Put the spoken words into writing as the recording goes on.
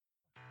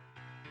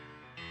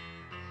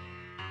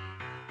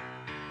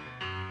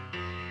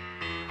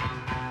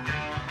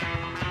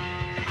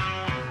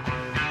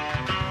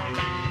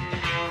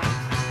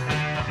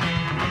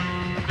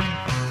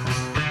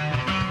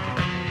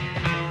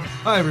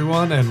Hi,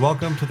 everyone, and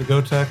welcome to the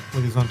Go Tech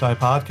Please Don't Die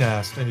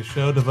podcast, a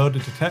show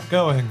devoted to tech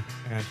going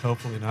and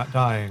hopefully not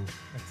dying,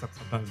 except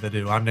sometimes they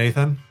do. I'm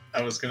Nathan.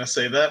 I was going to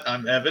say that.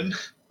 I'm Evan.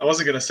 I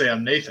wasn't going to say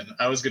I'm Nathan.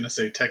 I was going to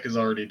say tech is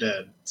already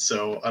dead,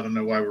 so I don't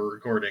know why we're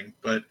recording.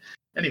 But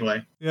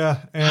anyway. Yeah.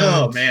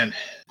 Oh, man.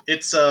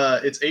 It's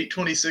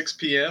 8:26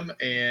 p.m.,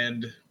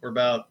 and we're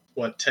about,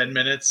 10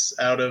 minutes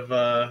out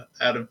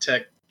of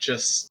tech.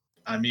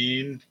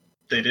 They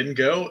didn't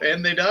go,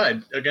 and they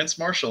died against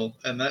Marshall,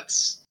 and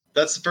that's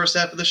the first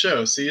half of the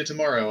show. See you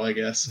tomorrow, I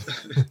guess.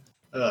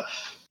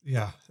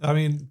 Yeah, I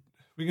mean,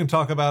 we can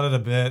talk about it a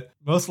bit,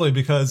 mostly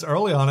because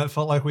early on it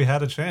felt like we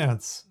had a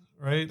chance,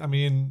 right? I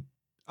mean,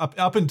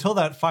 up until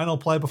that final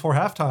play before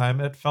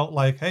halftime, it felt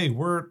like, hey,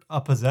 we're a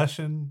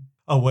possession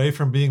away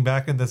from being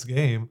back in this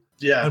game.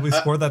 Yeah. Had we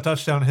scored that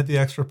touchdown and hit the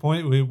extra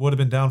point, we would have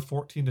been down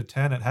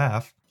 14-10 at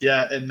half.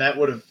 Yeah, and that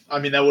would have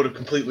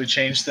completely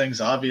changed things,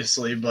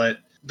 obviously, but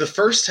the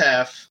first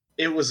half,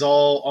 it was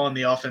all on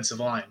the offensive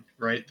line,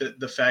 right?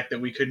 The fact that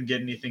we couldn't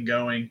get anything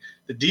going.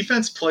 The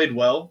defense played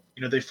well.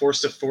 You know, they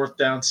forced a fourth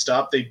down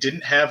stop. They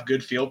didn't have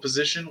good field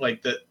position.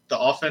 Like the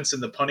offense in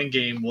the punting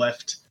game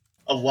left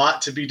a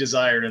lot to be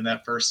desired in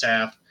that first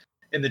half.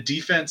 And the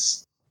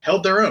defense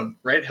held their own,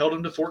 right? Held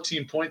them to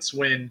 14 points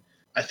when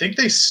I think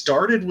they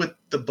started with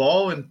the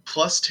ball in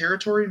plus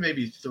territory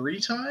maybe 3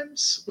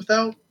 times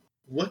without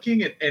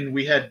looking at, and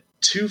we had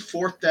 2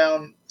 fourth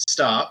down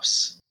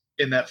stops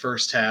in that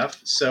first half.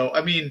 So,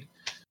 I mean,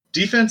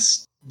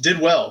 defense did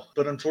well,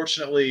 but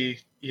unfortunately,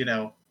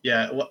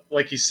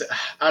 like you said,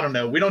 I don't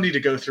know. We don't need to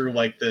go through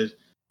like the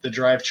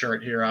drive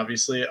chart here,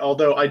 obviously.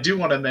 Although I do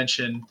want to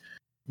mention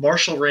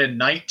Marshall ran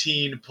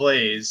 19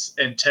 plays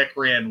and Tech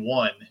ran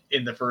 1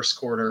 in the first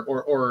quarter,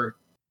 or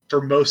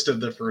for most of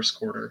the first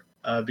quarter,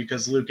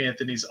 because Luke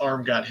Anthony's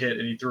arm got hit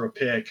and he threw a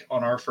pick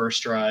on our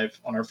first drive.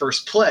 On our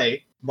first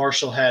play,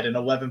 Marshall had an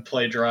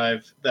 11-play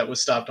drive that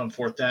was stopped on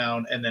fourth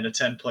down and then a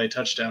 10-play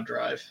touchdown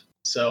drive.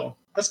 So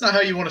that's not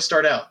how you want to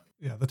start out.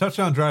 Yeah, the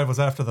touchdown drive was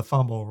after the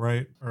fumble,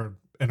 right? Or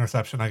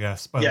interception, I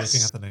guess, by Luke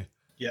Anthony.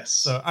 Yes.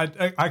 So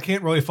I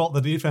can't really fault the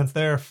defense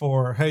there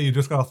for, hey, you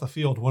just got off the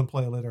field 1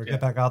 play later,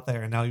 get back out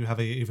there, and now you have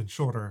a even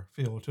shorter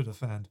field to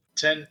defend.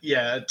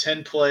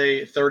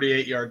 10-play,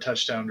 38-yard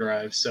touchdown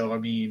drive. So, I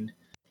mean,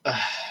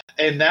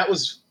 and that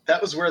was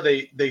where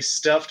they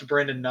stuffed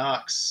Brandon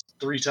Knox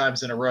 3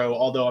 times in a row,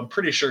 although I'm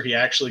pretty sure he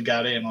actually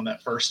got in on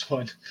that first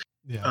one.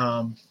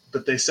 Yeah.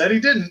 But they said he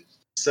didn't.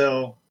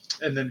 So,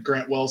 and then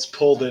Grant Wells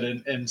pulled it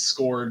and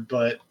scored.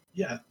 But,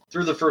 yeah,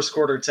 through the first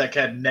quarter, Tech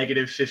had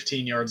negative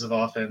 15 yards of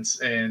offense,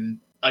 and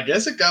I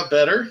guess it got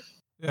better.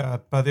 Yeah,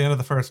 by the end of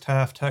the first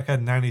half, Tech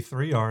had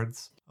 93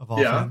 yards of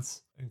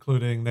offense,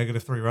 including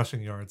negative 3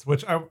 rushing yards,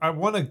 which I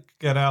want to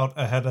get out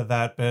ahead of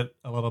that bit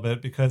a little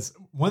bit, because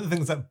one of the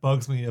things that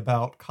bugs me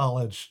about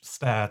college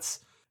stats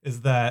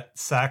is that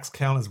sacks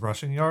count as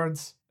rushing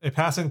yards. A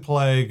passing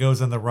play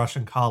goes in the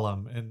rushing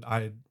column, and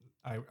I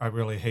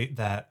really hate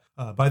that.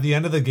 By the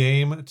end of the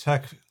game,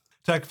 Tech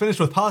finished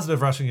with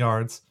positive rushing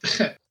yards,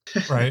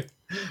 right?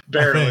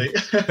 Barely.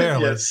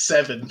 Barely. Yeah,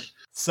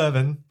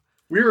 7.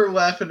 We were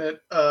laughing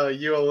at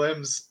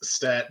ULM's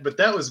stat, but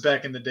that was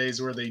back in the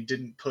days where they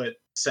didn't put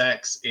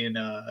sacks in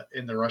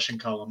the rushing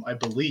column, I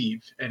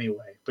believe,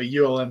 anyway. But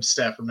ULM's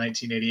stat from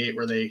 1988,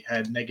 where they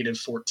had negative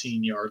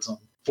 14 yards on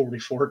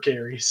 44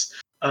 carries.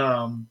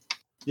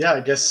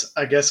 I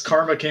guess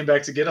karma came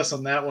back to get us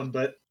on that one.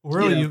 But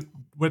really,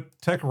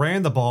 Tech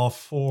ran the ball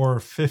for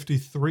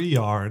 53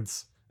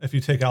 yards. If you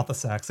take out the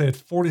sacks, they had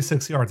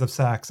 46 yards of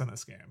sacks in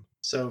this game.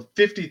 So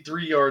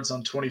 53 yards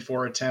on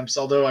 24 attempts.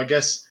 Although I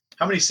guess,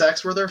 how many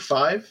sacks were there?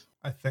 5?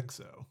 I think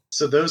so.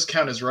 So those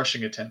count as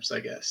rushing attempts,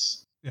 I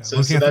guess. Yeah,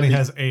 Luke Anthony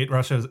has 8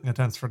 rushing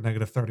attempts for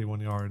negative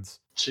 31 yards.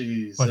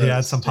 Jeez. But he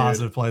had some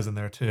positive plays in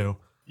there too.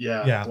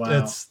 Yeah.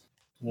 Wow. It's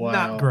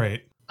not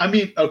great. I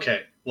mean,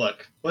 okay,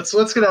 look, let's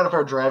get out of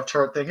our drive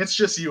chart thing. It's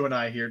just you and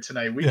I here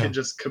tonight. We can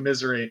just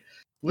commiserate.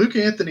 Luke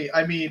Anthony,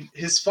 I mean,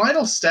 his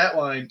final stat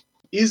line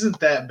isn't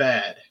that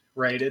bad,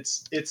 right?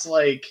 It's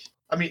like,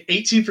 I mean,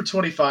 18 for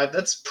 25,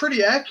 that's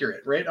pretty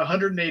accurate, right?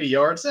 180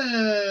 yards,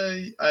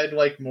 I'd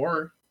like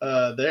more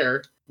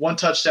there. 1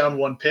 touchdown,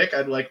 1 pick.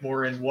 I'd like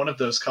more in one of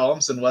those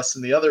columns and less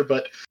in the other.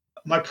 But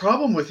my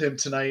problem with him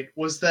tonight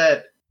was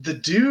that the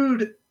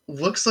dude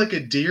looks like a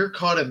deer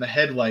caught in the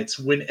headlights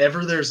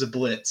whenever there's a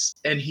blitz.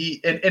 And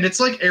it's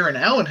like Aaron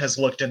Allen has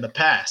looked in the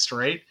past,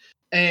 right?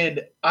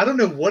 And I don't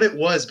know what it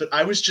was, but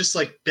I was just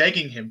like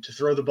begging him to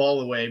throw the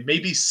ball away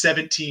maybe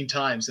 17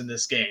 times in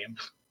this game.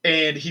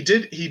 And he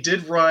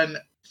did run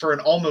for an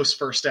almost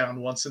first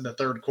down once in the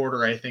third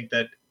quarter. I think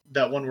that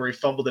one where he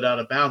fumbled it out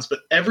of bounds.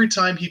 But every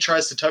time he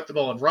tries to tuck the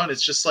ball and run,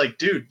 it's just like,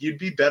 dude, you'd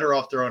be better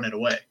off throwing it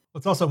away.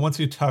 It's also, once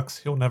he tucks,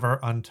 he'll never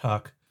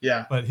untuck.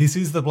 Yeah. But he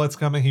sees the blitz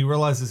coming. He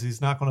realizes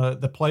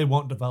the play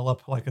won't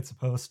develop like it's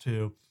supposed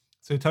to.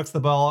 So he tucks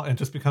the ball and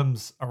just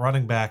becomes a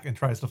running back and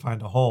tries to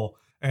find a hole.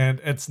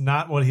 And it's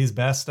not what he's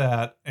best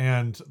at.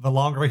 And the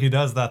longer he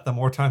does that, the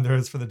more time there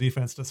is for the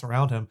defense to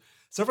surround him.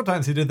 Several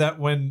times he did that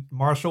when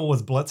Marshall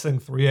was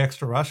blitzing 3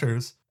 extra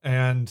rushers,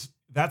 and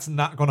that's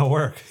not going to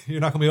work.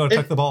 You're not going to be able to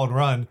tuck the ball and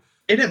run.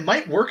 And it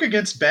might work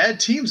against bad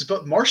teams,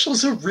 but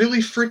Marshall's a really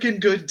freaking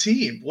good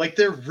team. Like,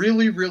 they're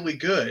really, really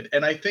good.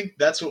 And I think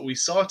that's what we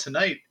saw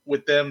tonight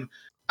with them.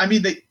 I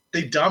mean,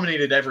 they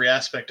dominated every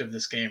aspect of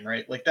this game,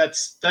 right? Like,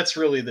 that's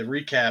really the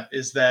recap,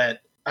 is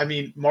that, I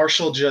mean,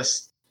 Marshall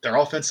their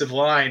offensive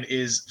line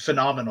is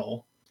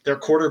phenomenal. Their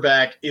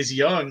quarterback is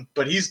young,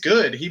 but he's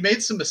good. He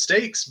made some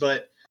mistakes,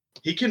 but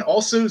he can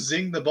also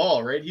zing the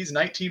ball, right? He's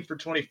 19 for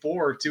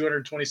 24,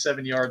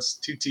 227 yards,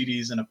 2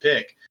 TDs, and a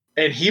pick.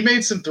 And he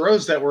made some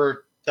throws that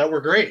were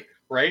great,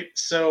 right?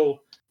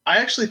 So I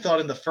actually thought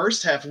in the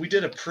first half we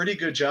did a pretty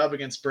good job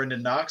against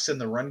Brendan Knox in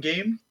the run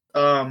game.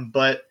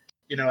 But,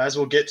 as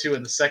we'll get to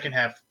in the second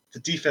half, the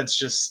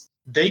defense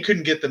they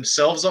couldn't get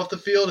themselves off the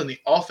field, and the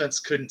offense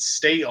couldn't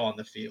stay on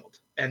the field.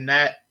 And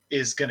that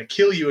is going to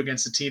kill you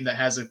against a team that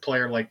has a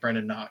player like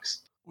Brendan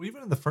Knox. Well,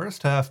 even in the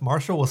first half,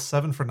 Marshall was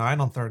 7 for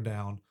 9 on third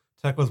down.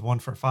 Tech was 1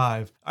 for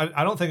 5.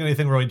 I don't think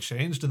anything really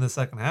changed in the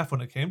second half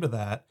when it came to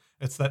that.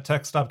 It's that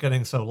Tech stopped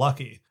getting so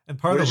lucky. And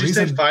part of the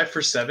reason... Did you say 5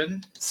 for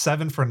 7?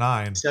 7 for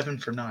 9. 7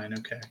 for 9,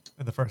 okay.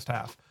 In the first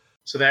half.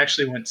 So they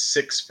actually went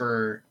 6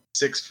 for...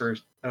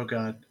 Oh,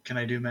 God. Can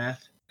I do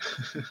math?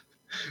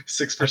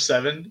 6 for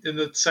 7 in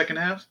the second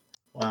half?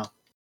 Wow.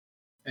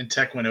 And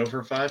Tech went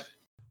over 5?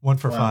 1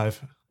 for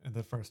 5 in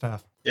the first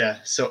half. Yeah,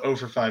 so 0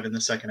 for 5 in the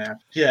second half.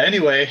 Yeah,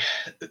 anyway,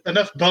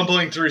 enough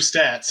bumbling through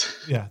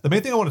stats. Yeah, the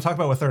main thing I want to talk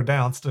about with third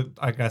downs, to,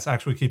 I guess,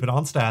 actually keep it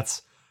on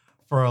stats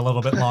for a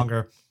little bit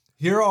longer.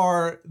 Here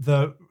are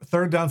the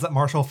third downs that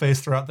Marshall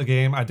faced throughout the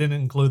game. I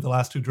didn't include the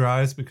last 2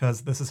 drives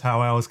because this is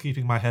how I was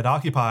keeping my head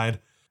occupied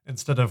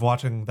instead of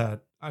watching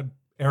that, I'm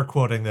air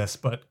quoting this,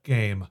 but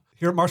game.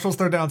 Here, Marshall's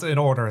third downs in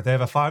order. They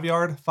have a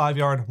 5-yard,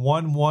 5-yard,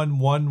 1, 1,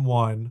 1,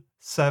 1,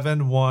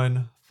 7,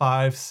 1,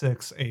 5,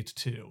 6, 8,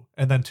 2.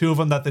 And then 2 of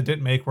them that they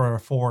didn't make were a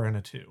 4 and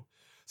a 2.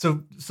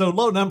 So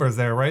low numbers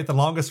there, right? The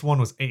longest one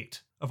was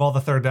 8 of all the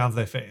third downs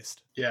they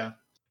faced. Yeah.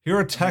 Here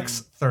are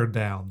Tech's third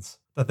downs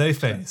that they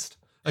faced.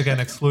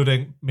 Again,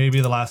 excluding maybe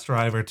the last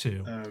drive or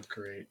 2. Oh,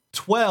 great.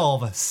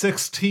 12,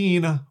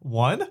 16,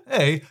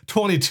 1A,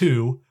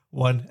 22,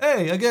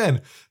 1A.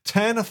 Again,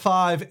 10,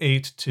 5,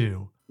 8,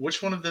 2.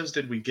 Which one of those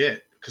did we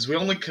get? Because we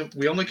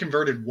only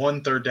converted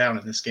 1 third down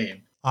in this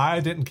game. I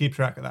didn't keep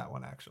track of that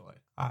one, actually.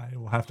 I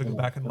will have to go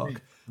back and look.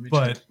 Let me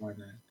but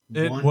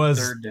it was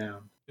third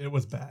down. It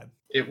was bad.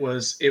 It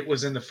was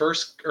in the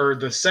first or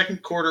the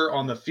second quarter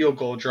on the field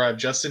goal drive.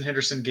 Justin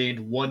Henderson gained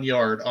 1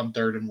 yard on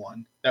 3rd and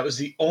 1. That was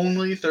the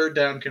only third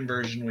down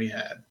conversion we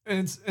had.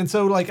 And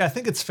so, like, I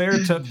think it's fair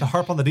to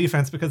harp on the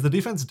defense because the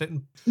defense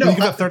didn't. No,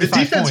 the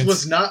defense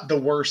was not the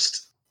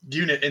worst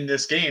unit in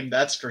this game.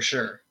 That's for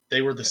sure.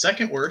 They were the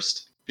second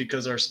worst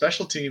because our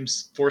special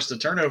teams forced a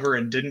turnover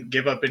and didn't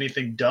give up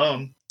anything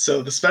dumb.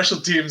 So the special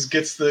teams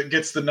gets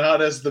the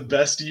nod as the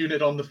best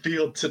unit on the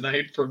field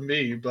tonight from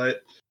me.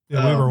 But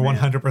yeah, we were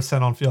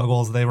 100% on field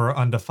goals. They were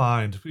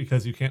undefined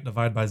because you can't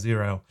divide by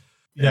 0.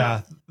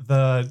 Yeah.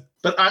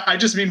 But I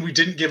just mean we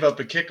didn't give up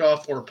a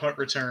kickoff or punt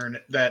return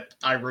that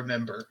I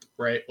remember,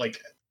 right?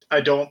 Like,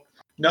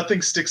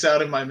 nothing sticks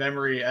out in my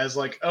memory as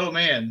like, oh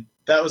man,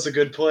 that was a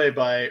good play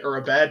or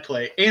a bad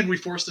play. And we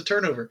forced a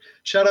turnover.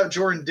 Shout out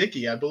Jordan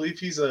Dickey. I believe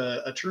he's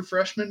a true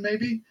freshman,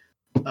 maybe,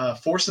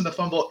 forcing the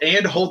fumble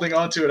and holding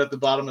on to it at the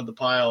bottom of the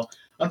pile.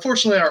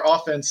 Unfortunately, our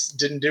offense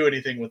didn't do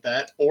anything with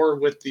that or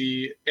with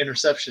the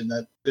interception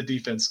that the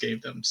defense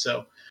gave them.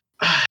 So,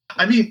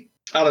 I mean,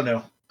 I don't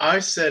know. I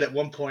said at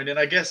one point, and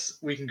I guess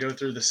we can go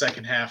through the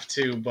second half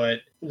too, but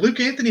Luke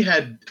Anthony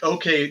had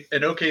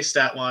an okay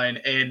stat line,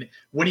 and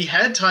when he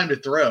had time to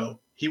throw,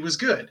 he was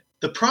good.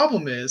 The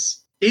problem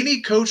is,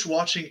 any coach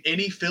watching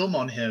any film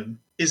on him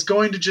is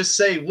going to just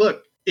say,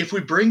 look, if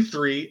we bring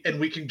 3 and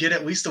we can get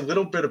at least a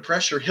little bit of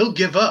pressure, he'll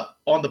give up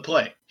on the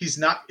play. He's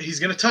going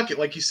to tuck it,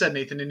 like you said,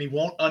 Nathan, and he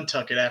won't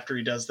untuck it after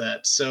he does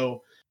that.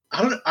 So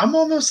I'm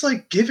almost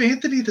like, give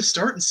Anthony the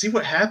start and see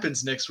what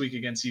happens next week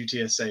against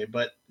UTSA.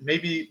 But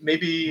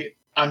maybe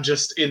I'm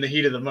just in the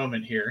heat of the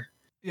moment here.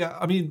 Yeah,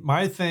 I mean,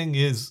 my thing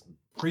is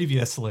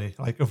previously,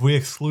 like if we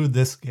exclude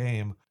this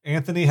game,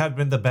 Anthony had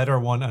been the better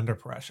one under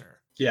pressure.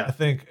 Yeah. I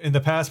think in the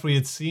past we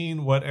had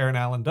seen what Aaron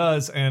Allen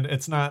does, and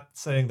it's not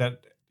saying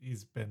that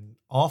he's been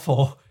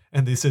awful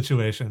in these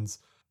situations,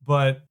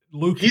 but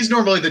Luke... He's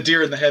normally the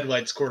deer in the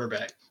headlights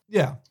quarterback.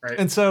 Yeah. Right.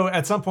 And so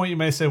at some point you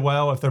may say,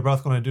 well, if they're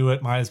both going to do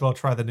it, might as well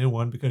try the new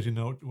one because you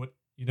know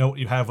what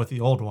you have with the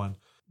old one.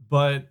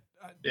 But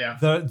yeah,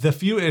 the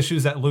few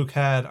issues that Luke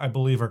had, I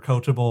believe, are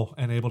coachable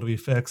and able to be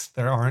fixed.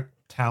 There aren't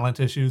talent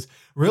issues.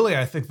 Really,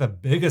 I think the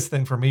biggest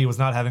thing for me was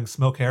not having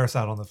Smoke Harris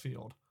out on the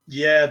field.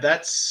 Yeah,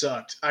 that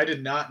sucked. I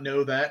did not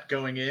know that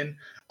going in.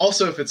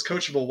 Also, if it's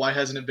coachable, why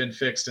hasn't it been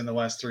fixed in the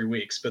last 3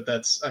 weeks? But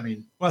that's, I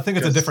mean... Well, I think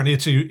it's a different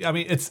issue. I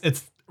mean,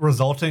 it's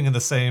resulting in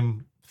the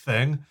same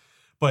thing,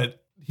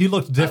 but he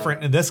looked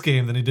different in this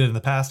game than he did in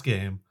the past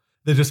game.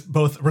 They just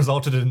both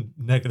resulted in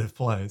negative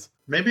plays.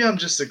 Maybe I'm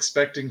just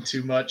expecting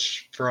too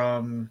much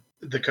from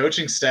the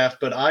coaching staff,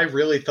 but I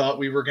really thought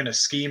we were going to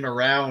scheme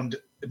around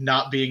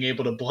not being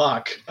able to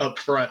block up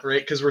front,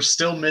 right? Because we're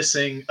still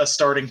missing a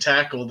starting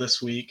tackle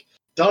this week.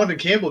 Donovan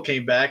Campbell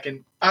came back,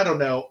 and I don't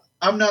know.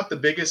 I'm not the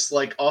biggest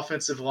like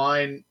offensive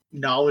line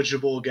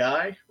knowledgeable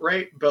guy,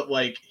 right? But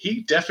like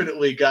he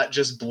definitely got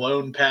just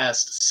blown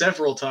past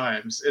several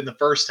times in the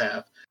first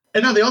half.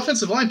 And now the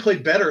offensive line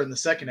played better in the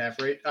second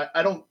half, right?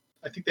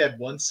 I think they had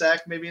 1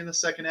 sack maybe in the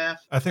second half.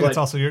 I think it's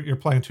also you're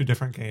playing 2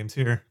 different games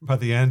here. By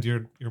the end,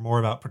 you're more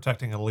about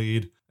protecting a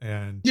lead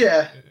and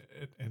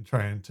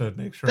trying to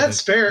make sure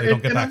that's fair. They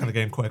don't get back in the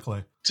game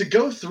quickly. To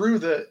go through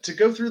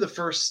the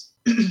first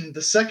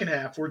the second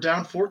half, we're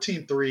down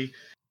 14-3.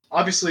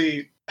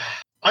 Obviously,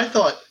 I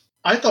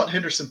thought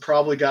Henderson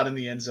probably got in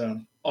the end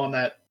zone on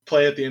that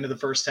play at the end of the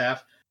first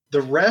half.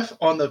 The ref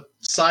on the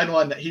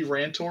sideline that he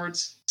ran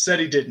towards said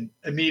he didn't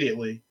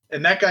immediately.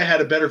 And that guy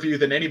had a better view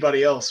than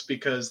anybody else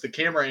because the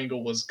camera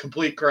angle was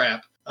complete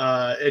crap.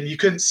 And you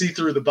couldn't see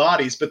through the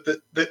bodies. But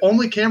the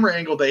only camera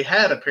angle they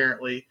had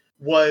apparently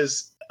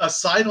was a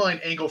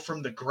sideline angle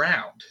from the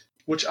ground,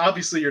 which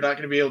obviously you're not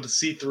going to be able to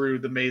see through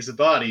the maze of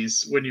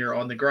bodies when you're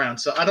on the ground.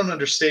 So I don't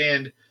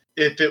understand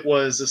if it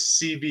was a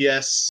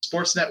CBS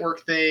Sports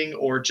Network thing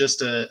or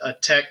just a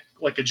tech,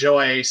 like a Joe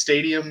IA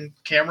Stadium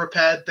camera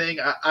pad thing.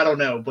 I don't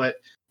know, but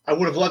I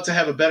would have loved to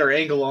have a better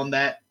angle on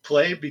that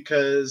play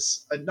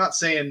because I'm not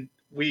saying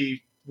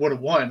we would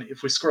have won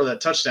if we score that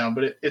touchdown,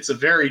 but it's a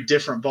very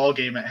different ball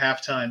game at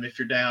halftime if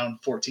you're down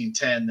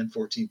 14-10 than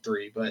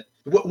 14-3. But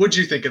what would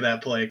you think of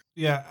that play?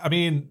 Yeah, I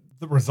mean,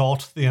 the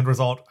end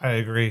result, I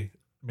agree.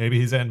 Maybe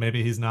he's in,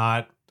 maybe he's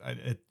not.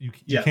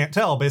 You can't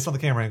tell based on the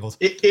camera angles.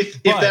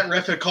 If that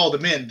ref had called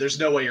him in, there's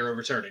no way you're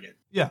overturning it.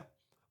 Yeah.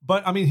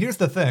 But, I mean, here's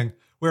the thing.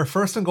 We're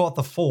first and goal at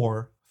the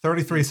 4,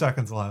 33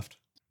 seconds left.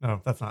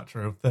 No, that's not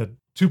true. The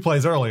 2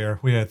 plays earlier,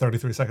 we had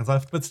 33 seconds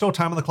left, but still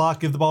time on the clock.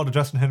 Give the ball to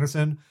Justin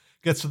Henderson.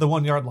 Gets to the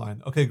 1 yard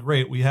line. Okay,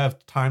 great. We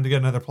have time to get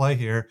another play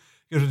here.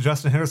 Gives it to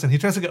Justin Henderson. He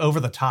tries to get over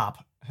the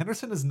top.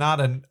 Henderson is not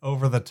an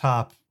over the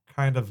top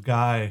kind of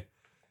guy.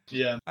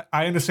 Yeah.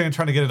 I understand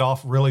trying to get it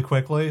off really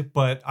quickly,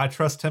 but I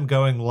trust him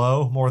going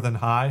low more than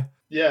high.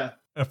 Yeah.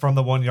 From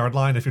the 1 yard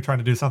line if you're trying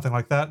to do something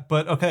like that.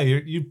 But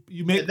okay,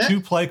 you make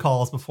 2 play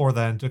calls before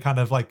then to kind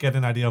of like get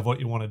an idea of what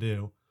you want to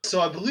do. So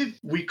I believe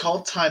we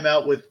called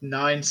timeout with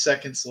 9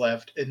 seconds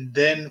left, and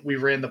then we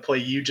ran the play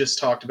you just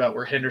talked about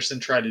where Henderson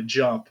tried to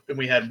jump, and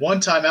we had 1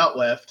 timeout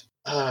left.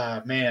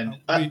 Ah, man.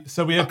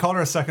 So we had called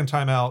our second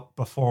timeout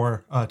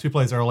before 2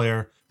 plays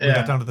earlier. We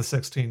got down to the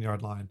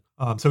 16-yard line.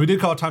 So we did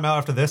call a timeout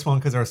after this one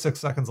because there were 6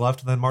 seconds left,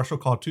 and then Marshall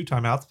called 2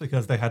 timeouts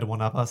because they had to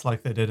one-up us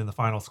like they did in the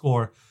final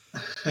score.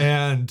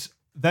 And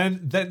then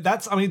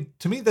that's, I mean,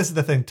 to me, this is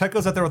the thing. Tech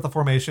goes out there with the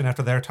formation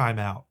after their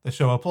timeout. They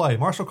show a play.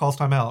 Marshall calls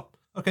timeout.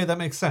 Okay, that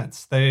makes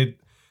sense. They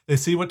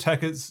see what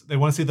Tech is. They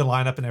want to see the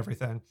lineup and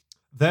everything.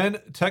 Then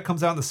Tech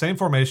comes out in the same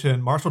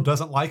formation. Marshall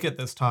doesn't like it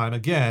this time.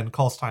 Again,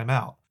 calls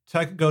timeout.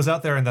 Tech goes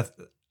out there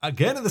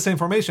again in the same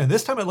formation.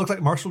 This time it looks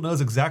like Marshall knows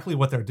exactly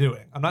what they're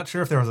doing. I'm not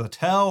sure if there was a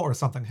tell or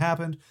something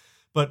happened,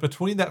 but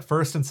between that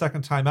first and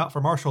second timeout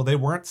for Marshall, they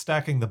weren't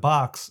stacking the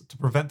box to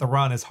prevent the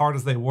run as hard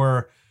as they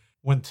were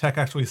when Tech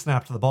actually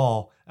snapped the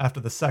ball after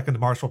the second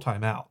Marshall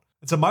timeout.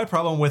 And so my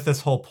problem with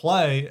this whole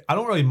play, I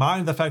don't really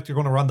mind the fact you're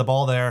going to run the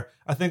ball there.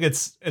 I think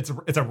it's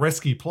a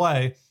risky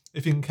play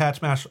if you can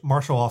catch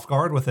Marshall off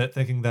guard with it,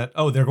 thinking that,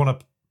 oh, they're going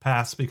to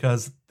pass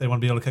because they want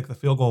to be able to kick the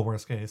field goal,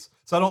 worst case.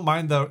 So I don't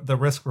mind the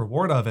risk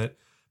reward of it.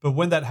 But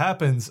when that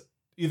happens,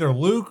 either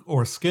Luke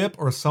or Skip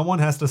or someone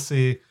has to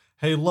see,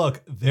 hey,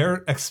 look,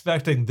 they're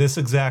expecting this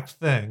exact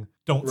thing.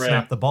 Don't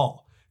snap the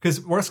ball.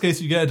 Because worst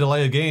case, you get a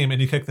delay a game and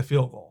you kick the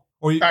field goal.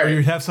 Or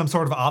you have some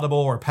sort of audible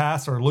or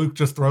pass, or Luke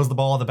just throws the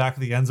ball in the back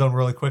of the end zone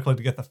really quickly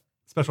to get the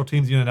special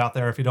teams unit out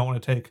there if you don't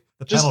want to take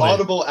the penalty. Just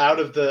audible out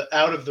of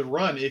the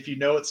run if you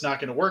know it's not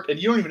going to work. And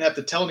you don't even have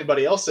to tell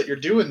anybody else that you're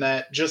doing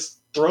that.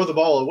 Just throw the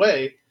ball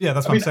away. Yeah,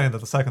 that's what I'm saying.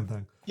 That's the second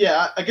thing.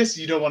 Yeah, I guess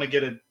you don't want to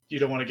get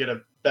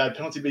a bad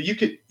penalty, but you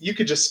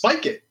could just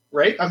spike it,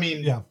 right? I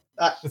mean, yeah,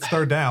 it's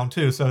third down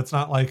too, so it's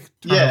not like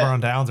turnover on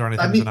downs or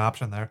anything is an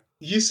option there.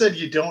 You said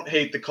you don't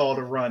hate the call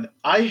to run.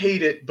 I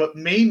hate it, but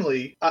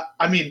mainly,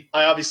 I mean,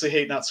 I obviously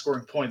hate not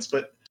scoring points,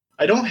 but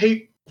I don't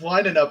hate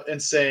lining up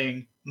and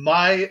saying,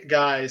 my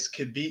guys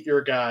can beat your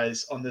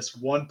guys on this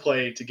one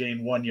play to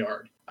gain 1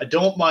 yard. I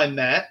don't mind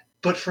that,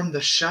 but from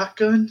the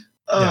shotgun,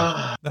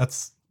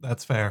 that's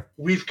fair.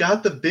 We've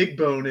got the big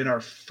bone in our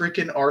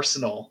freaking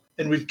arsenal,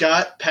 and we've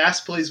got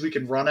pass plays we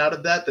can run out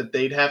of that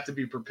they'd have to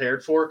be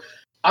prepared for.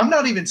 I'm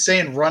not even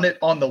saying run it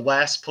on the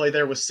last play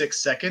there with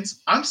 6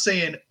 seconds. I'm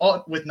saying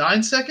with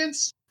 9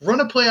 seconds, run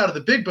a play out of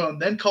the big bone,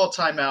 then call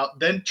timeout,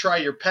 then try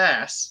your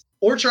pass,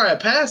 or try a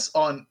pass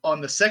on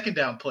the second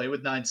down play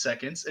with 9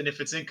 seconds. And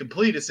if it's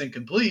incomplete, it's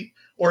incomplete.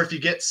 Or if you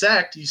get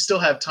sacked, you still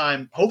have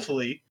time.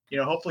 Hopefully you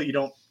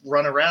don't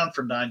run around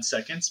for 9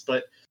 seconds,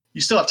 but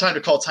you still have time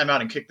to call timeout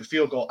and kick the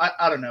field goal.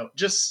 I don't know.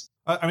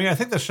 I mean, I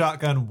think the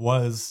shotgun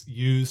was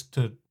used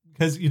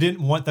because you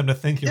didn't want them to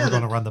think you were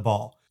going to run the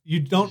ball. You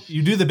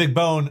do the big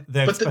bone.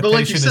 But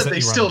like you said,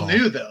 they still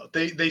knew though.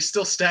 They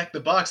still stacked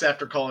the box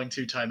after calling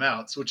 2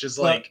 timeouts, which is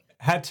like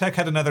had Tech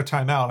had another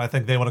timeout, I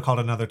think they would have called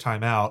another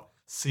timeout,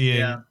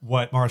 seeing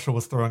what Marshall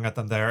was throwing at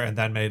them there, and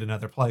then made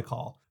another play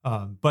call.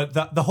 But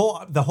the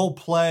whole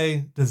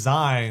play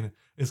design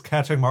is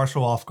catching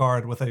Marshall off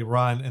guard with a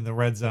run in the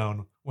red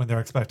zone when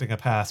they're expecting a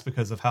pass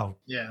because of how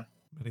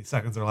many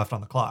seconds are left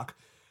on the clock.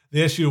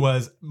 The issue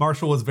was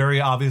Marshall was very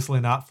obviously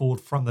not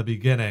fooled from the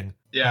beginning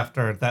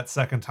after that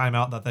second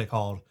timeout that they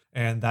called,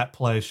 and that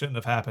play shouldn't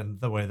have happened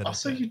the way that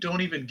also it did. You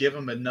don't even give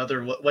them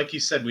another look. Like you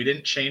said, we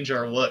didn't change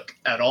our look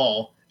at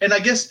all. And I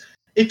guess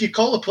if you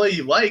call a play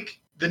you like,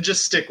 then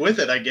just stick with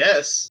it, I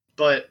guess.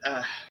 But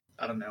I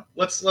don't know.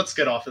 Let's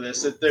get off of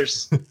this. It's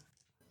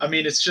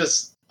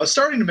just, I was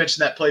starting to mention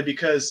that play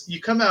because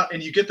you come out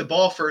and you get the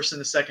ball first in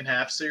the second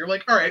half. So you're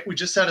like, all right, we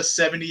just had a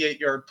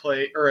 78-yard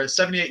play or a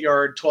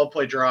 78-yard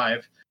 12-play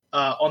drive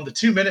on the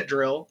 2-minute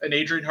drill, and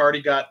Adrian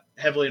Hardy got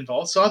heavily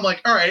involved. So I'm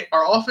like, all right,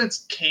 our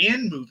offense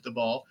can move the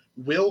ball.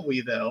 Will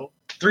we, though?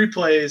 3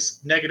 plays,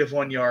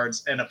 -1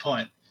 yards, and a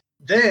punt.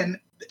 And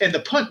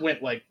the punt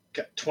went like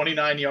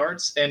 29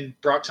 yards, and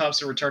Brock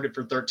Thompson returned it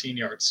for 13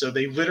 yards. So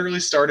they literally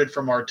started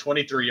from our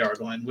 23-yard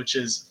line, which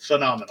is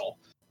phenomenal.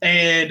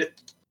 And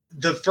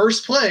the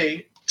first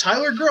play,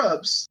 Tyler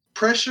Grubbs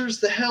pressures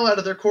the hell out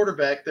of their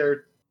quarterback,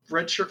 their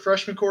redshirt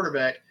freshman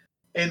quarterback,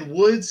 and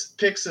Woods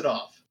picks it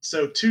off.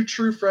 So 2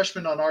 true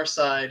freshmen on our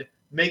side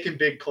making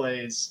big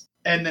plays.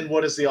 And then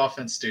what does the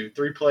offense do?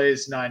 3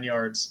 plays, 9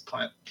 yards,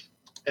 punt.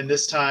 And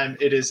this time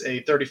it is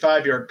a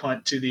 35-yard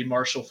punt to the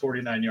Marshall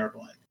 49-yard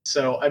line.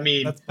 So,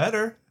 that's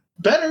better.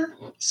 Better.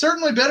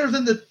 Certainly better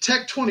than the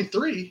Tech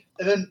 23.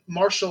 And then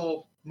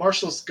Marshall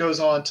goes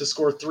on to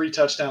score 3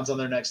 touchdowns on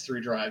their next 3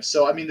 drives.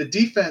 So, the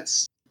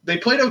defense, they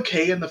played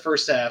okay in the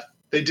first half.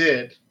 They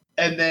did.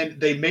 And then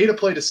they made a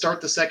play to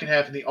start the second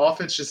half, and the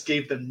offense just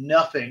gave them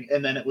nothing.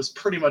 And then it was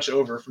pretty much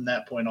over from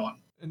that point on.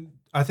 And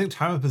I think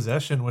time of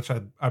possession, which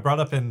I brought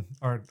up in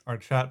our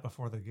chat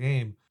before the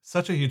game,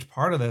 such a huge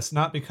part of this,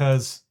 not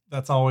because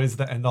that's always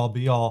the end all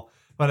be all,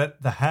 but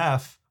at the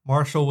half,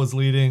 Marshall was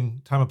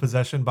leading time of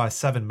possession by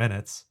 7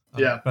 minutes.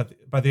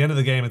 But by the end of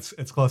the game,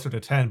 it's closer to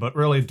 10. But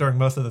really, during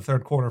most of the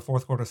third quarter,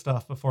 fourth quarter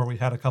stuff, before we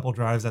had a couple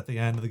drives at the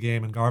end of the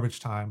game in garbage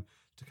time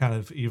to kind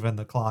of even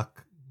the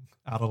clock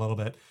out a little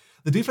bit,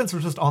 the defense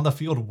was just on the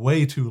field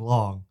way too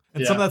long.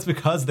 And some of that's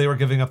because they were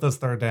giving up those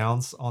third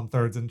downs on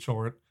thirds and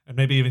short, and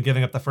maybe even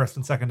giving up the first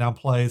and second down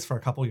plays for a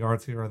couple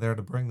yards here or there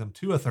to bring them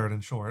to a third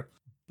and short.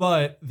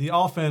 But the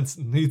offense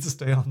needs to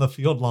stay on the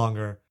field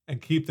longer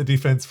and keep the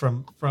defense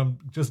from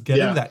just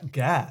getting that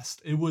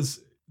gassed.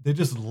 They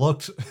just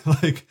looked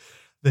like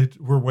they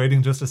were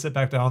waiting just to sit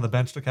back down on the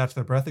bench to catch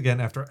their breath again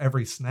after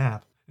every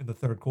snap in the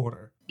third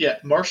quarter. Yeah,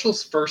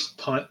 Marshall's first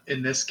punt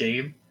in this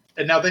game,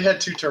 and now they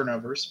had 2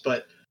 turnovers,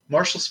 but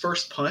Marshall's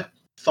first punt,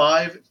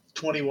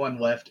 5:21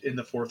 left in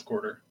the fourth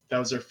quarter. That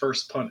was their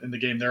first punt in the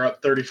game. They're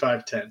up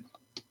 35-10.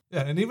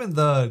 Yeah, and even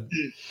the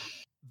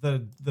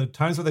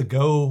times where they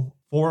go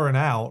 4 and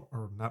out,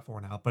 or not 4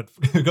 and out, but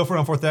go for it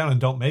on 4th down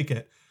and don't make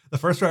it. The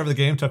first drive of the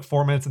game took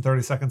 4 minutes and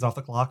 30 seconds off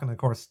the clock, and of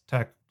course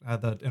Tech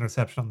had the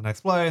interception on the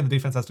next play, and the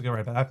defense has to go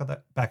right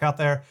back out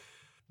there.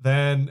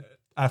 Then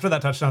after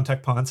that touchdown,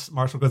 Tech punts.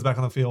 Marshall goes back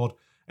on the field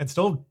and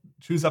still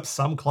chews up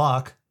some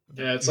clock.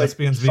 Yeah, it's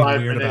ESPN's like 5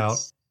 being weird minutes. about.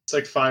 It's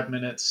like 5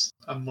 minutes.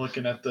 I'm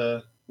looking at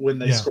when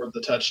they scored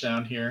the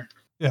touchdown here.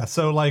 Yeah,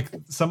 so like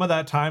some of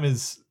that time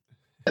is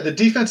the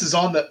defense is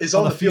on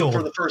the field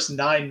for the first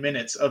 9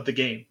 minutes of the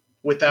game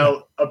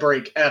without a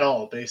break at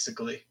all,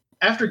 basically.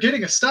 After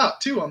getting a stop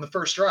too on the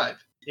first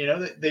drive,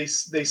 they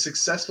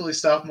successfully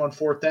stopped them on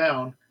 4th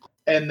down,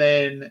 and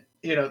then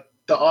the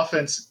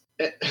offense.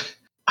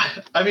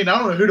 I don't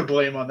know who to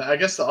blame on that. I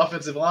guess the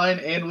offensive line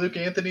and Luke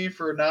Anthony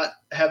for not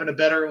having a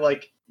better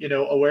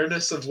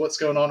awareness of what's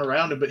going on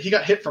around him. But he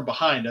got hit from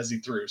behind as he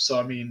threw, so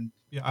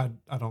I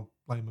don't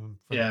blame him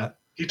for that.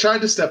 He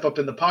tried to step up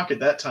in the pocket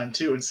that time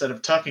too instead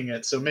of tucking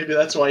it, so maybe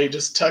that's why he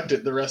just tucked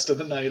it the rest of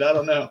the night. I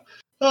don't know.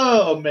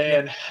 Oh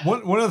man.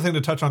 One other thing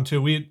to touch on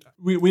too, we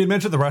had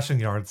mentioned the rushing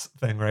yards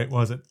thing, right?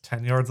 Was it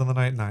 10 yards on the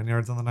night, 9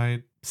 yards on the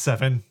night,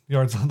 7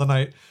 yards on the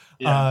night?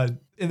 Yeah.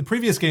 In the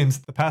previous games,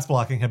 the pass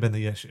blocking had been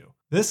the issue.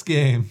 This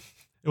game,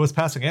 it was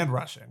passing and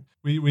rushing.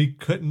 We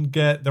couldn't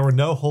there were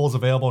no holes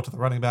available to the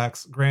running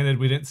backs. Granted,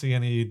 we didn't see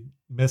any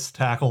missed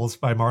tackles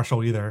by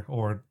Marshall either,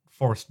 or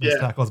forced missed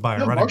tackles by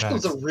our running backs.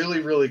 Marshall's a really,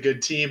 really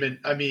good team, and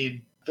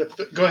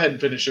go ahead and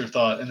finish your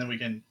thought, and then we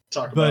can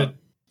talk about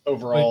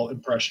overall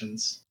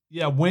impressions.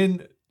 Yeah,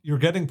 when you're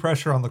getting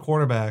pressure on the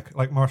quarterback,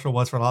 like Marshall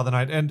was for a lot of the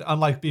night, and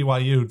unlike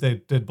BYU, they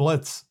did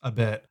blitz a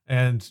bit.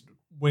 And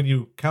when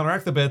you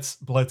counteract the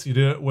blitz, you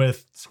do it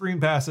with screen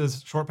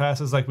passes, short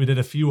passes, like we did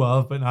a few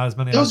of, but not as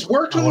many. Those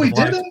worked when we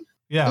did them.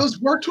 Yeah, those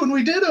worked when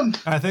we did them.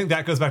 I think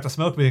that goes back to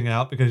smoke being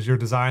out because you're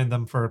designing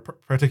them for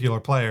particular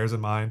players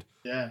in mind.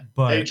 Yeah,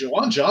 but hey,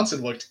 Jawan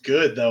Johnson looked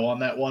good though on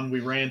that one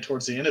we ran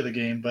towards the end of the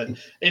game. But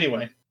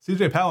anyway,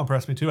 CJ Powell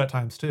impressed me too at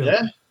times too.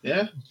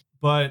 Yeah.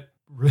 But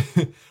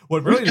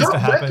what really needs to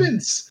happen?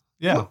 Weapons.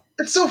 Yeah,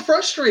 it's so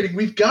frustrating.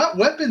 We've got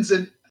weapons,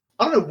 and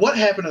I don't know what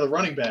happened to the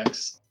running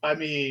backs.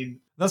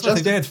 That's what I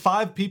think. They had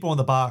 5 people in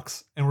the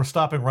box, and we're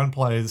stopping run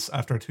plays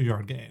after a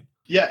 2-yard gain.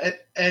 Yeah,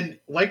 and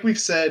like we've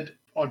said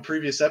on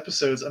previous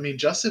episodes, I mean,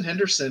 Justin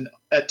Henderson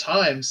at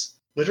times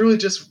literally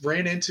just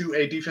ran into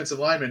a defensive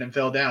lineman and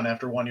fell down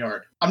after 1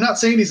 yard. I'm not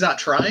saying he's not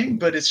trying,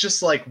 but it's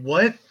just like,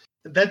 what?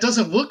 That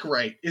doesn't look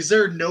right. Is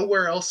there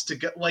nowhere else to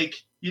go? Like,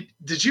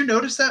 did you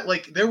notice that?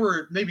 Like, there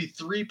were maybe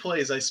 3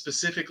 plays I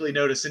specifically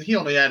noticed, and he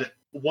only had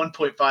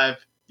 1.5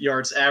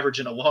 yards average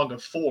and a long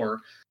of 4.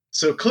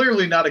 So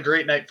clearly not a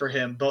great night for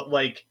him, but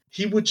like,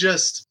 he would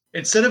just,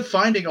 instead of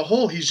finding a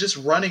hole, he's just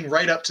running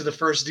right up to the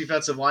first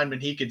defensive lineman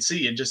he could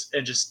see and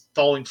just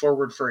falling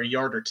forward for a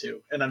yard or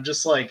 2. And I'm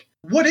just like,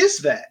 what is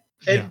that?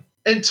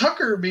 And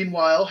Tucker,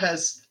 meanwhile,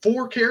 has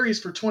 4 carries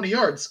for 20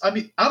 yards. I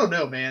mean, I don't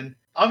know, man.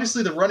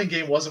 Obviously, the running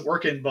game wasn't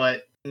working,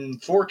 but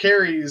 4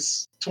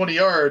 carries, 20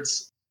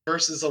 yards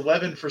versus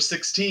 11 for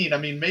 16. I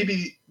mean,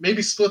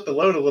 maybe split the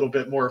load a little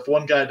bit more if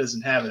one guy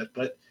doesn't have it.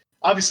 But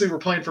obviously, we're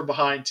playing from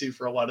behind, too,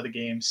 for a lot of the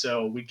game,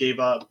 so we gave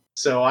up.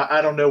 So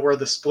I don't know where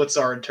the splits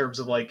are in terms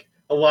of, like,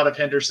 a lot of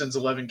Henderson's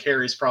 11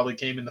 carries probably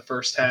came in the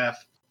first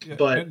half. Yeah,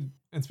 but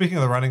and speaking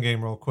of the running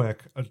game real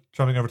quick,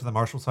 jumping over to the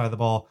Marshall side of the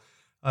ball,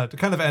 to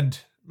kind of end,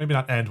 maybe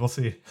not end, we'll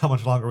see how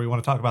much longer we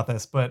want to talk about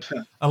this, but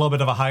a little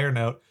bit of a higher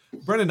note.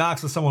 Brandon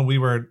Knox was someone we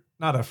were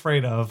not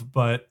afraid of,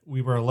 but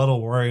we were a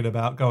little worried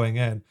about going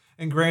in.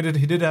 And granted,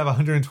 he did have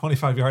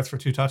 125 yards for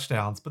 2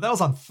 touchdowns, but that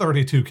was on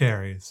 32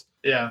 carries.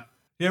 Yeah.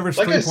 He averaged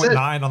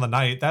 3.9 on the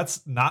night.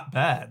 That's not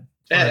bad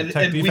from a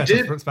Tech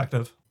defensive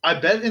perspective. I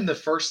bet in the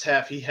first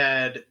half he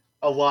had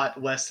a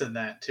lot less than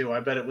that, too. I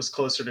bet it was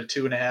closer to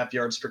 2.5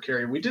 yards per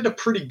carry. We did a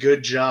pretty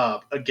good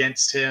job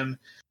against him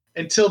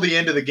until the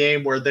end of the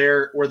game where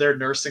they're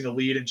nursing a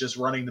lead and just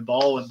running the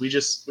ball, and we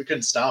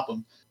couldn't stop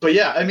them. But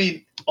yeah, I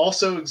mean,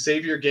 also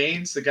Xavier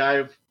Gaines, the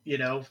guy, you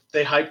know,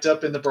 they hyped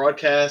up in the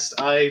broadcast.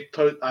 I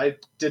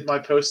did my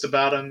post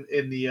about him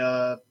in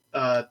the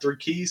 3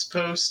 Keys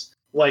post.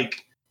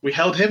 Like, we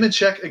held him in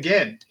check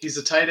again. He's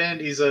a tight end.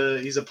 He's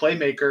a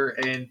playmaker,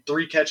 and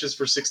 3 catches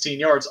for 16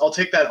 yards. I'll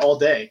take that all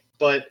day.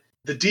 But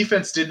the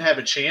defense didn't have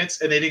a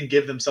chance, and they didn't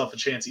give themselves a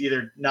chance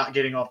either, not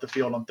getting off the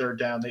field on 3rd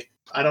down.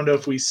 I don't know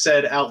if we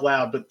said out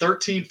loud, but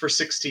 13 for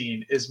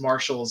 16 is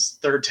Marshall's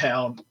 3rd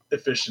down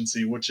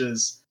efficiency, which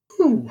is,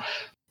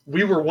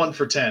 we were 1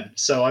 for 10.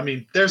 So, I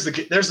mean, there's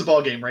the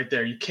ball game right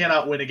there. You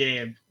cannot win a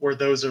game where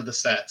those are the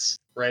stats,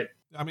 right?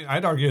 I mean,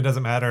 I'd argue it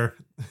doesn't matter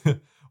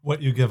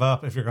what you give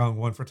up if you're going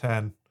 1 for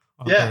 10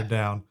 on 3rd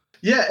down.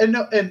 Yeah,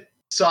 and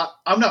so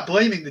I'm not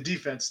blaming the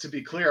defense, to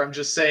be clear. I'm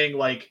just saying,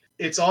 like,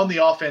 it's on the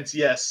offense,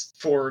 yes,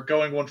 for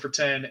going 1 for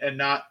 10 and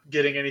not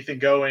getting anything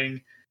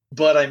going.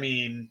 But, I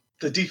mean,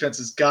 the defense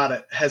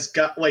has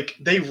got, like,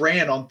 they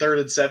ran on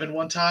 3rd and 7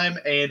 one time,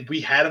 and we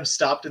had him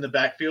stopped in the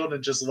backfield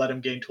and just let him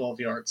gain 12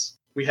 yards.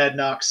 We had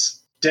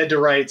Knox dead to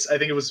rights. I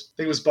think it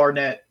was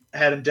Barnett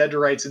had him dead to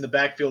rights in the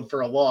backfield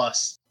for a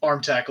loss,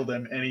 arm tackled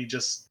him, and he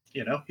just,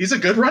 you know, he's a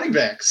good running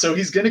back, so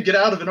he's going to get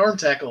out of an arm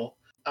tackle.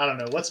 I don't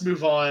know. Let's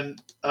move on.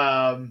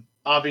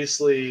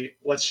 Obviously,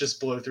 let's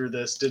just blow through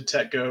this. Did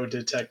Tech go?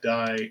 Did Tech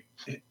die?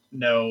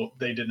 No,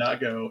 they did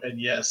not go.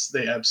 And yes,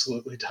 they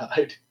absolutely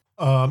died.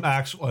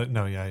 Actually,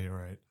 no, yeah, you're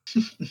right.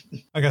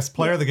 I guess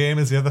player of the game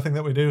is the other thing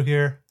that we do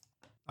here.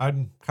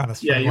 I'm kind of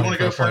struggling you want to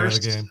go player first?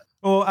 Of the game.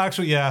 Well,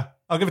 actually, yeah,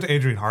 I'll give it to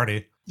Adrian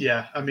Hardy.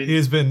 Yeah, I mean,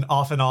 he's been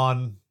off and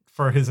on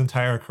for his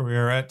entire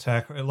career at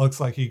Tech. It looks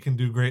like he can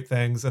do great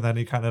things, and then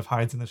he kind of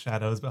hides in the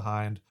shadows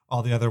behind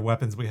all the other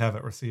weapons we have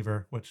at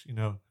receiver, which, you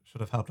know,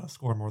 should have helped us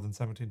score more than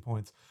 17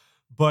 points.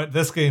 But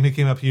this game, he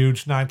came up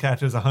huge. 9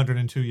 catches,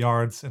 102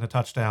 yards, and a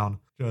touchdown.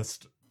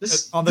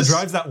 On the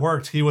drives that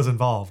worked, he was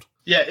involved.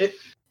 Yeah,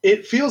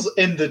 it feels,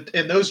 and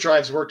those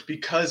drives worked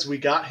because we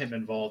got him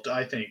involved,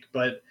 I think.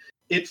 But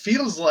it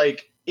feels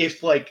like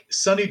if, like,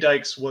 Sonny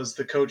Dykes was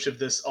the coach of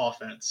this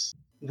offense,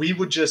 we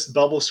would just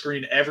bubble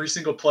screen every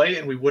single play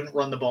and we wouldn't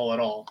run the ball at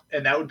all.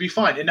 And that would be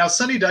fine. And now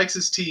Sonny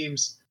Dykes'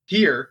 teams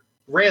here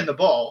ran the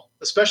ball,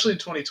 especially in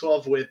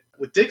 2012 with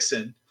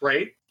Dixon,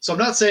 right? So I'm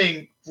not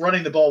saying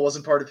running the ball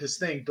wasn't part of his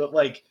thing, but,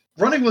 like,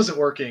 running wasn't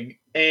working,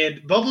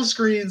 and bubble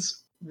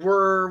screens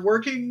were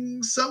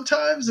working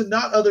sometimes and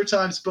not other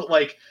times. But,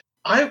 like,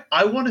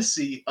 I want to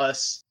see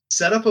us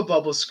set up a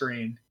bubble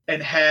screen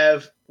and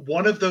have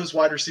one of those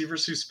wide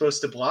receivers who's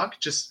supposed to block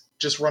just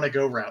run a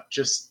go route,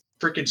 just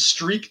freaking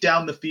streak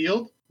down the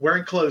field,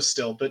 wearing clothes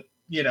still, but,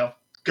 you know,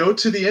 go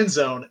to the end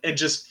zone and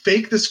just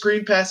fake the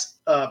screen pass,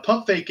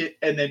 pump fake it,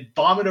 and then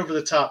bomb it over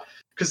the top.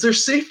 Because their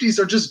safeties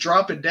are just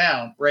dropping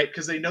down, right?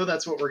 Because they know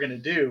that's what we're going to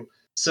do.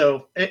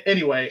 So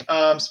anyway,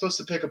 I'm supposed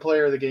to pick a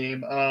player of the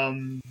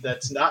game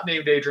that's not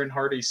named Adrian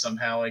Hardy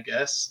somehow, I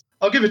guess.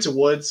 I'll give it to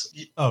Woods.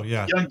 Oh,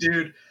 yeah. Young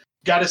dude,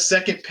 got a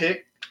 2nd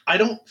pick. I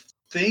don't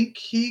think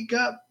he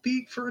got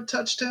beat for a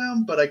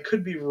touchdown, but I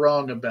could be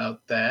wrong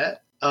about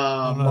that. There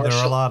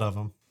are a lot of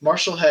them.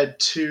 Marshall had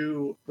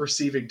 2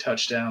 receiving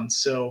touchdowns,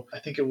 so I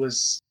think it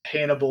was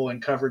Hannibal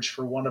in coverage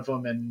for one of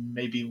them and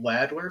maybe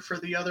Ladler for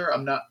the other.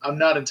 I'm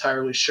not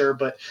entirely sure,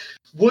 but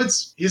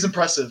Woods, he's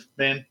impressive,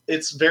 man.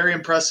 It's very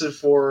impressive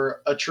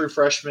for a true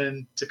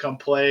freshman to come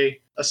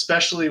play,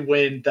 especially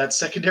when that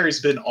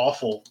secondary's been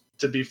awful,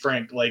 to be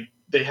frank. Like,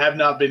 they have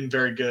not been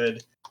very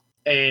good.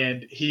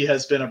 and he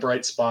has been a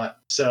bright spot.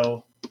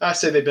 So I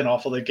say they've been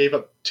awful. They gave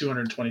up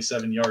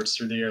 227 yards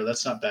through the air.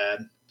 That's not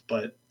bad,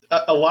 but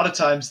a lot of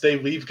times they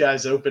leave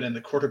guys open and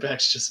the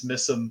quarterbacks just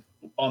miss them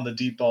on the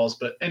deep balls.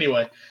 But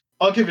anyway,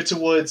 I'll give it to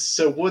Woods.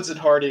 So Woods and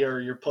Hardy are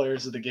your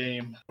players of the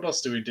game. What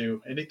else do we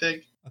do?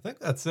 Anything? I think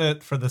that's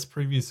it for this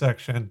preview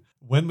section.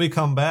 When we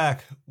come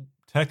back,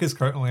 Tech is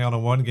currently on a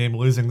 1-game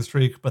losing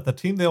streak, but the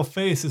team they'll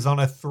face is on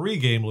a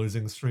 3-game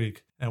losing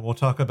streak. And we'll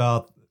talk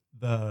about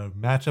the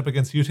matchup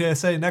against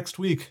UTSA next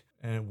week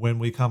and when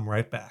we come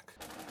right back.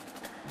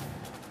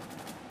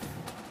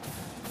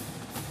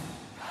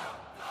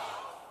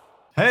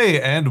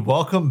 Hey, and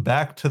welcome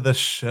back to the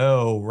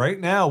show. Right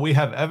now, we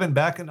have Evan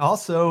back and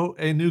also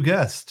a new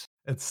guest.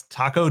 It's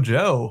Taco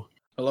Joe.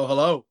 Hello,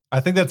 hello.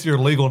 I think that's your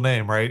legal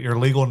name, right? Your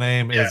legal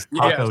name is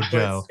Taco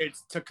Joe.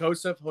 It's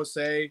Takosef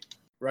Jose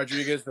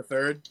Rodriguez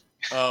III.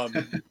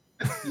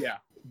 Yeah,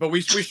 but we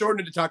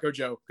shortened it to Taco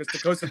Joe because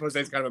Takosef Jose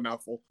is kind of a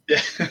mouthful.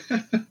 Yeah,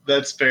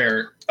 that's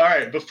fair. All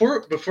right,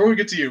 before we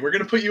get to you, we're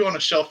going to put you on a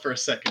shelf for a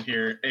second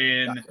here.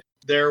 And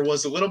there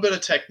was a little bit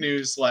of tech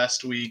news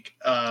last week,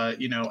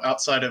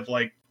 outside of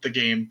like the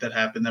game that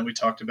happened that we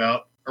talked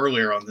about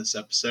earlier on this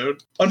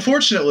episode.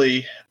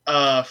 Unfortunately,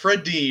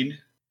 Fred Dean,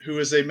 who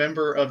is a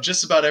member of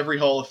just about every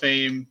Hall of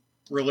Fame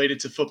related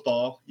to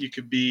football you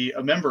could be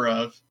a member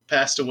of,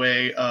 passed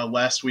away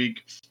last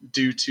week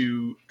due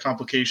to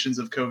complications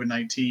of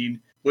COVID-19,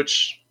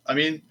 which, I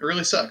mean, it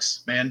really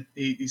sucks, man.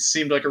 He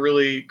seemed like a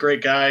really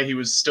great guy. He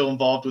was still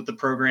involved with the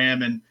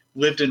program and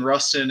lived in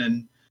Ruston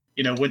and,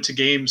 went to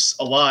games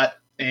a lot.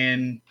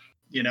 And,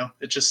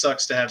 it just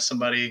sucks to have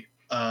somebody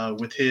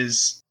with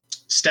his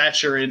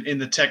stature in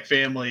the Tech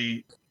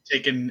family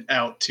taken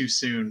out too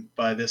soon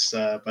by this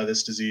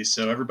disease.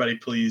 So everybody,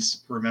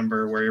 please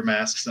remember, wear your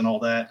masks and all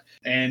that,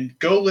 and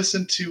go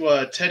listen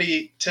to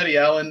Teddy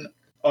Allen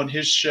on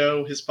his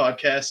show. His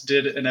podcast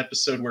did an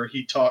episode where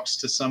he talks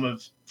to some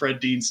of Fred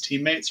Dean's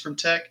teammates from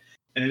Tech,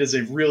 and it is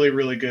a really,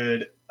 really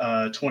good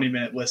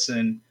 20-minute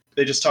listen.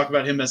 They just talk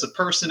about him as a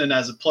person and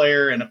as a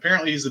player, and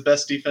apparently he's the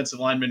best defensive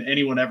lineman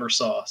anyone ever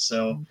saw.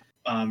 So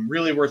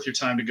really worth your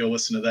time to go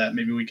listen to that.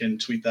 Maybe we can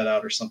tweet that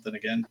out or something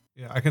again.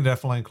 Yeah, I can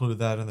definitely include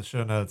that in the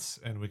show notes,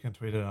 and we can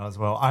tweet it out as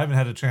well. I haven't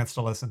had a chance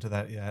to listen to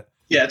that yet.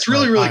 Yeah, it's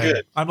really, really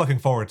good. I'm looking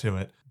forward to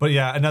it. But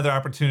yeah, another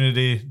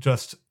opportunity,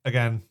 just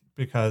again,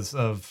 because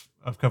of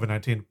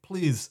COVID-19,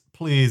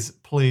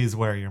 please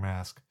wear your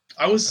mask.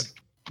 I was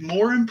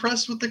more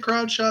impressed with the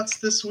crowd shots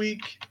this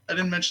week. I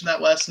didn't mention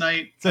that last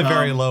night. It's a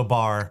very low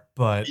bar,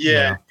 but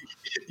yeah.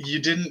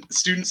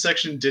 Student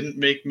section didn't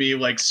make me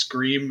like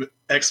scream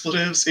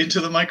expletives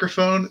into the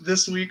microphone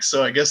this week,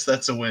 so I guess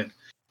that's a win.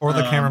 Or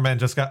the cameraman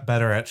just got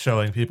better at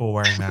showing people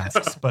wearing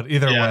masks. But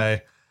either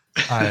way,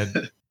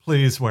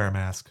 please wear a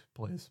mask,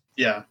 please.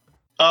 Yeah.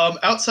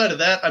 Outside of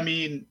that, I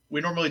mean,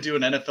 we normally do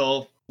an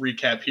NFL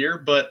recap here,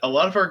 but a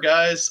lot of our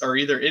guys are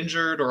either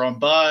injured or on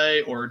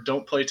bye or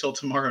don't play till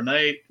tomorrow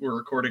night. We're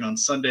recording on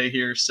Sunday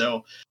here,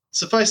 so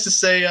suffice to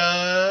say,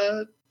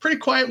 pretty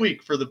quiet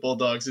week for the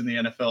Bulldogs in the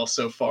NFL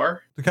so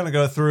far. To kind of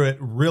go through it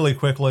really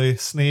quickly,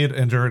 Snead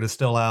injured, is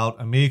still out.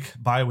 Amik,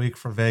 bye week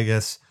for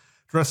Vegas.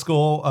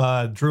 Driscoll,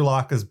 Drew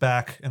Lock is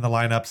back in the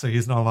lineup, so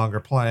he's no longer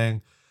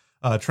playing.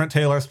 Trent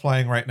Taylor's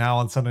playing right now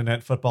on Sunday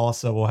Night Football,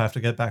 so we'll have to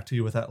get back to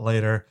you with that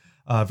later.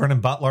 Vernon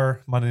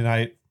Butler, Monday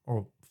night,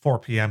 or 4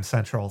 p.m.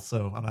 Central,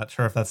 so I'm not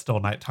sure if that's still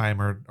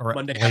nighttime or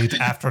Monday late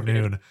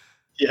afternoon.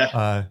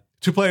 Yeah.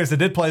 Two players that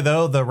did play,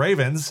 though, the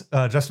Ravens,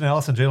 Justin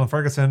Ellis and Jalen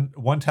Ferguson,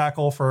 1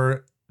 tackle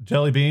for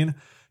Jelly Bean,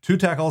 2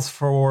 tackles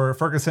for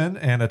Ferguson,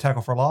 and a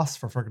tackle for loss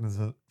for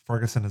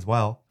Ferguson as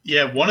well.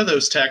 Yeah, one of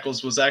those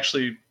tackles was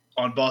actually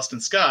on Boston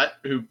Scott,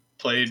 who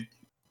played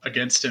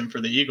against him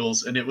for the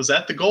Eagles, and it was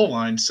at the goal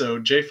line, so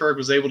Jay Ferg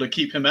was able to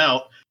keep him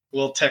out. A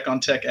little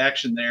tech-on-tech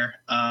action there.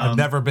 I've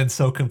never been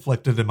so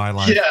conflicted in my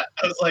life. Yeah,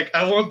 I was like,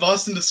 I want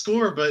Boston to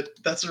score, but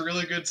that's a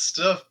really good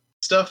stuff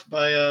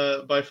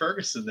by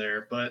Ferguson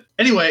there. But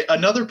anyway,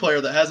 another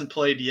player that hasn't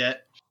played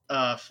yet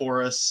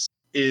for us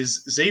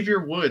is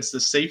Xavier Woods, the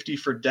safety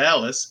for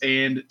Dallas.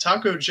 And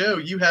Taco Joe,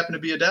 you happen to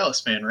be a Dallas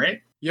fan,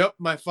 right? Yep,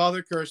 my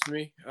father cursed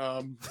me.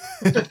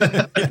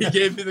 He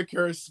gave me the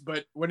curse,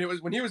 but when he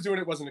was doing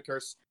it, wasn't a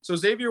curse. So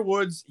Xavier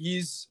Woods,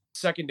 he's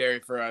secondary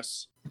for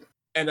us,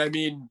 and I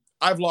mean,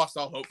 I've lost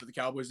all hope for the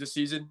Cowboys this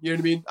season. You know what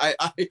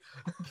I mean?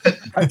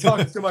 I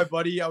talked to my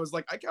buddy. I was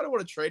like, I kind of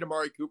want to trade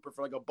Amari Cooper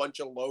for like a bunch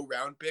of low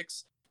round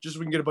picks, just so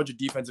we can get a bunch of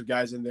defensive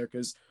guys in there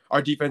because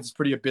our defense is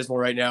pretty abysmal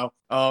right now.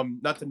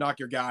 Not to knock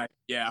your guy.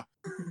 Yeah.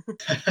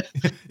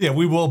 Yeah,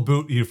 we will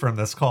boot you from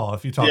this call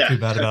if you talk too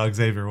bad about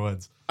Xavier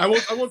Woods. I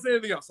won't say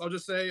anything else. I'll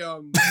just say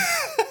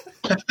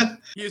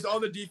he is on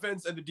the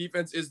defense, and the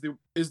defense is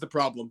the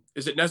problem.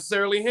 Is it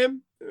necessarily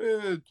him?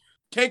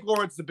 Tank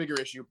Lawrence is the bigger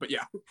issue, but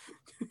yeah.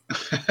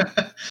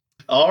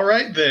 All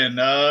right, then.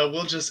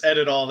 We'll just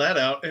edit all that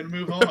out and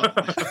move on.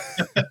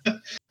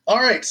 All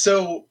right,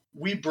 so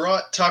we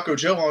brought Taco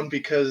Joe on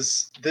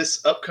because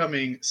this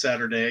upcoming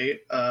Saturday,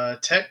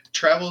 Tech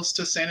travels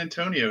to San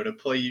Antonio to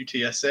play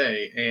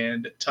UTSA,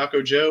 and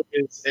Taco Joe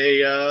is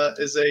a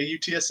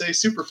UTSA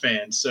super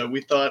fan. So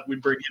we thought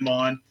we'd bring him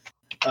on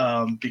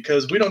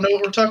because we don't know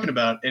what we're talking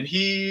about, and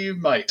he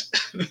might.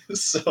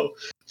 So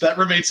that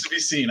remains to be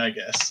seen, I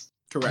guess.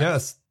 Correct.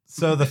 Yes.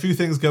 So the few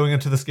things going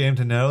into this game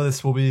to know,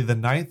 this will be the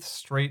 9th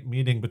straight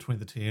meeting between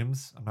the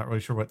teams. I'm not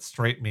really sure what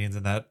straight means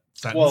in that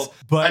sentence. Well,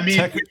 but I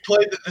mean, we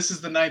played. This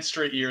is the 9th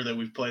straight year that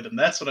we've played them.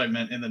 That's what I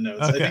meant in the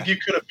notes. Okay. I think you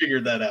could have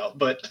figured that out.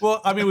 But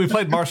well, I mean, we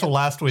played Marshall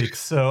last week,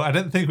 so I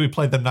didn't think we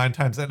played them 9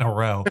 times in a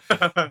row.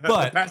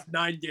 But past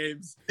 9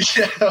 games,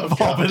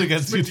 have all been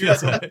against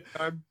UTSA.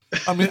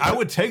 I mean, I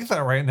would take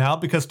that right now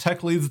because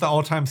Tech leads the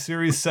all-time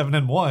series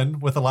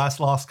 7-1, with the last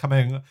loss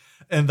coming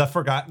in the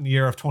forgotten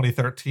year of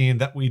 2013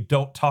 that we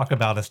don't talk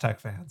about as Tech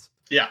fans.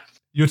 Yeah.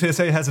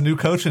 UTSA has a new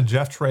coach in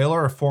Jeff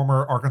Traylor, a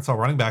former Arkansas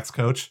running backs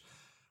coach.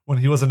 When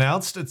he was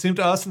announced, it seemed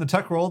to us in the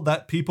Tech world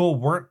that people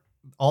weren't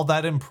all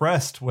that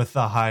impressed with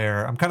the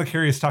hire. I'm kind of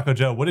curious, Taco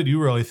Joe, what did you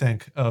really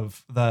think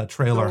of the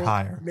Traylor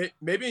hire?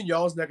 Maybe in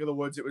y'all's neck of the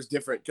woods it was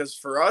different, because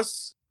for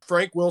us,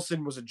 Frank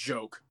Wilson was a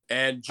joke,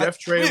 and Jeff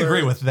Traylor. We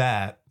agree with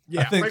that.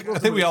 Yeah, I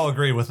think we all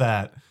agree with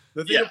that.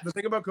 The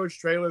thing about Coach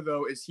Traylor,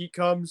 though, is he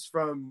comes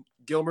from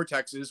Gilmer,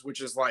 Texas, which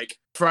is like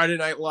Friday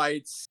Night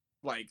Lights,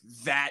 like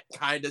that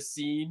kind of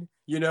scene,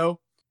 you know?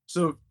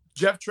 So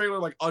Jeff Traylor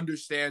like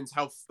understands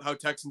how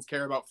Texans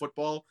care about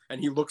football,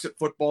 and he looks at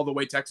football the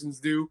way Texans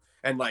do,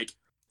 and like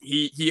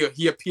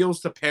he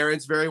appeals to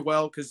parents very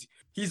well because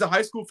he's a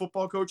high school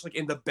football coach, like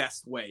in the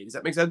best way. Does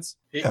that make sense?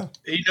 He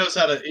knows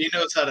how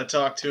to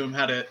talk to him,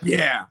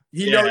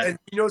 he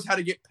knows how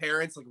to get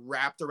parents like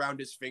wrapped around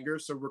his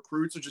fingers. So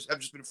recruits have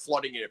just been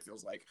flooding it. It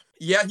feels like.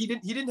 Yeah, he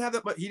didn't have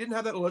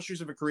that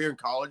illustrious of a career in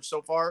college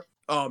so far.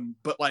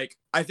 But like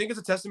I think it's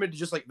a testament to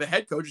just like the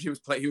head coaches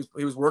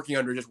he was working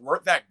under just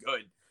weren't that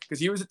good. Because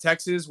he was at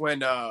Texas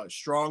when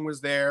Strong was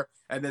there,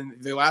 and then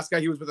the last guy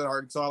he was with in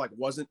Arkansas like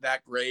wasn't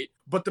that great.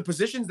 But the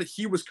positions that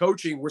he was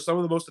coaching were some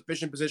of the most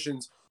efficient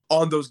positions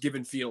on those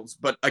given fields.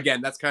 But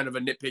again, that's kind of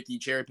a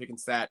nitpicky, cherry picking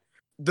stat.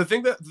 The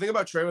thing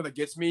about Traylor that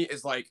gets me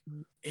is like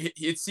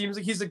it seems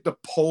like he's like the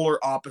polar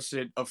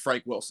opposite of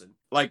Frank Wilson.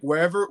 Like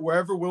wherever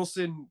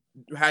Wilson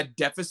had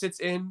deficits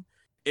in,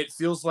 it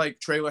feels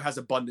like Traylor has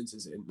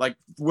abundances in. Like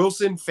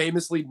Wilson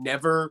famously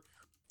never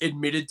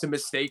admitted to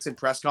mistakes in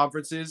press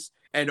conferences,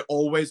 and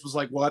always was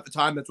like, well, at the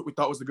time, that's what we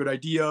thought was a good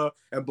idea,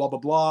 and blah, blah,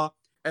 blah.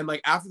 And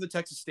like after the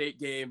Texas State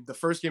game, the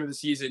first game of the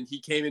season, he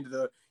came into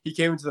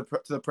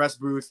the press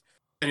booth,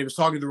 and he was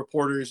talking to the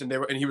reporters, and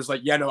he was like,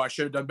 yeah, no, I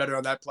should have done better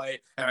on that play,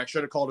 and I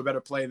should have called a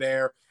better play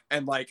there.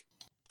 And like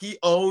he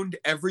owned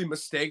every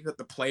mistake that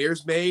the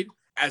players made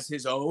as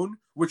his own,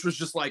 which was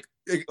just like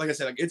I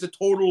said, like it's a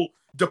total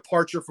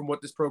departure from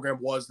what this program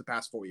was the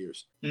past 4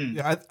 years.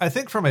 Yeah, I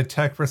think from a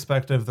Tech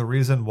perspective, the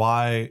reason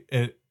why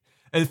it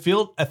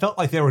felt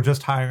like they were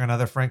just hiring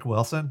another Frank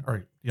Wilson,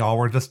 or y'all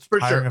were just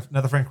hiring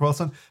another Frank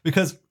Wilson,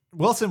 because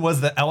Wilson was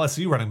the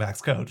LSU running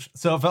backs coach.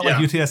 So it felt like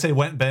UTSA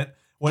went back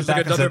and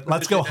said,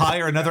 let's go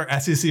hire another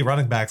SEC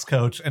running backs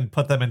coach and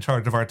put them in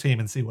charge of our team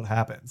and see what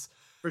happens.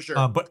 For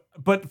sure.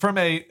 But from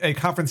a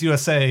Conference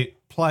USA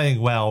playing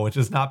well, which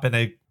has not been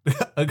a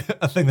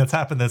thing that's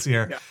happened this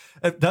year,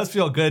 it does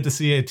feel good to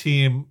see a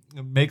team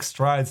make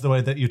strides the way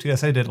that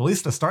UTSA did, at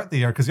least to start the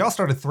year, because y'all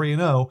started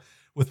 3-0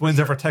 with wins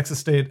over Texas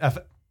State,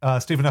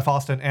 Stephen F.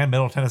 Austin, and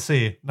Middle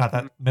Tennessee. Not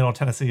that Middle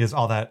Tennessee is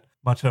all that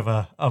much of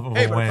a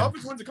win. But a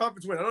conference win's a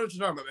conference win. I don't know what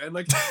you're talking about, man.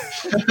 Like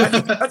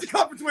that's a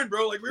conference win,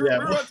 bro. Like we were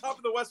on top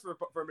of the West for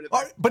a minute.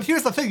 But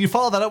here's the thing: you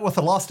follow that up with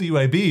a loss to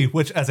UAB,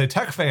 which, as a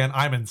Tech fan,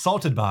 I'm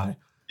insulted by.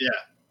 Yeah,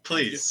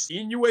 please.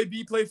 Seen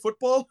UAB play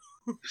football?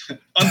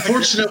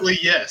 Unfortunately,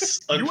 yes.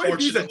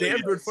 UAB's a damn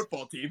good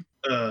football team.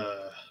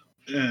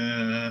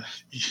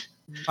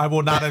 I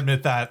will not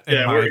admit that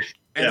in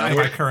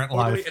my current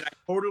life. And I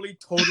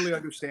totally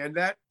understand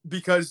that,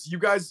 because you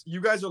guys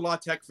are La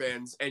Tech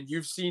fans, and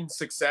you've seen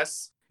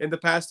success in the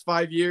past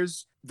 5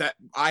 years that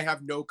I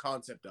have no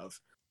concept of.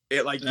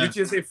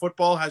 UTSA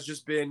football has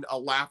just been a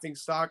laughing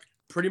stock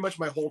pretty much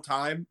my whole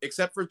time,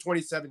 except for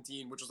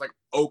 2017, which was like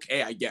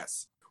okay, I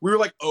guess. We were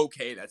like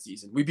okay that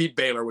season. We beat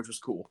Baylor, which was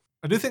cool.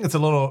 I do think it's a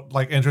little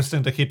like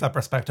interesting to keep that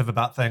perspective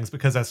about things,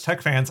 because as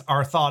Tech fans,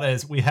 our thought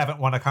is we haven't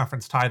won a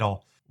conference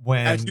title.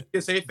 When as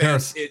UTSA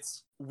fans,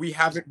 it's we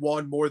haven't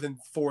won more than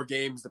 4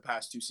 games the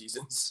past 2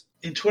 seasons.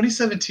 In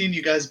 2017,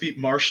 you guys beat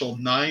Marshall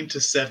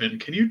 9-7.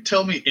 Can you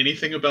tell me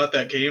anything about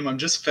that game? I'm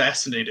just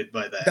fascinated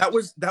by that.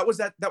 That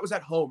was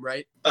at home,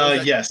 right?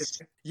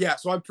 Yes. Yeah.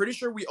 So I'm pretty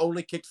sure we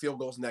only kicked field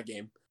goals in that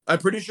game. I'm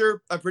pretty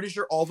sure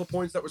all the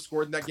points that were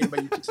scored in that game by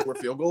UTSA were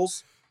field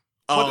goals.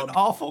 What an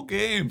awful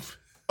game.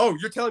 Oh,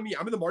 you're telling me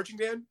I'm in the marching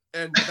band?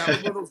 And that was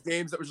one of those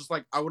games that was just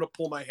like, I want to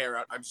pull my hair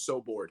out. I'm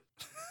so bored.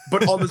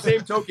 But on the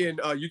same token,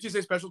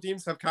 UTSA special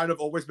teams have kind of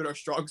always been our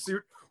strong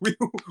suit.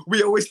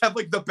 We always have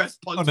like the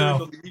best punter in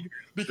the league.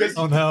 Because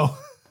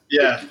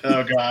Yeah.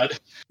 Oh God.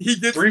 He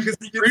gets Three because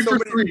he gets for so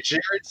many. three.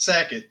 Jared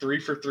Sackett, 3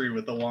 for 3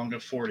 with the long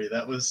of 40.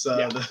 That was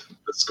Yeah. the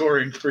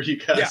scoring for you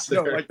guys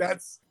Yeah, there. no, like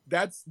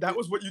that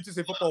was what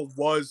UTSA football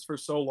was for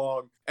so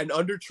long. And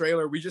under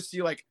Traylor, we just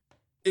see like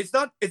it's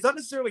not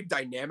necessarily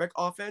dynamic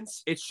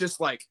offense. It's just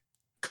like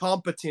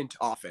competent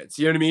offense.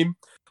 You know what I mean?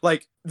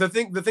 Like the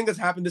thing that's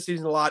happened this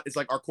season a lot is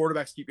like our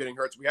quarterbacks keep getting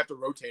hurt, so we have to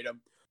rotate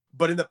them.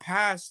 But in the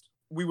past,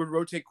 we would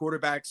rotate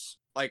quarterbacks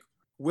like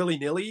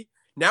willy-nilly.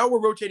 Now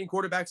we're rotating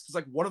quarterbacks because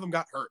like one of them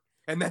got hurt,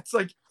 and that's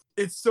like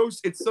it's so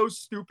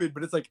stupid,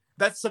 but it's like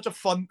that's such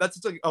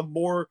a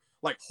more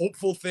like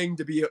hopeful thing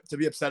to be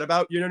upset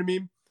about. You know what I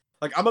mean?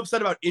 Like I'm upset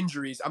about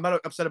injuries. I'm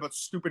not upset about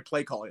stupid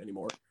play calling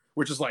anymore,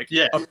 which is like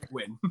a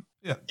win.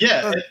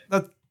 Yeah.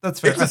 That's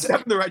fair. It's a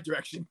step in the right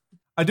direction.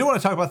 I do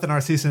want to talk about the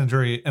Narcisse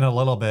injury in a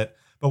little bit,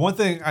 but one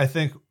thing I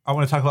think I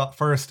want to talk about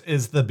first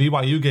is the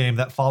BYU game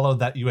that followed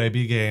that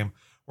UAB game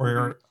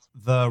where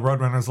the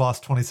Roadrunners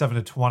lost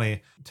 27-20.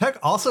 Tech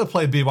also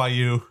played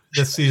BYU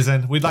this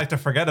season. We'd like to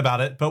forget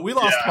about it, but we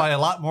lost by a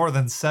lot more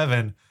than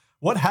 7.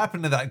 What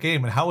happened to that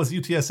game, and how was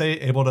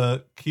UTSA able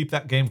to keep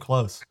that game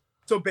close?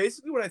 So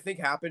basically what I think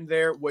happened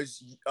there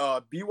was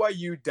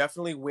BYU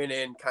definitely went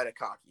in kind of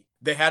cocky.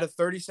 They had a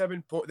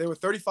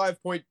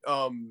 35-point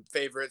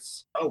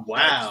favorites. Oh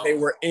wow. They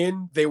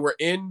were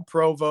in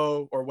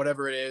Provo or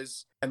whatever it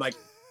is, and like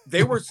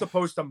they were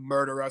supposed to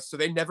murder us, so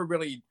they never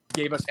really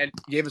gave us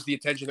the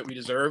attention that we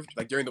deserved,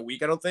 like during the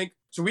week, I don't think.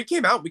 So we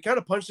came out, we kind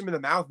of punched them in the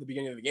mouth at the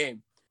beginning of the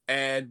game.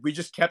 And we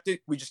just kept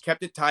it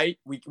tight.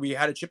 We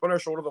had a chip on our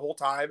shoulder the whole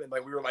time, and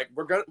like we were like,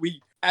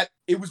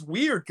 it was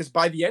weird because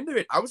by the end of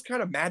it, I was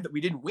kind of mad that we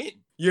didn't win.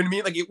 You know what I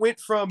mean? Like it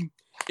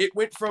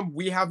went from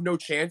we have no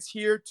chance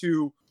here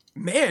to,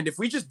 man, if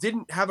we just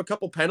didn't have a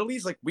couple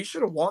penalties, like we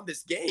should have won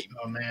this game.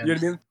 Oh man. You know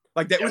what I mean?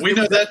 Like that we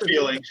know that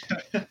feeling.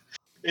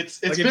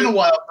 It's like been a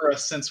while for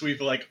us since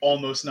we've like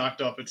almost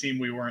knocked off a team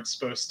we weren't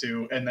supposed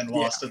to and then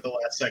lost at the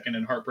last second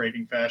in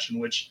heartbreaking fashion,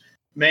 which,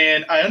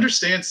 man, I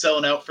understand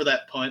selling out for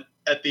that punt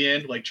at the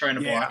end, like trying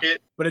to block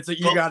it. But it's like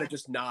you gotta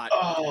just not.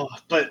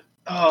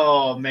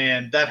 Oh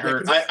man, that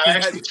hurt. I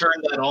actually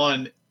turned that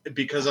on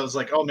because I was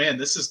like, oh man,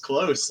 this is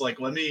close. Like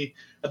I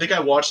think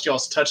I watched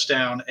y'all's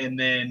touchdown and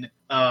then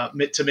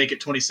to make it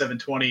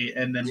 27-20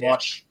 and then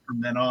watch from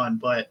then on.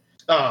 But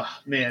oh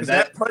man,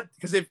 that punt,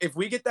 because if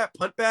we get that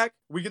punt back,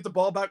 we get the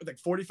ball back with like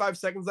 45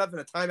 seconds left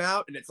and a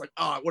timeout, and it's like,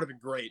 it would have been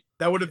great.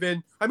 That would have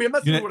been. I mean, I'm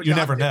not saying you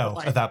never know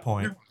at that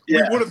point.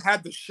 We would have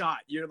had the shot.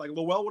 You know, like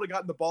Lowell would have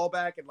gotten the ball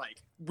back, and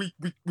like we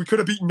could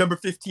have beaten number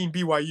 15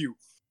 BYU.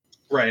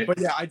 Right. But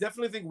yeah, I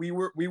definitely think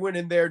we went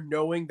in there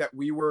knowing that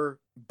we were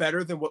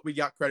better than what we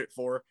got credit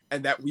for,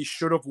 and that we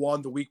should have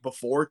won the week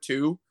before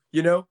too.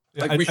 You know,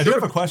 like I do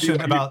have a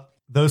question about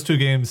those two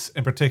games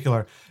in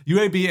particular.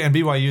 UAB and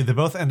BYU, they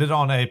both ended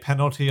on a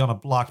penalty on a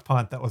blocked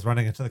punt that was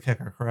running into the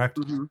kicker, correct?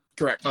 Mm-hmm.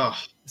 Correct.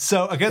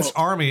 So against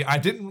Army, I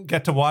didn't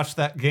get to watch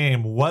that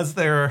game. Was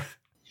there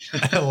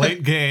a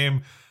late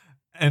game,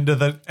 end of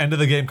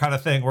the game kind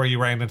of thing where you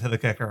ran into the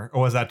kicker,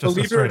 or was that just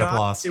a straight up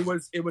loss? It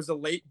was a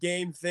late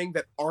game thing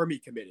that Army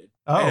committed.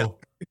 Oh,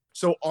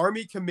 so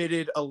Army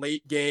committed a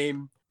late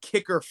game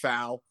kicker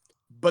foul,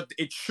 but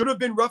it should have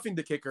been roughing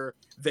the kicker.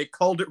 They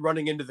called it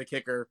running into the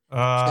kicker.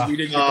 So we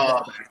didn't get the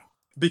ball back.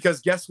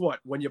 Because guess what?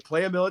 When you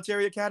play a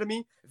military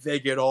academy, they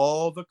get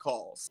all the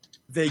calls.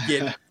 They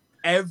get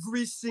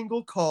every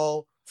single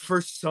call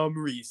for some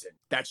reason.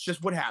 That's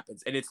just what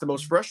happens. And it's the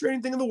most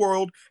frustrating thing in the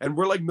world. And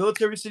we're like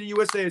Military City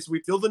USA, so we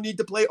feel the need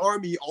to play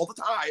Army all the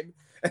time.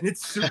 And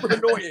it's super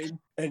annoying.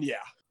 And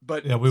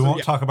we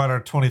won't talk about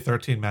our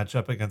 2013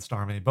 matchup against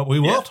Army, but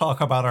we will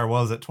talk about our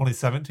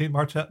 2017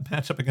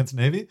 matchup against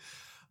Navy.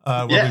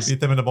 Where we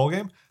beat them in a bowl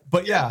game.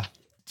 But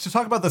to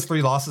talk about those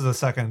 3 losses a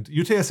second,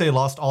 UTSA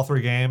lost all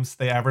 3 games.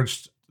 They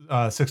averaged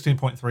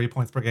 16.3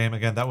 points per game.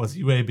 Again, that was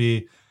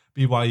UAB,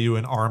 BYU,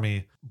 and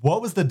Army.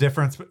 What was the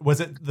difference? Was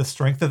it the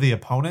strength of the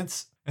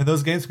opponents in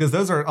those games? Because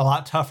those are a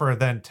lot tougher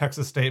than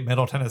Texas State,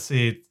 Middle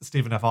Tennessee,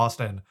 Stephen F.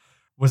 Austin.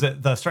 Was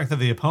it the strength of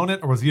the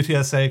opponent, or was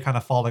UTSA kind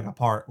of falling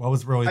apart? What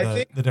was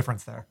really the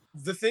difference there?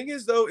 The thing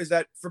is, though, is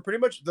that for pretty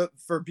much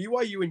for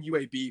BYU and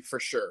UAB, for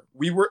sure,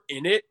 we were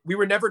in it. We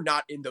were never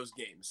not in those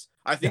games.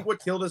 I think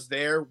what killed us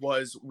there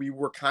was we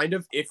were kind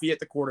of iffy at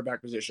the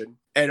quarterback position,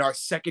 and our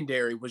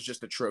secondary was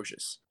just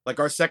atrocious. Like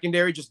our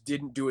secondary just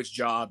didn't do its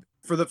job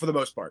for the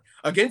most part.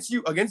 Against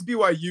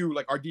BYU,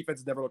 like our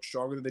defense never looked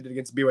stronger than they did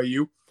against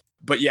BYU.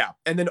 But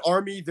and then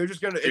Army, they're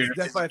just it's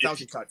death by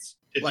 1,000 cuts.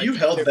 If you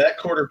held that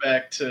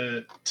quarterback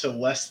to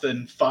less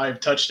than 5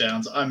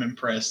 touchdowns, I'm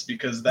impressed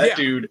because that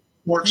dude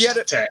works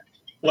Tech.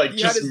 Like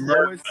just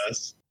murdered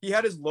us. He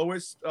had his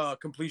lowest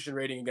completion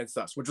rating against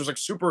us, which was like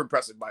super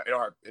impressive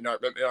in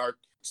our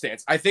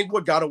stance. I think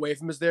what got away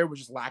from us there was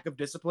just lack of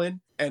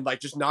discipline and like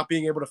just not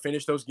being able to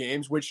finish those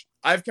games, which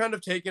I've kind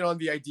of taken on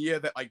the idea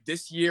that like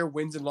this year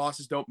wins and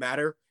losses don't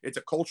matter. It's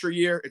a culture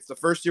year. It's the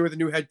first year with a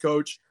new head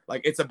coach.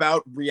 Like it's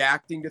about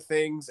reacting to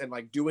things and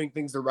like doing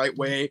things the right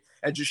way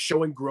and just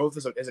showing growth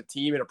as a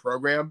team and a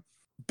program.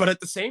 But at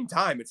the same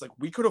time, it's like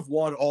we could have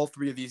won all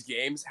 3 of these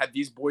games had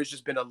these boys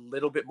just been a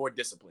little bit more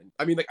disciplined.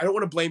 I mean, like, I don't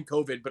want to blame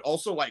COVID, but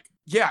also, like,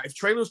 yeah, if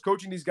Traylor's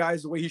coaching these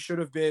guys the way he should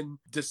have been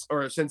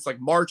or since like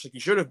March, like he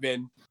should have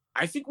been,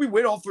 I think we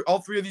win all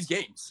three of these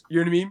games. You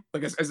know what I mean?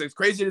 Like, as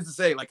crazy as it is to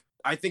say, like,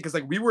 I think it's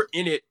like we were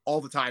in it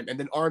all the time, and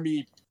then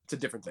Army, it's a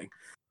different thing.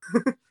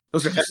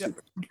 Those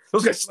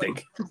guys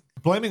stink.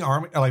 Blaming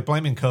Army, like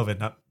blaming COVID,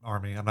 not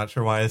Army. I'm not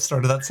sure why I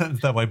started that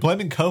sentence that way.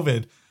 Blaming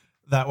COVID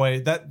that way,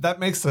 that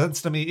makes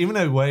sense to me. Even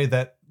a way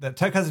that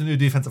Tech has a new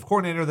defensive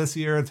coordinator this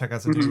year. Tech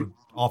has a new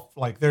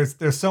like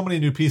there's so many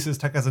new pieces.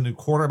 Tech has a new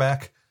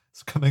quarterback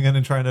coming in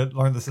and trying to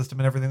learn the system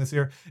and everything this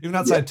year. Even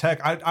outside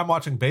Tech, I'm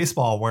watching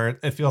baseball where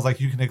it feels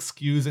like you can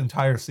excuse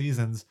entire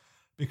seasons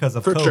because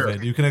of COVID.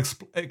 Sure. You can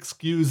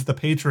excuse the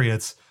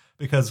Patriots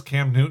because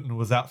Cam Newton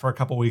was out for a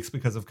couple weeks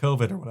because of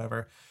COVID or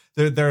whatever.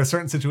 There are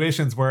certain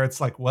situations where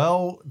it's like,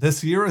 well,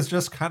 this year is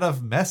just kind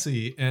of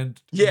messy, and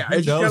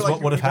who knows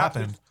what would have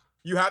happened.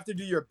 You have to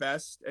do your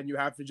best, and you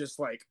have to just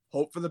like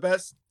hope for the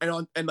best.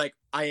 And like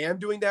I am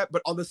doing that,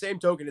 but on the same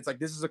token, it's like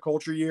this is a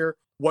culture year.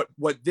 What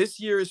this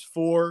year is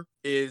for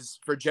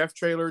Jeff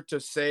Traylor to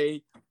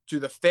say to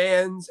the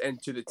fans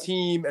and to the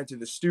team and to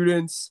the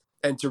students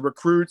and to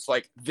recruits,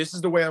 like, this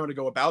is the way I'm going to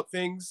go about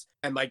things.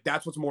 And like,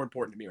 that's what's more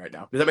important to me right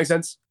now. Does that make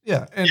sense?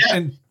 Yeah.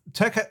 And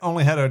Tech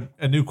only had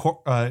a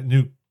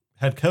new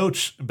head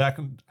coach back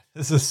in,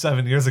 this is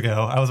 7 years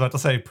ago. I was about to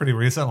say pretty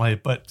recently,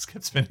 but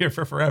Skip's been here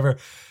for forever.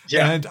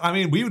 Yeah. And I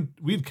mean,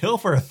 we'd kill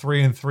for a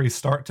 3-3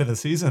 start to the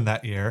season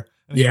that year.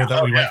 And the year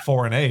that we went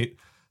 4-8.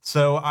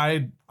 So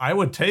I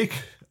would take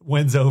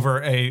wins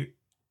over a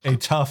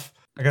tough,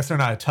 I guess they're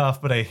not a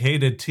tough, but a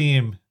hated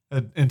team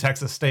in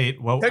Texas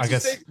State. Well, I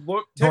guess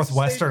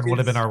Northwestern would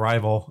have been our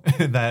rival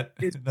in that.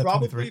 It's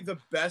probably the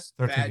best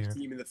bad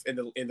team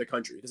in the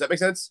country. Does that make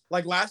sense?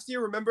 Like last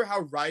year, remember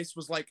how Rice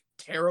was like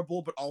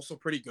terrible but also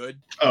pretty good?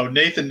 Oh,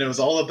 Nathan knows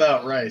all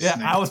about Rice. Yeah,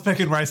 Nathan. I was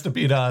picking Rice to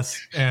beat us,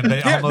 and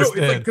they almost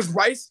did. Because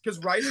Rice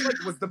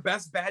like was the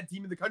best bad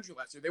team in the country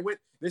last year.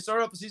 They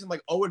started off the season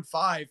like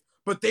 0-5,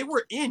 but they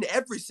were in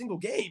every single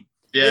game.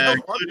 Yeah,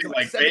 including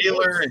like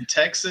Baylor and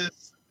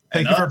Texas.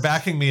 Thank you for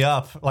backing me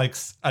up like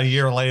a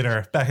year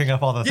later, backing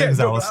up all the things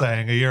I was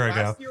saying a year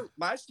ago.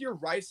 Last year,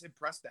 Rice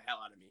impressed the hell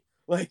out of me.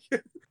 Like,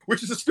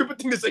 which is a stupid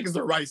thing to say because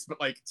they're Rice,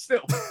 but like,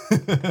 still.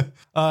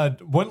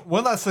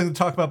 One last thing to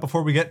talk about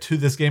before we get to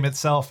this game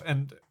itself,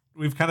 and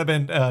we've kind of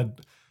been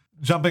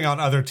jumping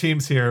on other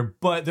teams here,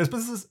 but there's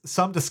been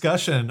some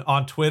discussion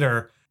on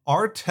Twitter.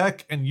 Are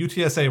Tech and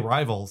UTSA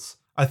rivals?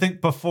 I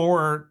think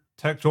before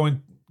Tech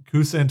joined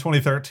CUSA in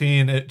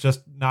 2013, it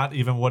just not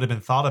even would have been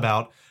thought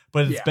about.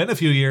 But it's been a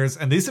few years,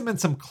 and these have been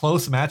some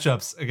close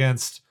matchups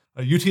against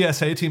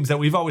UTSA teams that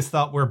we've always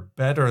thought were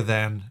better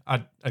than.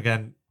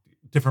 Again,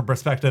 different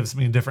perspectives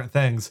mean different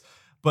things.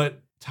 But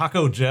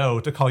Taco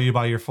Joe, to call you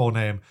by your full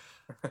name,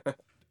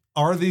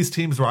 are these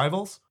teams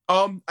rivals?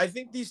 I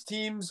think these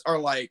teams are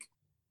like,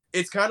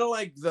 it's kind of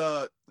like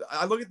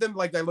I look at them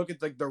like I look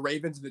at like the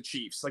Ravens and the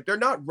Chiefs. Like, they're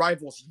not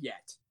rivals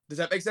yet. Does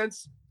that make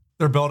sense?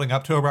 They're building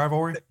up to a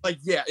rivalry. Like,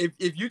 yeah, if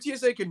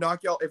UTSA can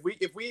knock y'all,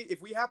 if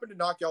we happen to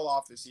knock y'all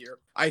off this year,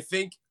 I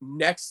think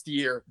next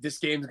year this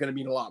game is going to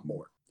mean a lot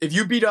more. If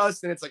you beat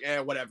us, then it's like,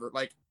 whatever.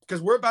 Like,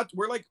 because we're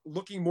like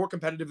looking more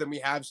competitive than we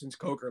have since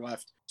Coker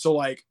left. So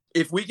like,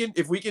 if we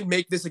can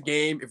make this a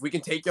game, if we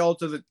can take y'all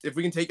to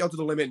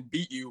the limit and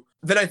beat you,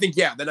 then I think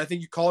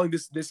you calling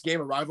this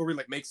game a rivalry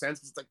like makes sense.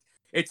 It's like,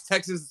 it's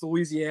Texas, it's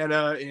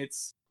Louisiana,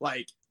 it's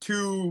like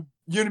you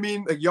know what I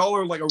mean? Like, y'all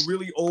are like a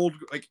really old,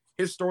 like,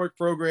 historic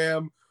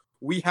program.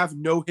 We have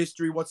no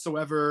history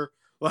whatsoever.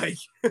 Like,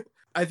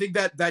 I think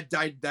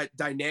that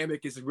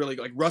dynamic is really,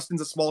 like,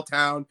 Ruston's a small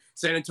town.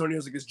 San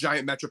Antonio's like this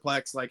giant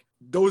metroplex. Like,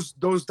 those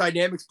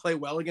dynamics play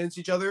well against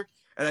each other.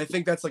 And I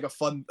think that's like a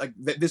fun, like,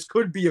 this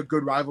could be a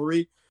good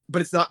rivalry,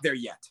 but it's not there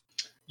yet.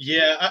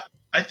 Yeah,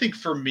 I think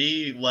for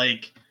me,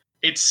 like,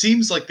 it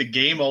seems like the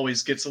game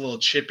always gets a little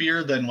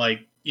chippier than,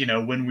 like, you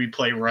know, when we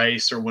play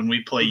Rice or when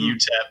we play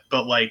UTEP.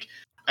 But, like,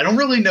 I don't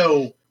really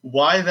know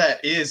why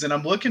that is. And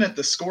I'm looking at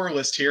the score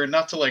list here, and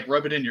not to like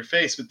rub it in your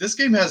face, but this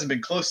game hasn't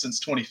been close since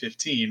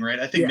 2015, right?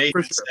 I think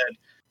Nathan said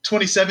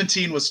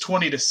 2017 was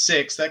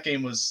 20-6. That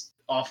game was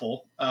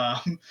awful,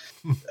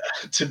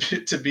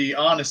 to be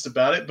honest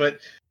about it. But,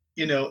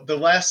 you know, the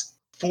last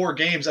 4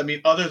 games, I mean,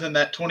 other than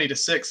that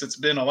 20-6, it's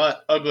been a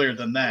lot uglier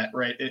than that,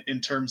 right? In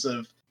terms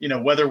of, you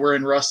know, whether we're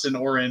in Ruston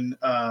or in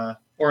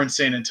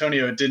San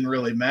Antonio, it didn't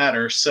really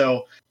matter.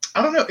 So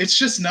I don't know. It's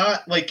just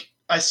not like,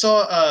 I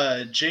saw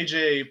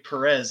JJ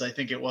Perez, I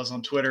think it was,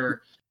 on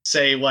Twitter,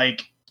 say,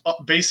 like,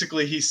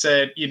 basically he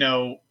said, you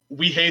know,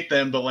 we hate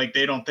them, but like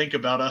they don't think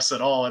about us at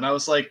all. And I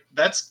was like,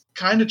 that's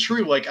kind of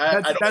true. Like,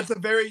 that's a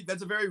very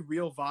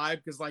real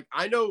vibe, because like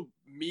I know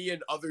me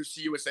and other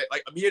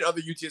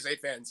UTSA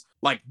fans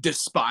like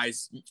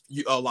despise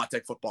La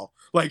Tech football.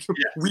 Like,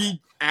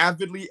 we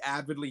avidly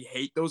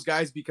hate those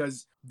guys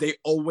because they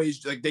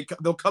always like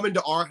they'll come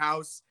into our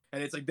house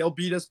and it's like they'll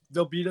beat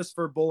us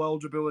for bowl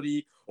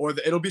eligibility, or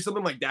it'll be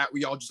something like that.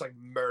 We all just like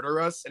murder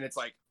us, and it's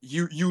like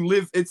you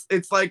live.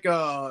 It's like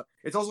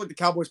it's also like the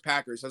Cowboys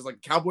Packers. It's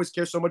like Cowboys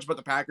care so much about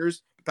the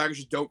Packers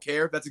just don't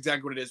care. That's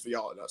exactly what it is for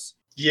y'all and us.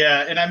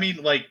 Yeah, and I mean,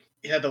 like,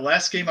 yeah, the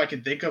last game I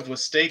can think of with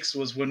stakes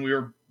was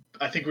when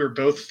I think we were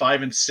both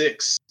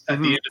 5-6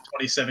 at the end of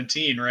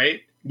 2017,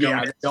 right?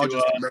 Yeah, y'all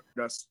just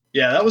murdered us.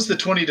 Yeah, that was the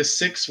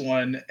 20-6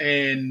 one,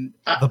 and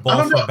the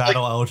bowl for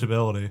battle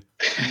eligibility.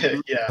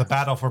 Yeah, the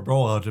battle for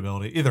bowl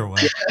eligibility. Either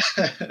way.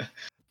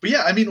 But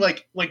yeah, I mean,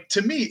 like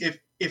to me,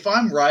 if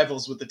I'm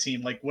rivals with the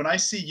team, like when I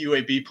see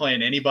UAB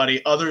playing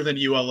anybody other than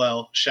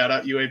ULL, shout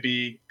out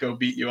UAB, go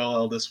beat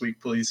ULL this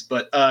week, please.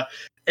 But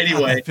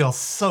anyway, I feel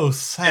so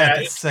sad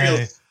to say.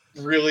 Feels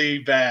really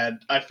bad.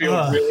 I feel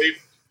really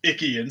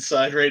icky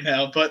inside right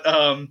now. But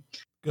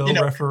go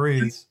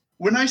referees.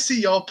 When I see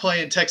y'all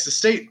playing Texas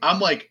State, I'm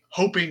like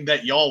hoping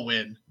that y'all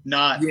win,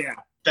 not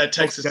that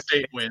Texas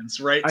State wins,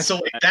 right? So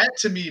like, that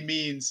to me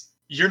means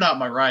you're not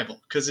my rival.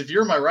 Because if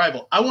you're my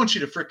rival, I want you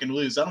to freaking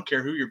lose. I don't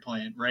care who you're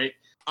playing, right?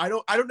 I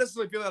don't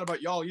necessarily feel that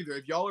about y'all either.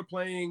 If y'all are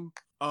playing,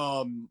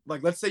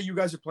 like let's say you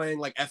guys are playing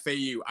like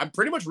FAU, I'm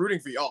pretty much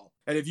rooting for y'all.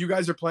 And if you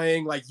guys are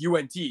playing like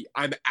UNT,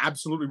 I'm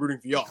absolutely rooting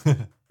for y'all.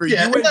 For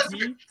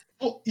UNT.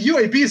 Well,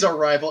 UAB is our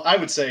rival, I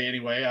would say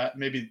anyway.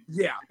 Maybe.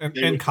 Yeah.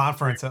 In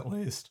conference, at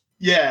least.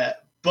 Yeah,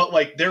 but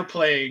like they're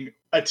playing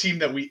a team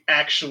that we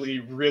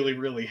actually really,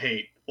 really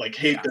hate. Like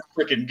hate their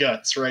freaking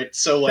guts, right?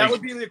 So like that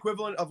would be the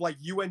equivalent of like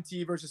UNT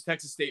versus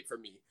Texas State for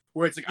me,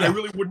 where it's like I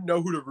really wouldn't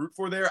know who to root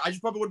for there. I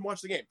just probably wouldn't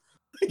watch the game.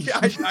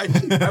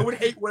 I would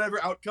hate whatever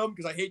outcome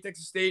because I hate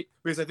Texas State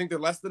because I think they're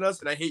less than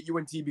us, and I hate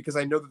UNT because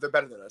I know that they're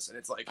better than us. And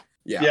it's like,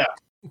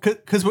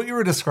 because what you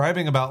were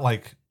describing about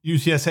like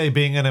UTSA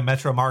being in a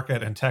metro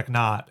market and Tech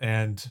not,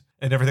 and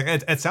everything,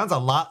 it sounds a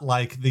lot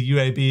like the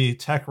UAB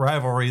Tech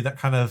rivalry that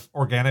kind of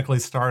organically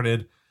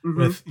started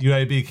with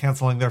UAB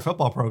canceling their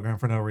football program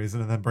for no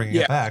reason and then bringing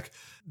it back.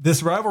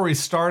 This rivalry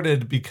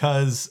started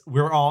because we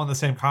were all in the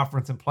same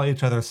conference and play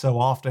each other so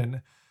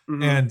often.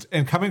 And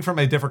coming from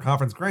a different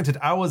conference, granted,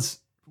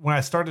 when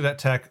I started at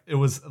Tech, it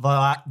was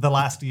the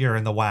last year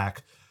in the WAC.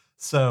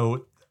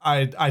 So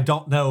I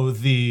don't know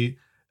the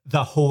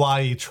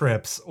Hawaii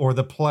trips or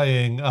the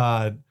playing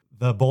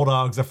the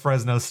Bulldogs of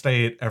Fresno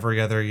State every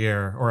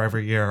year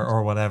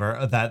or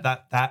whatever,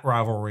 that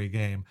rivalry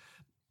game.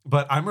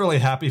 But I'm really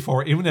happy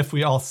for, even if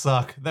we all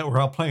suck, that we're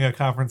all playing a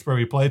conference where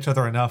we play each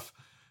other enough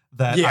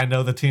that I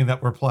know the team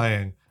that we're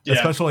playing,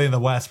 especially in the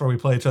West where we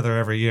play each other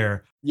every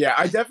year. Yeah,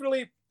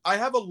 I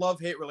have a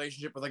love-hate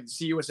relationship with like the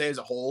CUSA as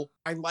a whole.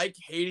 I like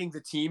hating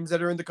the teams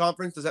that are in the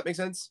conference. Does that make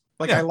sense?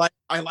 Like I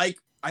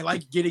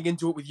like getting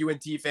into it with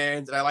UNT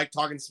fans, and I like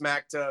talking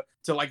smack to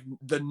like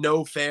the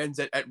no fans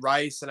at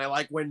Rice, and I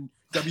like when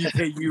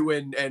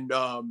WKU and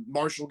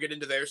Marshall get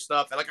into their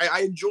stuff, and like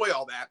I enjoy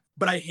all that,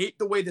 but I hate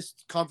the way this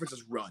conference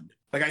is run.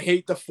 Like I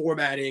hate the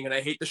formatting, and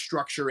I hate the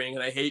structuring,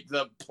 and I hate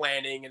the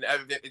planning, and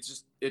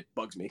it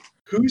bugs me.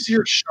 Who's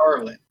your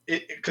Charlotte?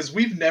 Because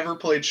we've never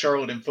played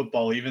Charlotte in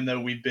football, even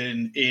though we've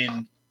been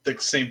in the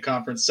same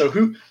conference. So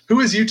who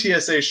is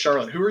UTSA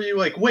Charlotte? Who are you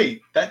like?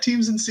 Wait, that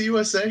team's in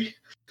CUSA?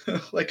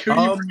 Like who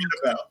are you forget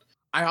about?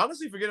 I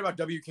honestly forget about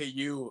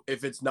WKU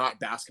if it's not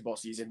basketball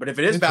season, but if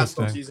it is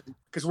basketball season,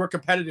 because we're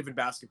competitive in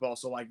basketball,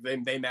 so like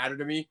they matter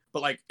to me.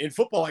 But like in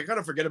football, I kind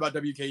of forget about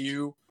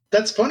WKU.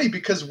 That's funny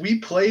because we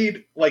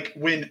played like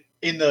when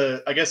in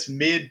the, I guess,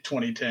 mid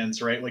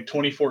 2010s, right? Like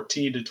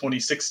 2014 to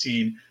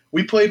 2016,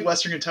 we played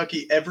Western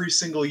Kentucky every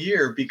single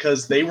year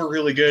because they were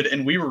really good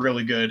and we were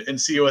really good. And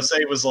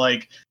CUSA was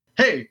like,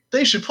 hey,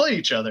 they should play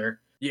each other.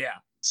 Yeah.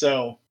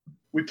 So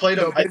we played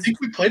them. I think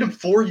we played them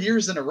 4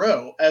 years in a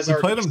row. We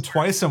played them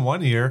twice in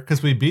 1 year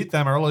because we beat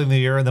them early in the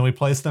year and then we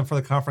placed them for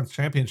the conference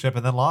championship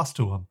and then lost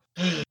to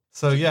them.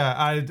 So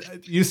yeah,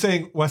 you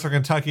saying Western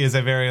Kentucky is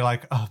a very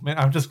like, oh man,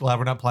 I'm just glad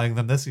we're not playing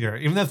them this year.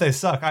 Even if they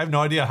suck, I have no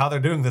idea how they're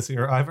doing this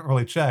year. I haven't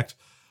really checked.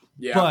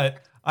 Yeah,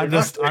 but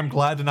I'm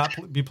glad to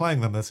not be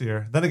playing them this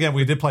year. Then again,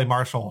 we did play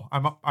Marshall.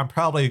 I'm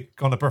probably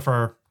going to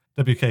prefer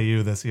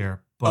WKU this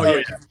year.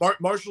 But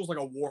Marshall's like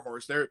a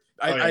warhorse.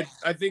 I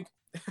think.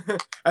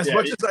 As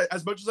much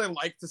as I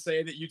like to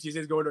say that UTSA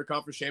is going to a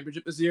conference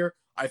championship this year,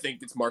 I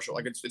think it's Marshall.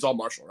 Like it's all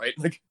Marshall, right?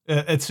 Like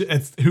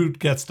it's who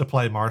gets to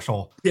play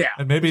Marshall. Yeah,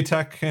 and maybe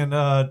Tech can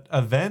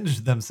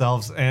avenge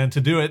themselves, and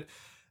to do it,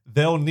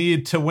 they'll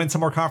need to win some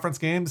more conference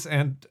games.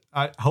 And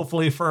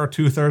hopefully, for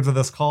 2/3 of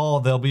this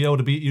call, they'll be able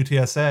to beat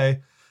UTSA.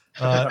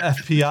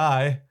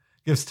 FPI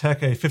gives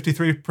Tech a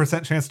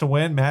 53% chance to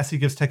win. Massey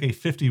gives Tech a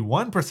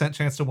 51%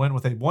 chance to win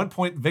with a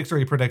 1-point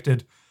victory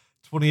predicted.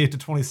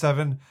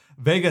 28-27.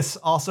 Vegas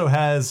also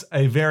has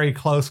a very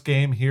close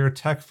game here.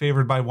 Tech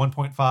favored by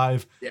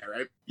 1.5. Yeah,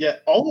 right. Yeah,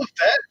 all of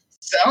that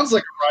sounds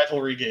like a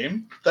rivalry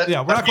game. We're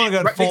not going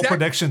to go full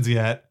predictions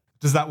yet.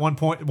 Does that 1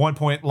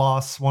 point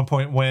loss, 1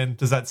 point win,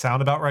 does that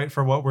sound about right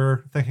for what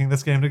we're thinking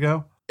this game to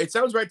go? It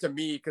sounds right to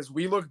me because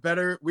we look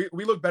better.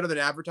 We look better than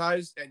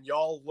advertised, and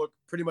y'all look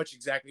pretty much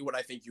exactly what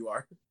I think you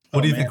are.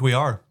 What do you think we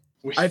are?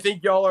 I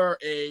think y'all are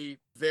a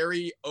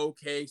very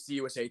okay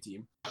CUSA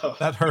team.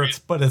 That hurts,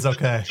 but it's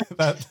okay.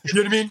 That You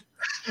know what I mean?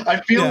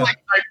 I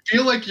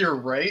feel like you're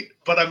right,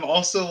 but I'm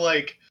also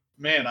like,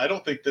 man, I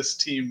don't think this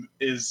team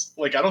is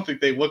like, I don't think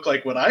they look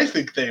like what I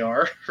think they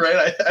are,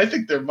 right? I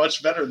think they're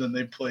much better than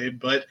they played,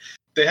 but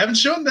they haven't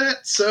shown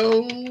that.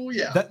 So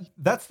yeah,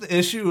 that's the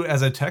issue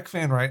as a Tech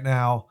fan right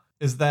now,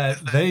 is that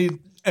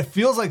it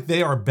feels like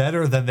they are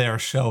better than they are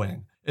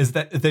showing. Is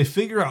that if they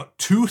figure out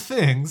two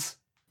things,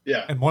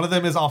 yeah, and one of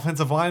them is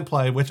offensive line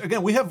play, which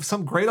again, we have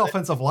some great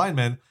offensive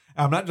linemen.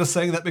 I'm not just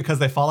saying that because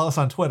they follow us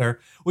on Twitter.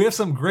 We have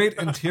some great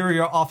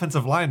interior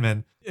offensive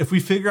linemen. If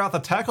we figure out the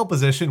tackle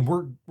position,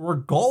 we're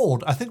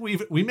gold. I think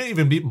we may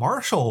even beat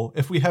Marshall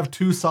if we have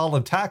two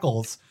solid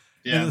tackles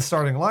in the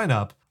starting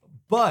lineup.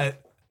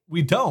 But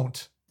we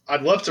don't.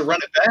 I'd love to run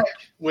it back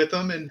with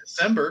them in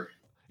December.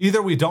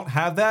 Either we don't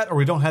have that or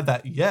we don't have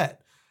that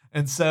yet.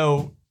 And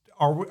so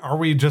are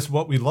we just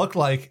what we look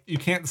like? You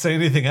can't say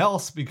anything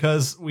else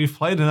because we've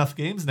played enough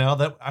games now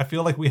that I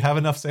feel like we have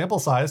enough sample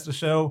size to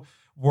show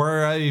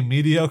we're a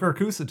mediocre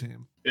Coosa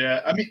team.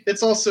 Yeah, I mean,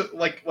 it's also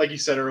like you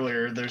said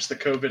earlier, there's the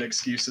COVID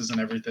excuses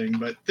and everything,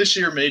 but this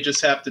year may just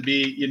have to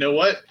be, you know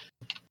what?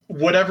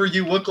 Whatever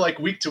you look like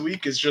week to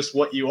week is just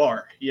what you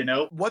are, you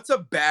know? What's a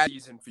bad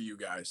season for you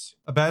guys?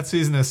 A bad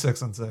season is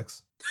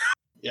 6-6.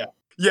 Yeah.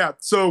 Yeah,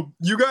 so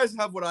you guys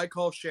have what I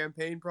call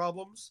champagne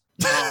problems.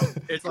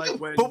 It's like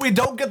when... But we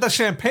don't get the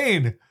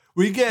champagne.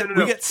 We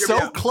get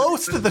so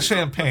close to the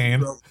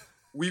champagne.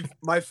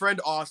 My friend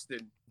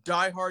Austin,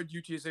 diehard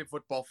UTSA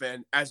football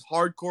fan, as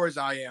hardcore as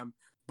I am,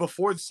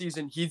 before the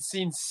season, he'd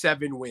seen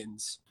 7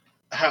 wins.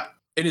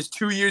 In his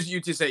 2 years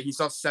at UTSA, he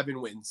saw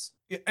 7 wins.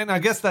 And I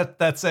guess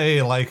that's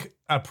a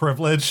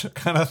privilege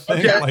kind of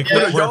thing. Okay, like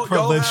yeah. we're a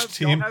privileged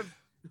team.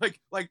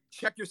 Like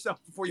check yourself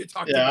before you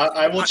talk. Yeah,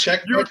 I will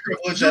check my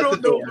privilege at the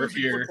door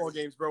here. Football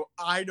games, bro.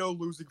 I know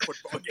losing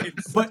football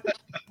games.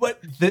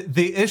 But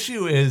the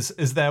issue is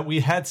that we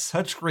had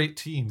such great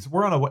teams.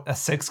 We're on a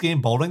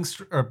 6-game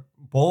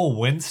bowl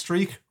win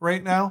streak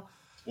right now,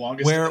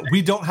 where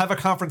we don't have a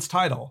conference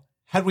title.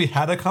 Had we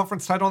had a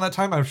conference title in that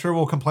time, I'm sure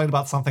we'll complain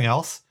about something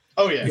else.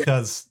 Oh yeah,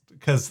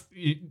 because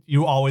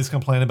you always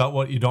complain about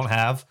what you don't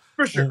have.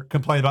 For sure, we'll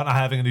complain about not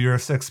having your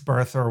 6th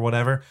berth or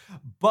whatever.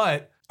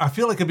 But I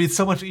feel like it'd be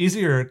so much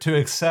easier to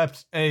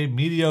accept a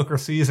mediocre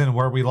season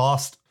where we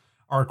lost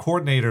our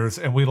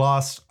coordinators and we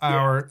lost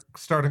our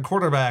starting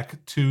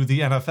quarterback to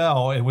the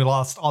NFL and we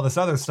lost all this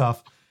other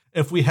stuff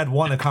if we had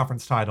won a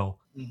conference title.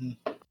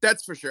 Mm-hmm.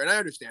 That's for sure, and I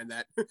understand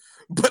that.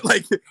 But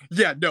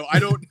no, I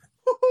don't.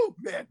 Oh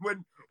man,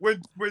 when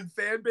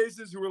fan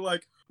bases who were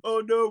like,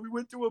 "Oh no, we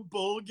went to a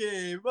bowl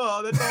game.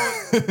 Oh, that's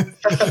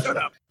all." Shut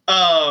up.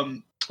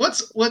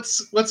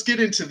 Let's get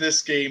into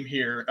this game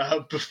here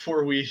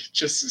before we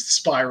just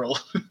spiral.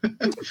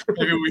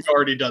 Maybe we've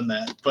already done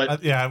that,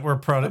 but we're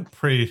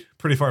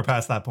pretty far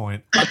past that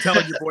point. I'm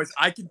telling you, boys,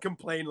 I can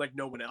complain like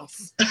no one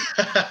else.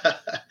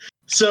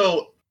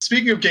 So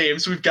speaking of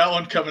games, we've got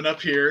one coming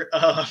up here.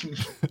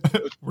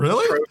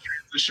 Really? Pro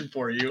transition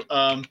for you.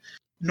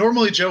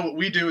 Normally, Joe, what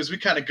we do is we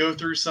kind of go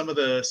through some of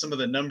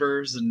the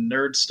numbers and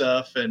nerd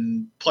stuff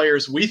and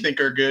players we think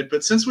are good.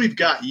 But since we've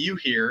got you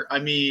here, I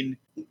mean,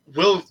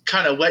 we'll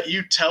kind of let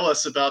you tell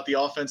us about the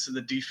offense and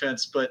the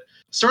defense. But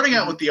starting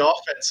out with the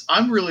offense,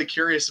 I'm really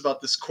curious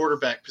about this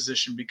quarterback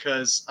position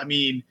because, I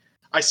mean,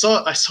 I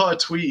saw a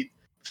tweet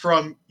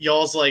from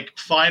y'all's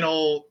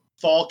final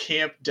fall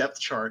camp depth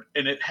chart,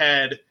 and it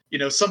had,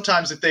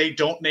 sometimes if they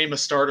don't name a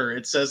starter,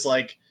 it says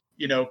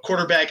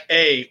quarterback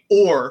A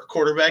or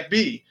quarterback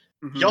B.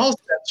 Mm-hmm. Y'all's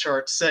depth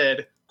chart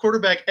said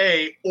quarterback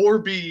A or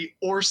B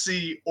or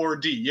C or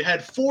D. You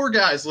had 4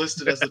 guys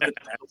listed as the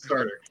potential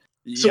starter.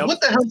 Yep. So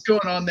what the hell's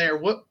going on there?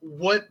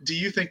 What do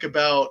you think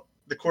about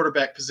the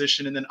quarterback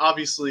position? And then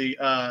obviously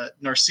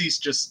Narcisse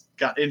just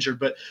got injured,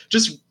 but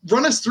just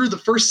run us through the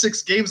first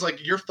 6 games,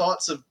 your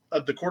thoughts of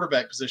the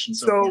quarterback position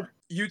so far.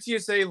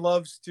 UTSA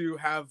loves to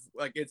have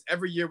it's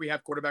every year we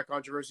have quarterback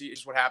controversy.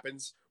 It's just what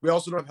happens. We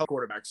also don't have health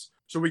quarterbacks.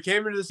 So we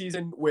came into the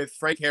season with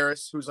Frank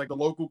Harris, who's the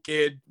local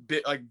kid,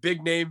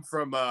 big name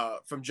from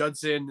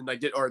Judson and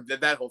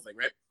that whole thing,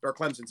 right? Or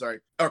Clemson, sorry.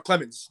 Or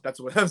Clemens. That's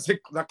what I was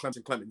thinking. Not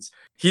Clemson, Clemens.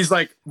 He's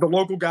the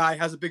local guy,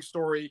 has a big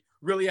story,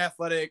 really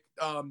athletic,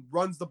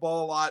 runs the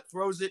ball a lot,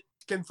 throws it,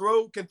 can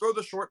throw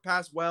the short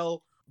pass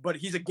well. But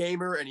he's a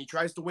gamer and he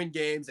tries to win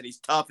games and he's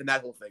tough and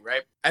that whole thing,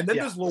 right? And then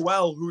there's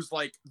Lowell, who's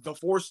the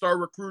 4-star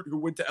recruit who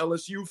went to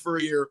LSU for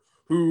a year,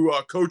 who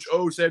Coach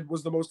O said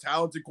was the most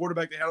talented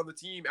quarterback they had on the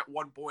team at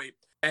one point.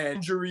 And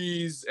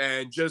injuries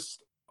and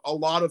just a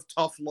lot of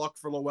tough luck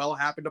for Lowell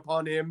happened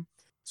upon him.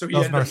 So he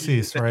ended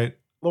Narcisse, right?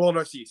 Lowell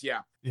Narcisse, yeah.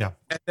 Yeah.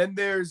 And then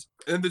there's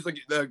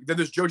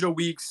JoJo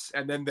Weeks,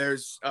 and then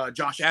there's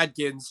Josh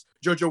Adkins.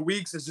 JoJo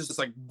Weeks is just this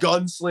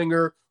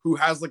gunslinger who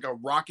has a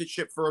rocket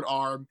ship for an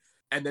arm.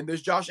 And then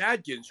there's Josh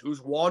Adkins,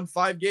 who's won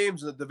 5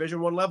 games at the Division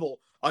I level.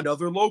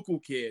 Another local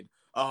kid,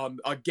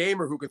 a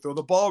gamer who can throw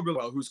the ball really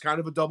well, who's kind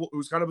of a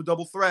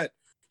double threat.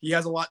 He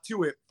has a lot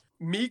to it.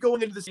 Me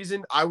going into the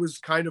season, I was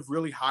kind of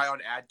really high on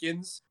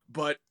Adkins,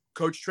 but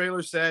Coach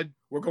Traylor said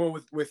we're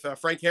going with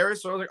Frank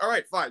Harris. So I was like, all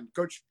right, fine.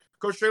 Coach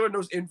Coach Traylor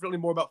knows infinitely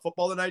more about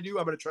football than I do.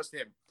 I'm going to trust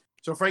him.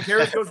 So Frank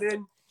Harris goes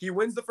in, he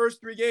wins the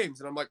first 3 games,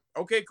 and I'm like,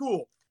 okay,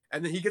 cool.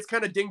 And then he gets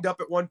kind of dinged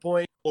up at one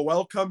point.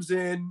 Lowell comes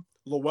in.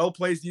 Lowell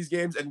plays these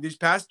games, and these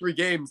past 3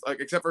 games, like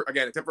except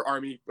for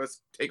Army,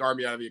 let's take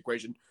Army out of the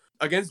equation.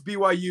 Against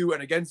BYU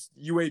and against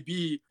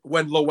UAB,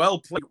 when Lowell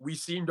played, we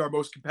seemed our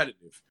most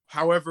competitive.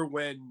 However,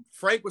 when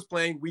Frank was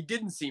playing, we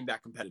didn't seem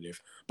that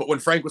competitive. But when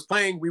Frank was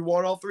playing, we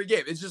won all 3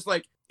 games. It's just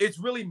like, it's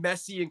really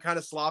messy and kind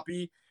of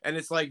sloppy. And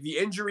it's like the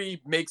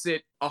injury makes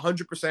it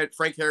 100%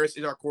 Frank Harris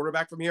is our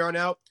quarterback from here on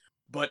out.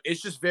 But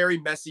it's just very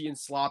messy and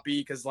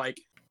sloppy because,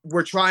 like,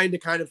 we're trying to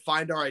kind of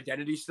find our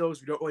identity still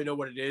because we don't really know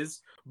what it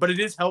is. But it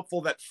is helpful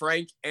that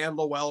Frank and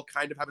Lowell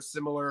kind of have a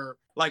similar,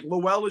 like,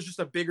 Lowell is just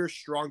a bigger,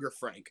 stronger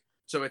Frank.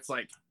 So it's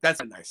like,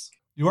 that's nice.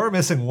 You are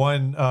missing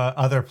one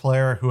other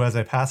player who has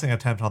a passing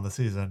attempt on the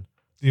season.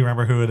 Do you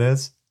remember who it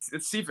is?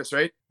 It's Cephas,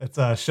 right? It's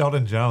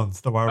Sheldon Jones,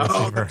 the wide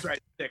receiver. Oh, that's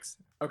right. 6.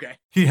 Okay.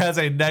 He has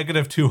a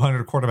negative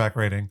 200 quarterback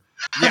rating.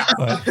 Yeah.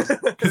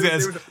 Because it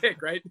was a pick,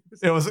 right?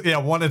 It was,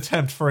 one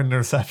attempt for an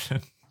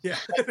interception. Yeah.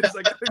 It's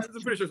like, I'm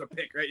pretty sure it was a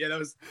pick, right? Yeah, that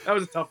was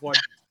a tough one.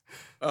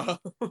 Ouch.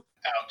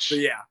 But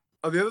yeah.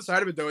 On the other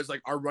side of it, though, is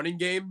like our running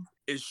game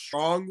is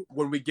strong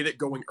when we get it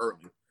going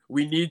early.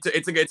 We need to.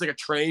 It's like a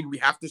train. We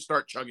have to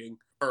start chugging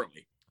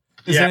early.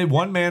 Is it a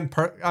one-man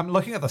per... I'm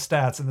looking at the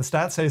stats, and the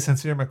stats say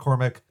Sincere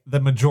McCormick, the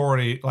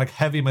majority, like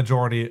heavy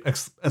majority,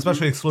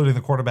 especially excluding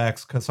the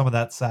quarterbacks, because some of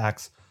that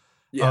sacks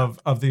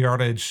of the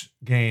yardage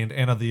gained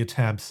and of the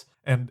attempts.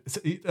 And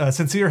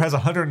Sincere has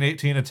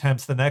 118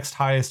 attempts. The next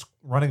highest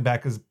running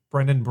back is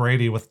Brendan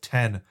Brady with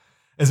 10.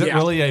 Is it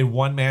really a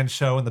one-man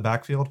show in the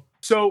backfield?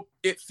 So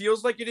it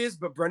feels like it is,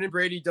 but Brendan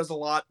Brady does a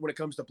lot when it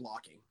comes to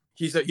blocking.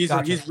 He's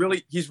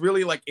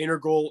really like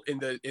integral in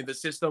the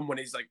system when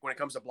it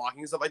comes to blocking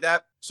and stuff like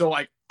that. So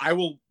like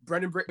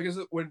Brendan Brady, because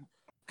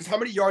how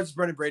many yards does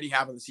Brendan Brady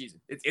have on the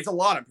season? It's a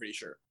lot, I'm pretty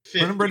sure. 50.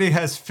 Brendan Brady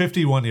has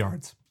 51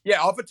 yards. Yeah,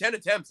 off of 10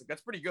 attempts, like,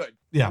 that's pretty good.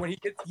 Yeah. When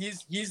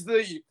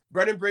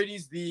Brendan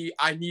Brady's the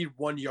I need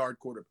 1 yard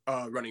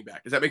running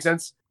back. Does that make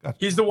sense? Gotcha.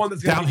 He's the one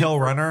that's downhill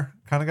runner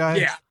kind of guy.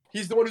 Yeah.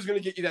 He's the one who's going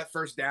to get you that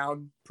first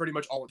down pretty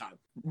much all the time.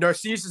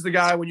 Narcisse is the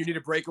guy when you need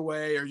a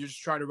breakaway or you're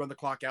just trying to run the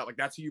clock out. Like,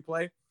 that's who you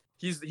play.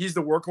 He's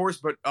the workhorse,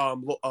 but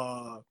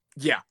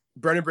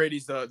Brendan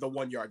Brady's the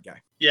 1 yard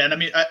guy. Yeah, and I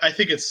mean, I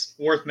think it's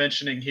worth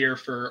mentioning here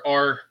for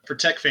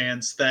Tech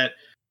fans that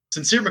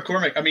Sincere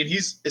McCormick, I mean,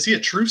 is he a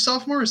true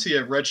sophomore or is he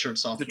a redshirt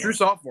sophomore? The true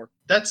sophomore.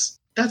 That's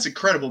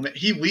incredible, man.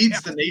 He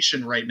leads the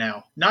nation right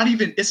now.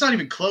 It's not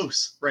even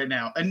close right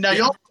now. And now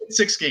y'all played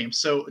 6 games,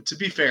 so to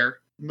be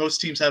fair,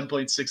 most teams haven't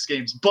played 6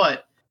 games,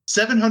 but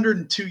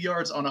 702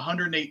 yards on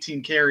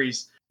 118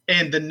 carries.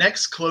 And the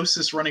next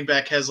closest running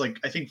back has, like,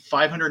 I think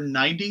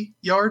 590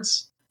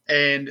 yards.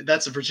 And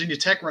that's a Virginia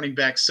Tech running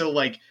back. So,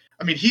 like,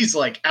 I mean, he's,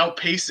 like,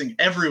 outpacing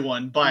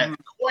everyone by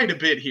quite a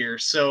bit here.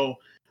 So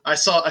I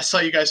saw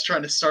you guys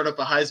trying to start up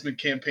a Heisman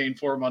campaign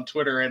for him on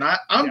Twitter. And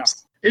I'm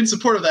in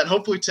support of that.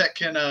 Hopefully Tech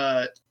can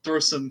throw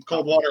some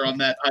cold water on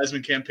that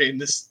Heisman campaign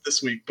this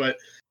week. But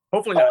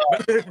hopefully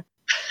not.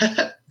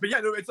 But yeah,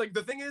 no, it's like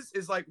the thing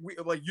is like we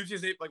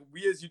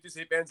as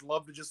UTSA fans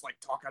love to just like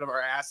talk out of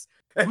our ass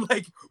and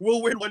like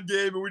we'll win one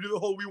game and we do the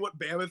whole we want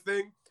Bama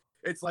thing.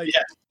 It's like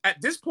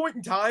at this point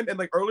in time and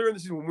like earlier in the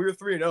season when we were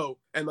 3-0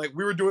 and like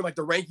we were doing like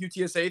the rank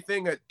UTSA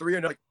thing at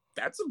 3-0, like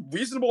that's a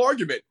reasonable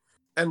argument.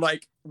 And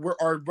like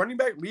our running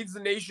back leads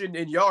the nation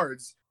in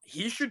yards.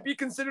 He should be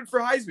considered for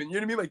Heisman. You know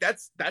what I mean? Like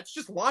that's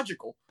just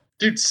logical.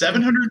 Dude,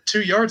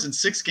 702 yards in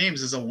 6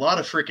 games is a lot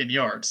of freaking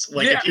yards.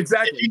 Like,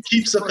 exactly. If he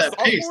keeps up that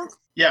pace,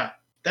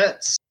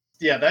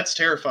 that's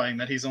terrifying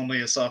that he's only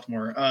a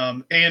sophomore.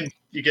 And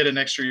you get an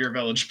extra year of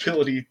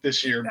eligibility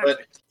this year.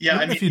 But yeah,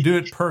 even if you do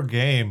it per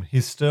game,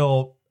 he's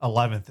still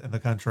 11th in the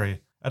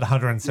country at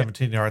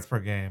 117 yards per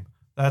game.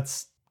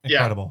 That's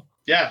incredible.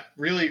 Yeah,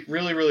 really,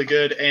 really, really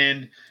good.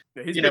 And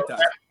he's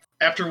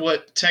after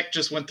what Tech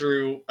just went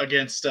through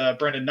against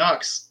Brendan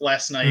Knox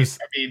last night,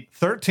 I mean,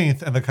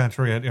 13th in the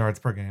country at yards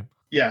per game.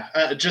 Yeah,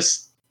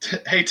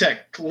 hey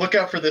Tech, look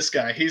out for this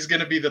guy. He's going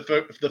to be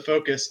the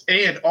focus,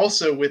 and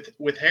also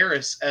with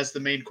Harris as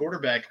the main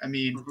quarterback. I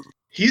mean,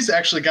 he's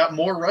actually got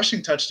more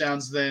rushing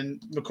touchdowns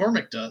than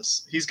McCormick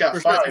does. He's got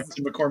 5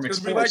 to McCormick's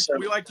 4.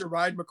 We like to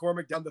ride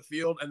McCormick down the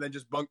field and then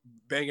just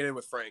bang it in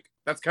with Frank.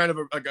 That's kind of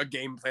a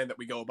game plan that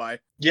we go by.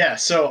 Yeah,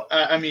 so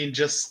I mean,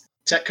 just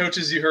Tech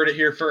coaches, you heard it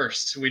here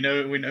first. We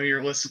know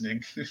you're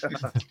listening.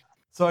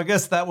 So I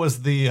guess that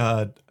was the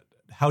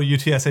how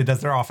UTSA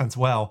does their offense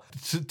well.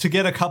 To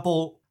get a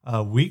couple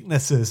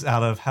weaknesses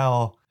out of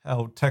how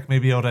Tech may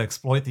be able to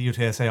exploit the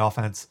UTSA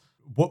offense,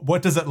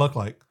 what does it look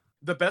like?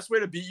 The best way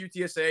to beat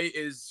UTSA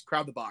is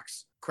crowd the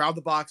box. Crowd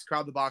the box,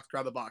 crowd the box,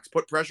 crowd the box.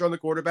 Put pressure on the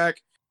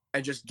quarterback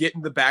and just get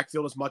in the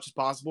backfield as much as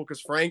possible because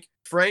Frank,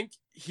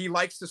 he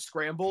likes to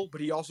scramble, but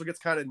he also gets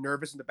kind of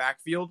nervous in the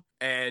backfield.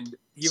 And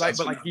he likes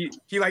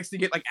to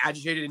get like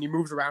agitated and he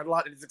moves around a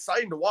lot. And it's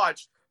exciting to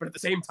watch, but at the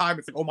same time,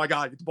 it's like, oh my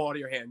God, get the ball out of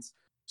your hands.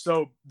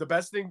 So the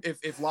best thing,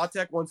 if La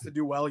Tech wants to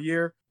do well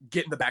here,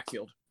 get in the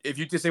backfield. If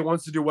UTSA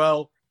wants to do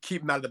well,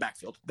 keep him out of the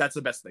backfield. That's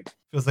the best thing.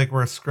 Feels like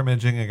we're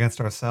scrimmaging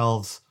against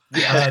ourselves.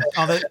 Yeah.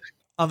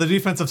 On the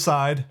defensive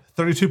side,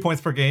 32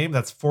 points per game.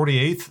 That's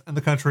 48th in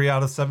the country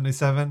out of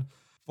 77.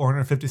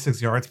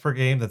 456 yards per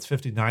game. That's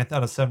 59th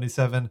out of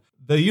 77.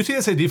 The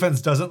UTSA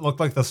defense doesn't look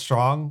like the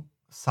strong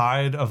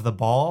side of the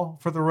ball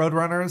for the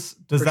Roadrunners.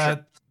 Does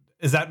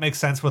that make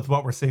sense with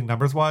what we're seeing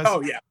numbers wise?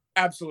 Oh yeah,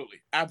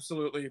 absolutely.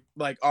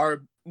 Like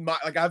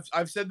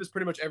I've said this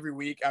pretty much every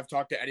week I've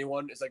talked to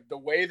anyone. It's like the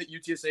way that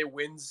UTSA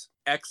wins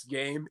X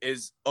game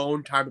is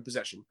own time of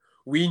possession.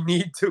 We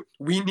need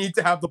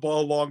to have the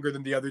ball longer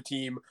than the other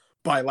team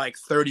by like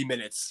 30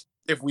 minutes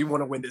if we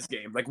want to win this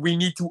game. Like we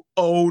need to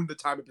own the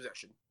time of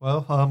possession.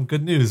 Well,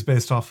 good news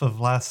based off of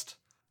last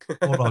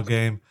Bulldog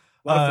game.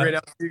 A lot of 3 and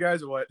outs for you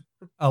guys, or what?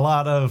 A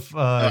lot of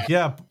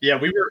yeah.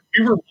 We were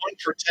 1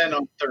 for 10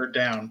 on third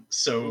down,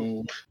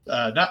 so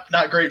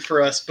not great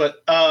for us.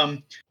 But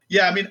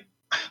yeah, I mean,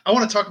 I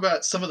want to talk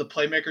about some of the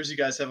playmakers you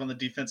guys have on the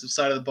defensive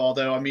side of the ball,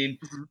 though. I mean,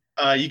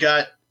 you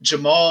got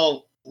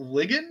Jamal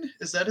Ligon,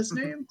 is that his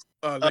name?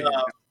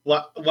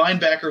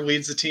 Linebacker,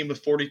 leads the team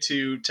with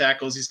 42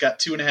 tackles. He's got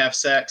 2.5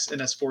 sacks and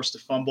has forced a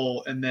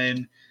fumble. And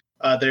then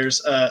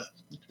there's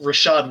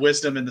Rashad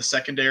Wisdom in the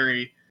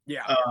secondary,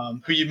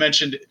 who you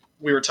mentioned.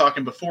 We were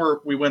talking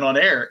before we went on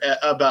air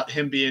about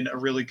him being a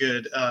really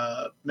good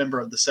member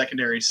of the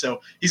secondary.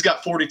 So he's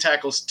got 40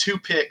 tackles, 2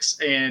 picks,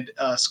 and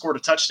scored a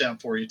touchdown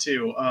for you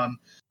too.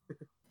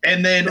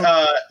 And then,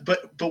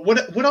 but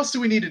what else do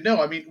we need to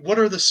know? I mean, what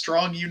are the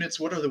strong units?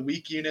 What are the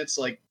weak units?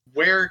 Like,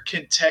 where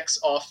can Tech's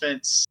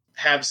offense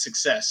have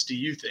success, do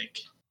you think?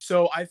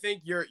 So I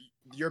think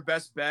your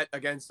best bet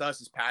against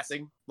us is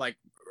passing. Like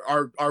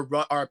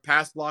our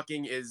pass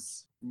blocking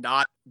is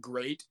not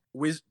great.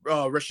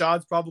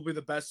 Rashad's probably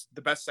the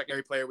best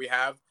secondary player we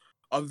have.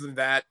 Other than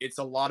that, it's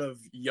a lot of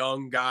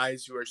young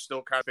guys who are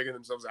still kind of figuring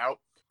themselves out.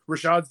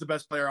 Rashad's the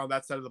best player on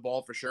that side of the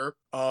ball for sure.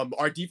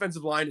 Our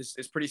defensive line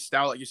is pretty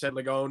stout, like you said.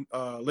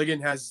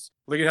 Ligon has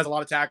a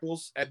lot of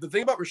tackles. And the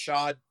thing about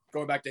Rashad,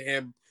 going back to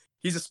him,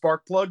 he's a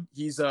spark plug.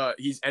 He's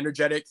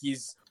energetic.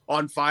 He's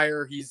on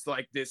fire. He's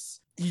like this.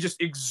 He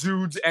just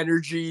exudes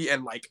energy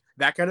and like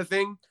that kind of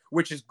thing,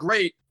 which is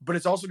great. But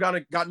it's also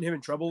gotten him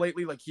in trouble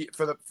lately. Like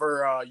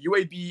for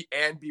UAB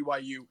and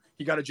BYU,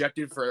 he got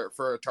ejected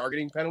for a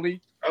targeting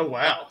penalty. Oh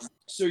wow!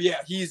 So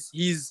yeah, he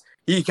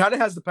kind of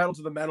has the pedal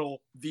to the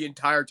metal the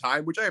entire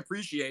time, which I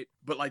appreciate.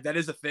 But like that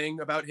is a thing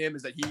about him,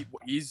 is that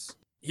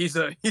he's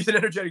an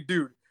energetic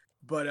dude.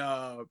 But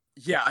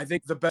yeah, I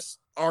think the best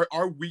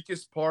our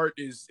weakest part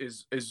is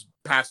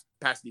pass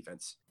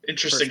defense.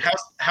 Interesting.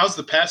 How's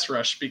the pass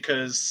rush?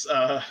 Because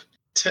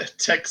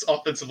Tech's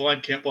offensive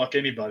line can't block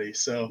anybody.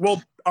 So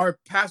well, our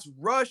pass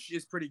rush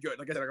is pretty good.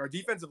 Like I said, our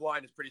defensive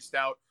line is pretty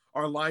stout.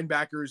 Our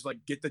linebackers like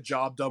get the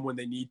job done when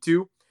they need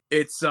to.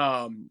 It's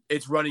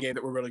running game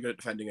that we're really good at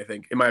defending, I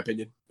think, in my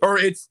opinion. Or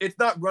it's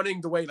not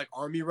running the way like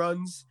Army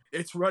runs.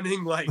 It's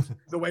running like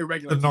the way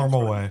regular the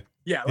normal way.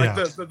 Yeah, like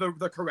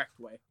the correct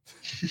way.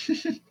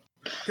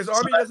 Because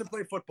Army doesn't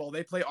play football;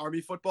 they play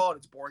Army football, and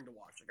it's boring to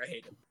watch. Like I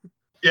hate them.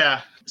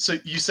 Yeah. So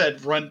you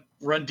said run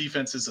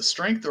defense is a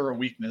strength or a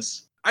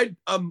weakness?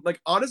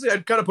 Honestly,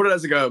 I'd kind of put it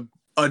as like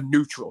a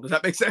neutral. Does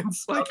that make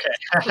sense? Like,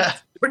 okay.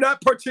 We're not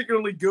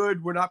particularly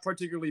good. We're not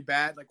particularly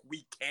bad. Like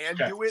we can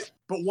do it,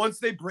 but once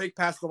they break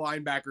past the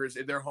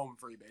linebackers, they're home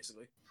free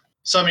basically.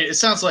 So I mean, it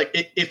sounds like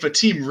if a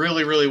team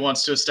really, really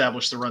wants to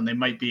establish the run, they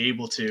might be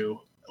able to.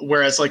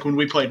 Whereas, like when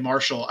we played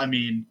Marshall, I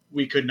mean,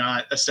 we could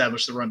not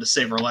establish the run to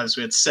save our lives.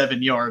 We had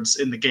 7 yards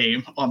in the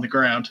game on the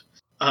ground.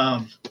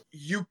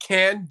 You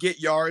can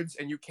get yards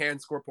and you can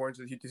score points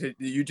with the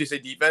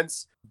UTSA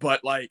defense,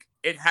 but like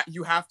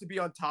you have to be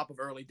on top of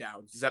early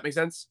downs. Does that make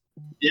sense?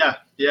 Yeah.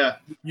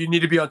 You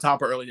need to be on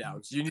top of early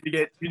downs. You need to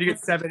get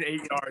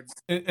 7-8 yards.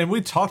 And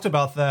we talked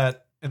about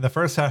that in the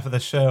first half of the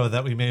show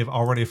that we may have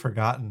already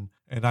forgotten.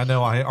 And I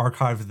know I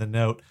archived the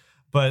note,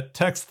 but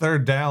Tech's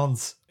third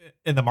downs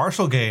in the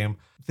Marshall game,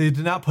 they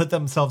did not put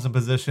themselves in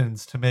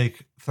positions to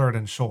make third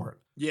and short.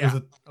 Yeah.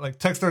 Like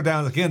Tech's third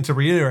downs, again, to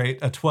reiterate,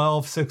 a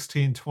 12,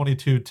 16,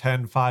 22,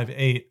 10, 5,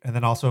 8, and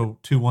then also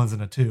 2 1s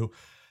and a 2.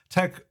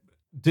 Tech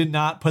did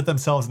not put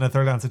themselves in a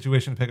third down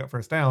situation to pick up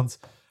first downs.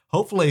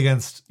 Hopefully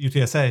against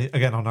UTSA,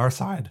 again, on our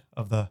side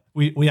of the,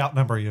 we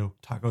outnumber you,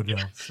 Taco Joe.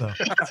 So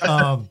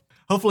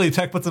hopefully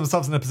Tech puts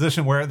themselves in a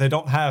position where they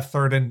don't have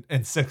 3rd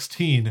and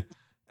 16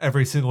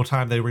 every single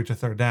time they reach a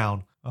third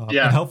down.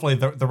 And hopefully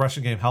the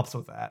rushing game helps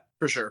with that.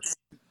 For sure.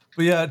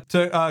 But yeah,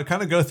 to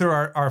kind of go through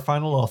our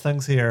final little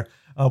things here,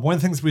 one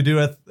of the things we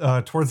do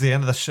towards the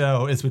end of the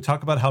show is we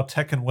talk about how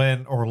Tech can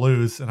win or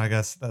lose. And I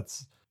guess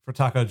that's, for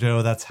Taco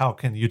Joe, that's how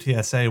can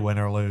UTSA win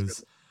or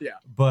lose. Yeah.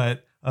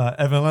 But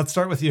Evan, let's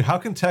start with you. How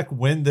can Tech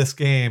win this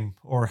game,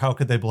 or how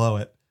could they blow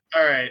it?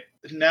 All right.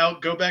 Now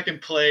go back and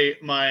play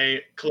my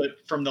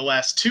clip from the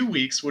last 2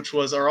 weeks, which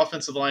was our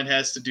offensive line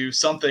has to do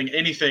something,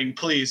 anything,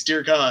 please,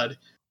 dear God,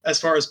 as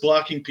far as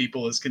blocking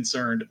people is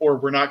concerned, or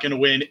we're not going to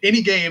win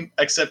any game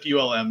except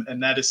ULM,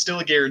 and that is still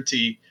a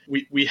guarantee.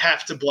 We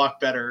have to block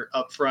better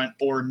up front,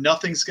 or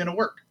nothing's going to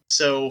work.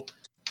 So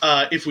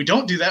if we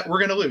don't do that, we're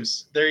going to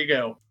lose. There you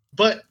go.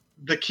 But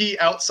the key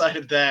outside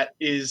of that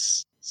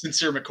is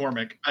Sincere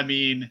McCormick. I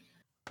mean,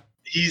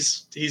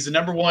 he's the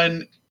number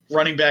one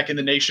running back in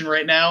the nation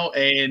right now,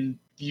 and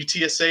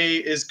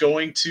UTSA is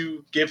going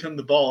to give him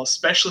the ball,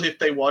 especially if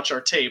they watch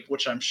our tape,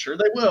 which I'm sure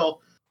they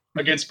will,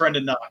 against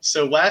Brendan Knox.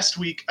 So last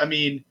week, I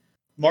mean,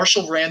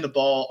 Marshall ran the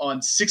ball on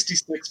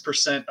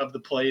 66% of the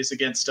plays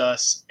against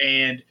us,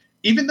 and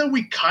even though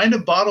we kind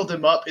of bottled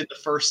them up in the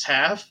first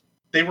half,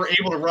 they were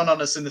able to run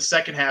on us in the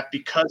second half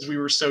because we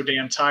were so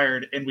damn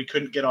tired and we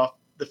couldn't get off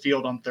the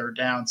field on third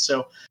down.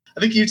 So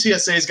I think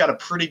UTSA's got a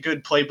pretty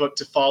good playbook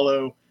to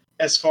follow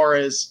as far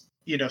as,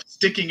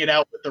 sticking it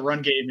out with the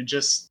run game and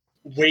just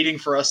waiting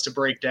for us to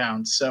break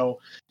down. So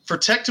for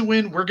Tech to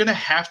win, we're going to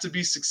have to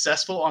be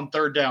successful on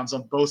third downs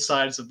on both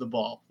sides of the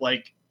ball.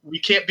 Like, we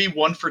can't be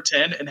 1 for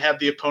 10 and have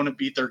the opponent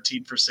be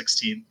 13 for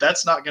 16.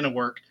 That's not going to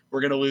work.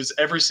 We're going to lose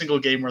every single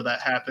game where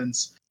that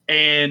happens.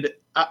 And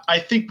I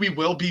think we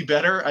will be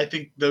better. I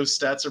think those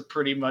stats are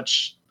pretty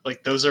much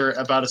like those are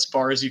about as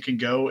far as you can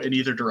go in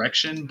either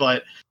direction.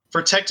 But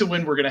for Tech to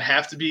win, we're going to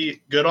have to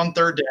be good on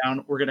third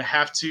down. We're going to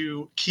have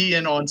to key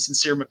in on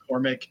Sincere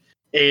McCormick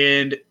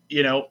and,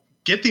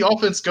 get the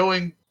offense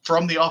going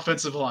from the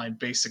offensive line,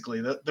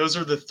 basically. Those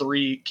are the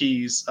three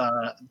keys.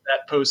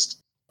 That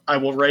post I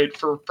will write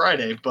for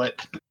Friday.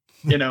 But,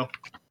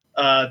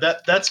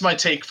 that's my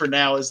take for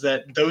now, is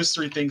that those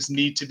three things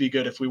need to be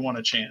good if we want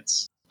a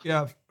chance.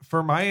 Yeah,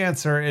 for my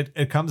answer,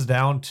 it comes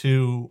down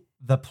to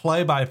the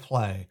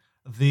play-by-play,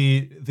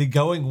 the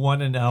going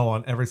 1-0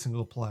 on every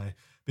single play.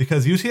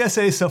 Because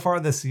UTSA so far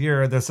this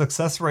year, their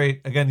success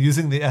rate, again,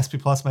 using the SP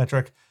Plus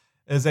metric,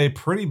 is a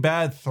pretty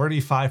bad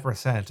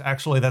 35%.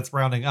 Actually, that's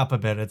rounding up a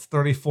bit. It's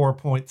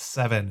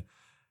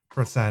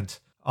 34.7%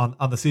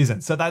 on the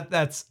season. So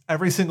that's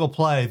every single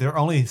play. They're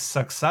only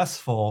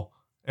successful,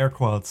 air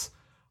quotes,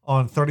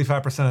 on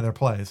 35% of their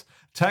plays.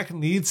 Tech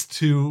needs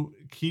to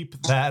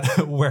keep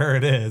that where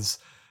it is,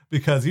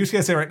 because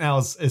UTSA right now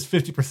is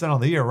 50%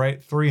 on the year,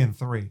 right?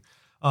 3-3.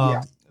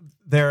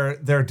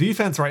 Their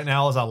defense right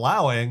now is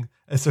allowing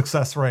a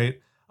success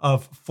rate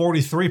of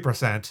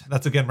 43%.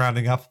 That's again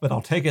rounding up, but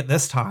I'll take it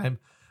this time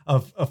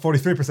of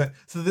 43%.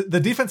 So the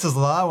defense is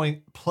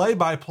allowing play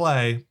by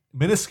play,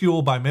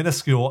 minuscule by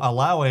minuscule,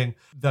 allowing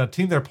the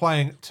team they're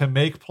playing to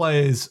make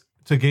plays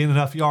to gain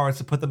enough yards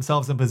to put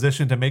themselves in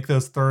position to make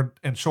those third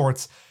and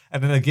shorts.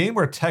 And in a game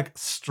where Tech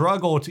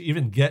struggled to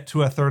even get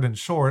to a third and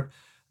short,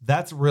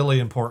 that's really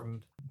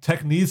important.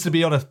 Tech needs to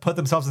be able to put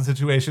themselves in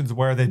situations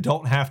where they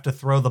don't have to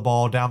throw the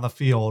ball down the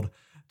field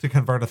to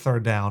convert a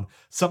third down.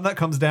 Some of that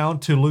comes down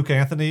to Luke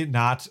Anthony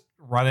not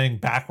running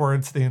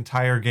backwards the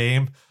entire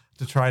game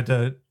to try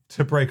to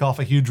break off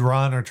a huge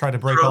run or try to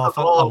break off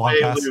a long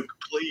pass. Luke,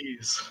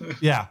 please.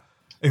 Yeah,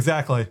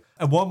 exactly.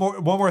 And one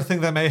more thing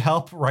that may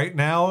help right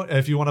now,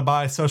 if you want to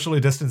buy socially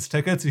distanced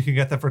tickets, you can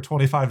get them for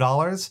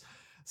 $25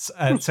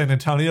 at San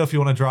Antonio if you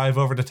want to drive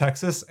over to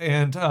Texas.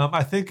 And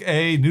I think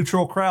a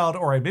neutral crowd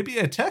or maybe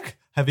a Tech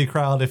heavy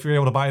crowd, if you're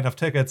able to buy enough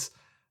tickets,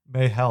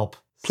 may help.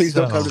 Please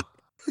don't come to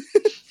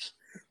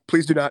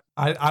Please do not.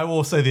 I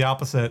will say the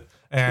opposite.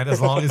 And as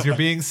long as you're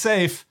being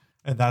safe,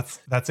 and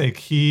that's a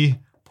key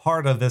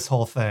part of this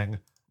whole thing.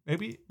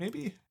 Maybe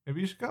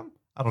you should come.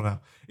 I don't know.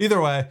 Either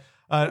way,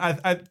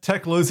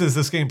 Tech loses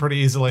this game pretty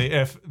easily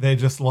if they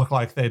just look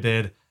like they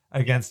did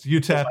against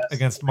UTEP,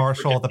 against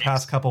Marshall the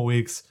past couple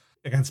weeks,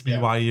 against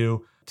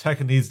BYU.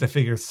 Tech needs to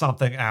figure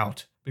something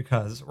out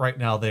because right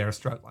now they are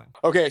struggling.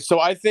 Okay, so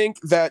I think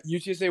that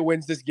UTSA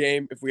wins this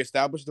game if we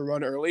establish the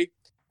run early.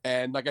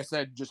 And like I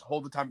said, just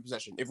hold the time of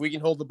possession. If we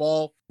can hold the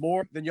ball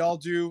more than y'all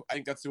do, I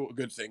think that's a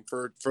good thing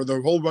for the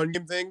whole run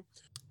game thing.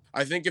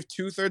 I think if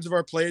 2/3 of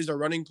our plays are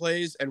running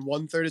plays and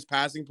 1/3 is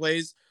passing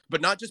plays,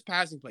 but not just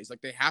passing plays,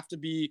 like they have to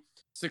be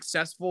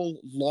successful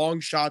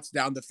long shots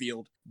down the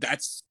field.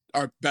 That's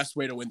our best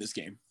way to win this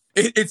game.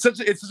 It's such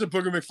a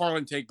Booger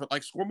McFarland take, but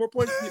like score more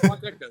points than the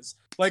Tech does.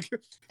 Like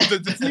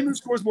the team who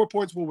scores more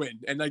points will win,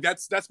 and like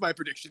that's my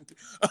prediction.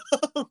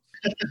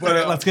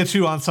 But let's get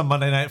you on some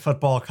Monday Night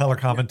Football color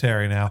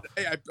commentary now.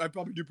 Hey, I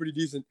probably do pretty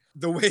decent.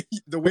 The way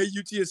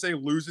UTSA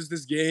loses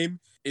this game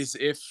is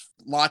if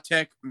La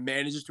Tech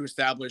manages to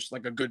establish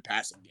like a good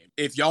passing game.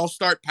 If y'all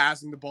start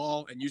passing the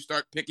ball and you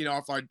start picking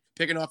off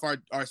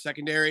our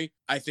secondary,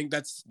 I think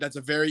that's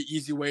a very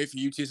easy way for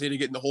UTSA to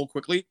get in the hole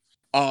quickly.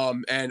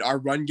 And our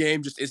run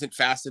game just isn't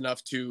fast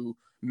enough to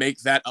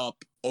make that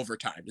up over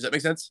time. Does that make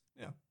sense?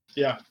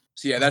 Yeah.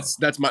 So yeah,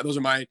 those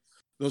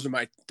are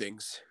my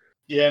things.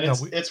 Yeah,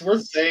 and it's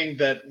worth saying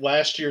that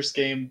last year's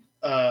game,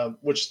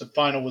 which the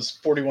final was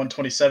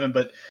 41-27,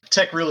 but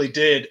Tech really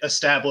did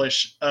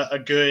establish a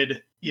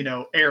good,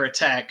 air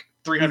attack.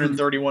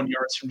 331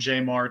 yards from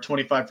Jamar,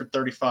 25 for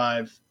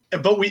 35.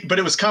 But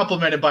it was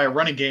complemented by a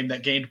running game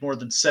that gained more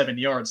than 7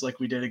 yards, like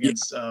we did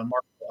against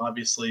Marshall,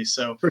 obviously.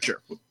 So for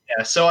sure.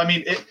 Yeah. So I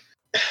mean, it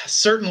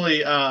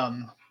certainly.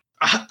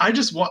 I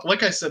just want,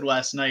 like I said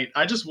last night,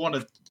 I just want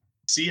to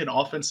see an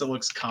offense that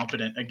looks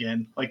competent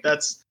again. Like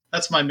that's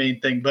my main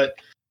thing. But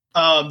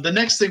The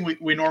next thing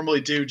we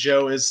normally do,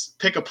 Joe, is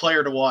pick a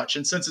player to watch.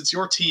 And since it's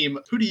your team,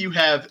 who do you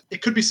have?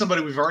 It could be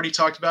somebody we've already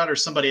talked about or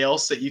somebody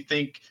else that you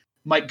think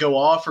might go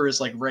off or is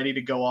like ready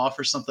to go off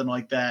or something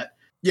like that.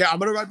 Yeah, I'm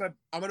gonna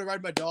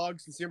ride my dog,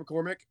 Sincere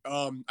McCormick.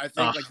 I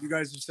think like you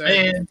guys just said.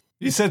 Man.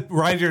 You said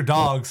ride your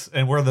dogs,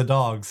 and we're the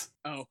dogs.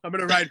 Oh, I'm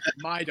gonna ride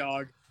my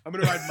dog. I'm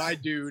gonna ride my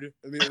dude.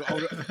 I mean,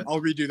 I'll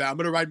redo that. I'm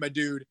gonna ride my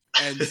dude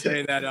and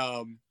say that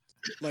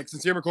like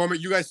Sincere McCormick,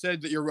 you guys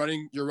said that your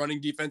running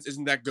defense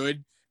isn't that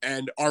good,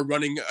 and our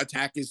running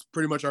attack is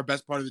pretty much our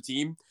best part of the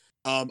team.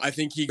 I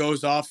think he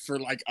goes off for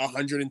like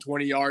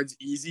 120 yards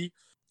easy.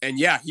 And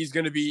yeah, he's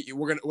gonna be.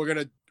 We're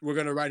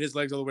gonna ride his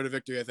legs all the way to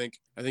victory. I think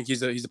he's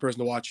the person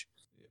to watch.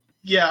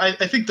 Yeah,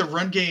 I think the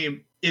run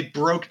game, it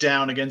broke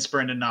down against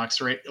Brandon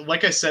Knox, right?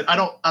 Like I said, I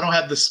don't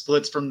have the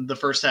splits from the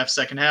first half,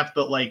 second half,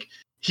 but like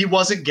he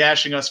wasn't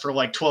gashing us for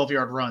like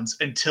 12-yard runs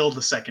until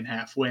the second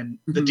half when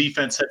the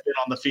defense had been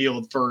on the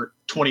field for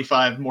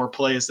 25 more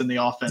plays than the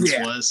offense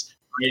was.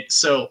 Right.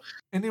 So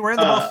and he ran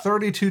the ball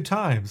 32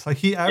 times. Like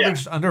he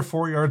averaged under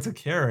 4 yards a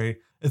carry.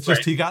 It's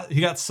just he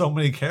got so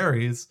many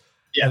carries.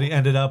 Yeah, and he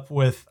ended up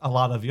with a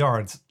lot of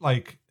yards.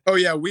 Like, oh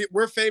yeah,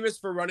 we're famous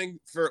for running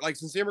for like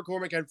Sincere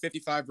McCormick had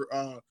 55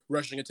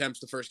 rushing attempts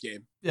the first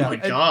game. Yeah, oh my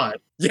God.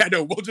 Yeah,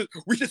 no,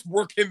 we just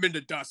work him into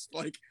dust.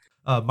 Like,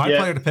 my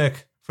player to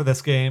pick for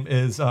this game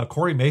is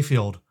Corey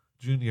Mayfield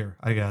Jr.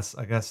 I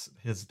guess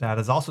his dad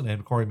is also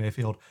named Corey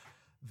Mayfield,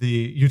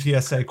 the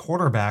UTSA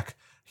cornerback.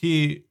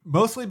 He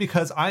mostly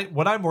because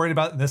what I'm worried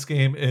about in this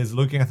game is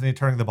Luke Anthony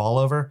turning the ball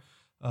over,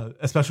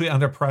 especially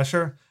under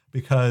pressure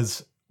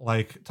because.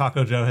 Like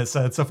Taco Joe has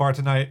said so far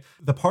tonight,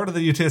 the part of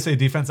the UTSA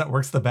defense that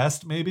works the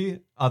best,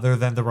 maybe, other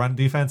than the run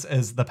defense,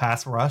 is the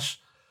pass rush.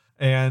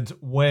 And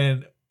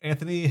when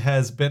Anthony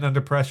has been under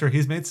pressure,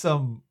 he's made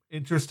some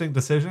interesting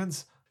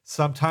decisions.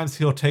 Sometimes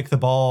he'll take the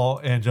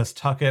ball and just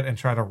tuck it and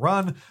try to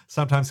run.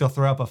 Sometimes he'll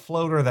throw up a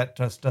floater that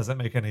just doesn't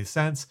make any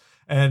sense.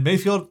 And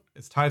Mayfield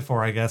is tied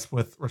for, I guess,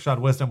 with Rashad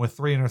Wisdom with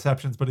 3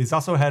 interceptions, but he's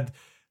also had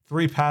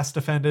 3 pass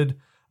defended,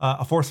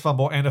 a forced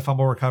fumble and a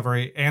fumble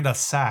recovery, and a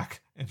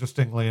sack,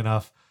 interestingly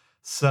enough.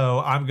 So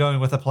I'm going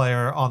with a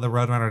player on the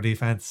Roadrunner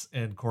defense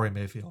in Corey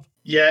Mayfield.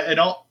 Yeah, and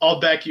I'll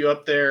back you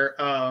up there.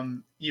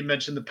 You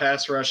mentioned the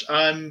pass rush.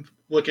 I'm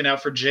looking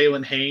out for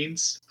Jalen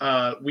Haynes.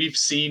 We've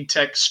seen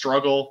Tech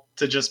struggle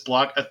to just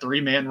block a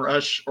 3-man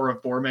rush or a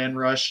 4-man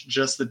rush,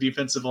 just the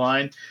defensive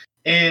line.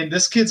 And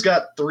this kid's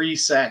got 3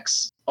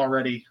 sacks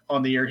already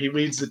on the year. He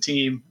leads the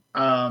team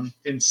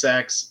in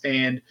sacks.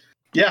 And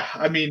yeah,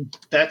 I mean,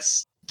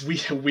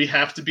 we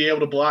have to be able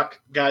to block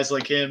guys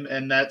like him,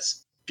 and that's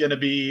going to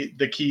be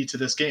the key to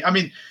this game. I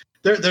mean,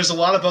 there's a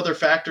lot of other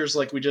factors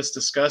like we just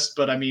discussed,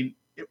 but I mean,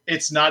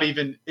 it's not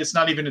even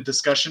a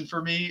discussion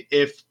for me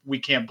if we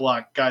can't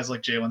block guys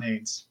like Jalen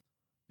Haynes.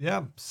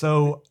 Yeah.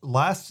 So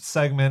last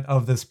segment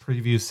of this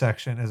preview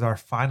section is our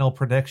final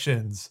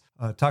predictions.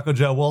 Taco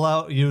Joe, we'll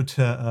allow you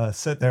to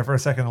sit there for a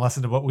second and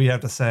listen to what we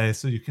have to say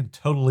so you can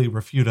totally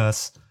refute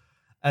us.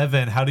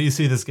 Evan, how do you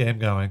see this game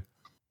going?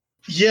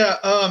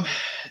 Yeah.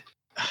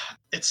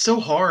 It's so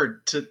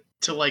hard to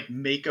like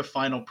make a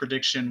final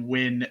prediction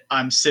when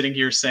I'm sitting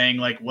here saying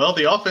like, well,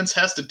 the offense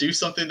has to do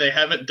something they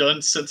haven't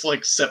done since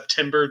like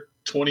September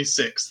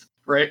 26th,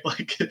 right?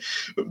 Like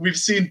we've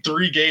seen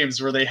 3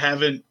 games where they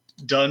haven't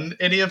done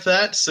any of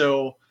that.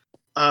 So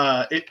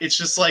it's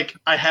just like,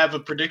 I have a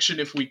prediction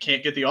if we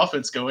can't get the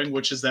offense going,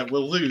 which is that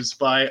we'll lose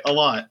by a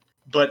lot.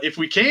 But if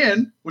we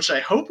can, which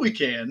I hope we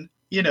can,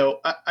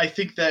 I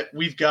think that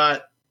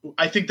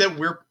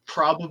we're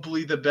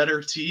probably the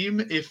better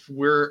team if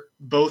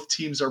both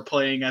teams are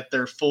playing at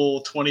their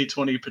full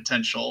 2020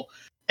 potential.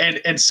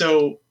 And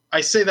so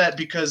I say that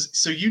because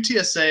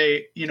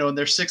UTSA, in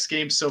their 6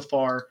 games so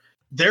far,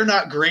 they're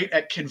not great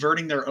at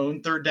converting their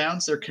own third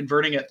downs. They're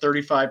converting at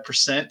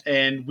 35%.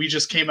 And we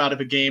just came out of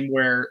a game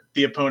where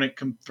the opponent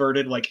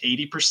converted like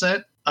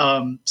 80%.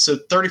 So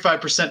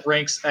 35%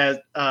 ranks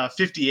at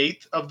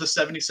 58th of the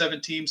 77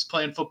 teams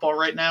playing football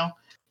right now.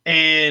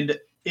 And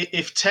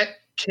if Tech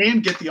can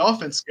get the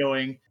offense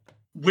going,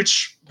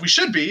 which we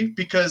should be,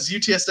 because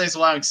UTSA is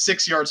allowing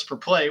 6 yards per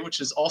play, which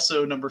is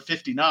also number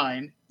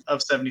 59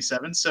 of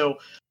 77. So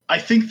I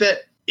think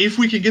that if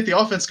we can get the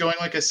offense going,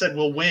 like I said,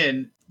 we'll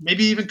win.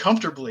 Maybe even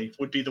comfortably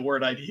would be the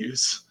word I'd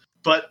use.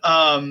 But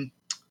I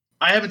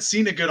haven't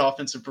seen a good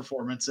offensive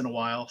performance in a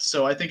while,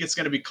 so I think it's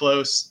going to be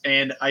close.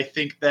 And I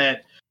think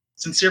that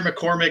Sincere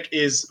McCormick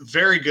is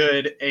very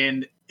good,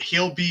 and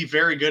he'll be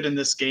very good in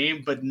this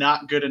game, but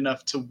not good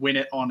enough to win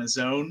it on his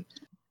own.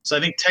 So I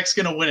think Tech's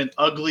going to win an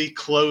ugly,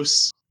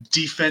 close,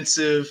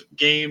 defensive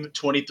game,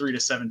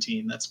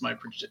 23-17. That's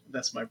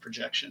my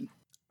projection.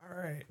 All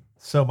right.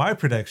 So my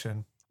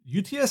prediction: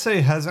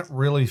 UTSA hasn't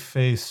really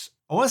faced.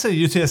 I want to say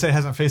UTSA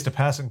hasn't faced a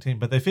passing team,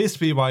 but they faced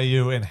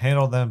BYU and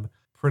handled them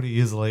pretty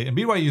easily. And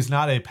BYU is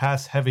not a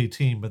pass-heavy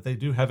team, but they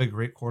do have a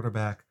great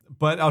quarterback.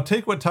 But I'll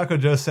take what Taco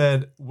Joe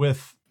said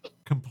with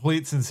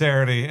complete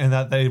sincerity, in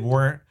that they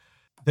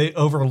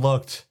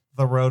overlooked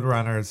the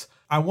Roadrunners.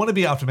 I want to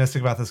be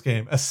optimistic about this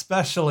game,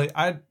 especially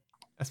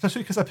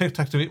because I picked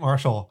Tech to beat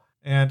Marshall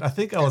And I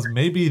think I was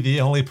maybe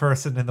the only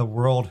person in the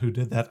world who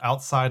did that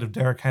outside of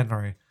Derrick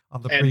Henry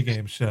on the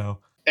pregame show.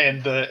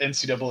 And the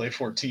NCAA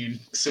 14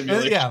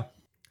 simulation. Yeah.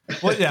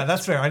 Well, yeah,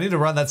 that's fair. I need to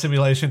run that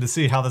simulation to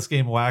see how this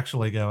game will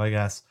actually go, I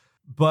guess.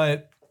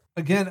 But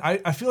again,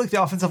 I feel like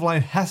the offensive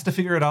line has to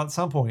figure it out at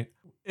some point.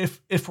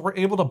 If we're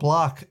able to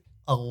block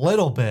a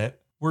little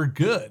bit, we're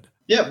good.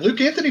 Yeah,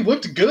 Luke Anthony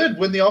looked good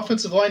when the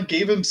offensive line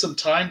gave him some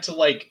time to,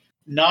 like,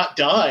 not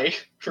die,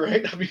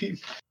 right? I mean...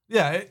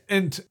 Yeah,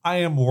 and I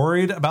am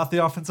worried about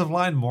the offensive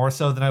line more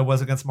so than I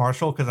was against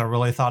Marshall because I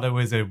really thought it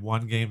was a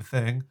one-game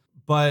thing.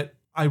 But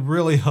I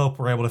really hope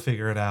we're able to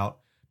figure it out.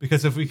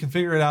 Because if we can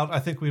figure it out, I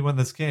think we win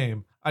this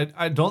game.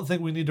 I don't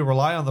think we need to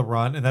rely on the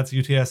run, and that's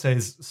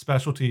UTSA's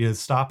specialty is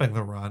stopping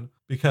the run.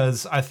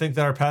 Because I think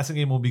that our passing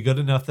game will be good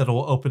enough that it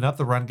will open up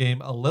the run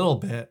game a little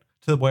bit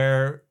to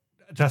where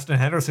Justin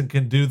Henderson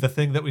can do the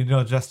thing that we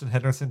know Justin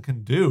Henderson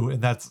can do,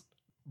 and that's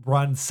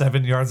run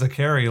 7 yards a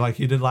carry like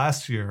he did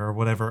last year or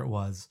whatever it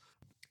was.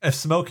 If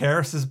Smoke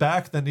Harris is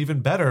back, then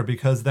even better,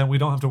 because then we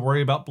don't have to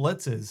worry about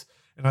blitzes.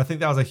 And I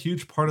think that was a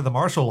huge part of the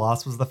Marshall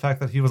loss was the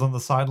fact that he was on the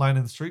sideline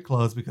in street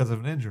clothes because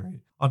of an injury.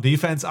 On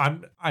defense, I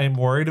am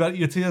worried about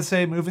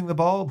UTSA moving the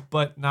ball,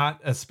 but not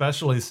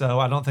especially so.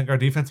 I don't think our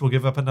defense will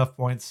give up enough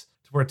points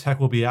to where Tech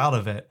will be out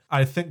of it.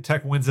 I think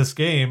Tech wins this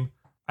game.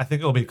 I think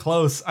it'll be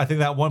close. I think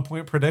that 1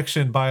 point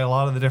prediction by a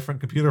lot of the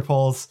different computer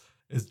polls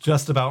is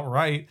just about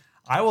right.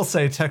 I will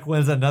say Tech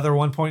wins another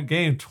 1 point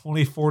game,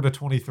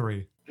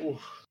 24-23.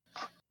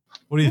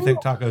 What do you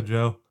think, Taco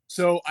Joe?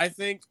 So I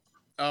think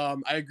I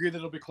agree that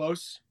it'll be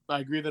close. I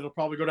agree that it'll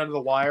probably go down to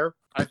the wire.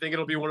 I think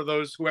it'll be one of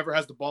those whoever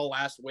has the ball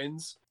last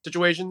wins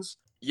situations.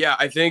 Yeah,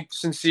 I think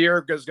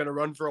Sincere is going to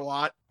run for a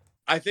lot.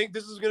 I think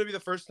this is going to be the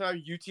first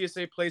time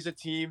UTSA plays a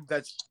team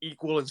that's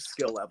equal in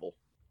skill level.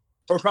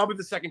 Or probably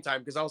the second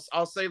time, because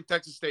I'll say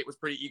Texas State was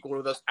pretty equal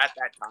with us at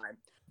that time.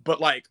 But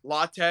like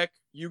La Tech,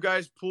 you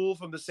guys pull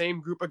from the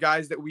same group of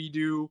guys that we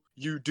do.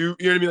 You know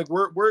what I mean? Like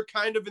we're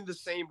kind of in the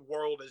same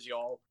world as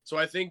y'all. So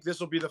I think this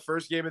will be the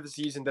first game of the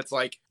season that's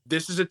like,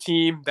 this is a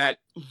team that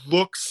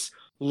looks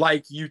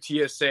like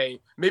UTSA.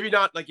 Maybe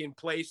not like in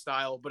play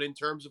style, but in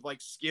terms of like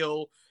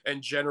skill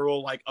and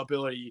general like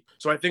ability.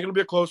 So I think it'll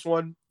be a close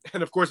one.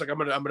 And of course, like I'm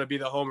gonna be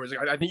the homers.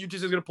 Like, I think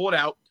UTSA is gonna pull it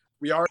out.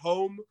 We are at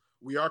home.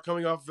 We are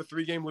coming off of a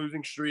 3-game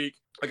losing streak.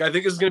 Like, I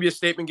think this is going to be a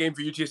statement game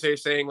for UTSA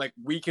saying, like,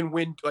 we can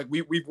win. Like,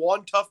 we've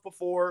won tough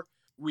before.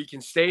 We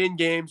can stay in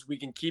games. We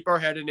can keep our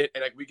head in it.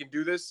 And, like, we can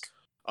do this.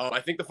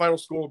 I think the final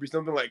score will be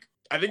something like,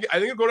 I think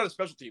it'll go down to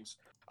special teams.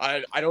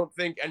 I don't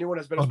think anyone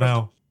has been a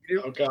special team.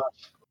 Oh, gosh.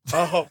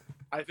 Oh,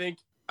 I think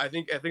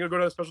it'll go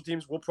down to special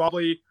teams. We'll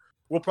probably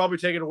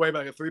take it away by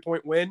like a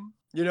 3-point win.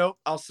 You know,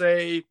 I'll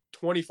say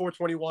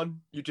 24-21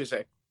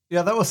 UTSA.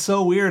 Yeah, that was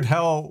so weird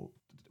how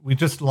we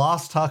just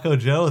lost Taco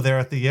Joe there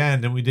at the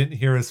end and we didn't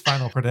hear his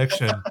final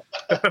prediction.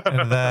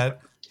 And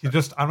that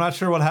I'm not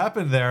sure what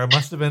happened there. It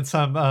must have been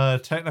some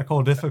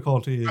technical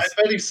difficulties. I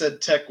bet he said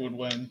Tech would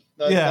win.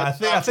 I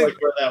think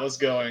where that was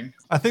going.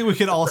 I think we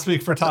can all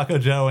speak for Taco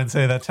Joe and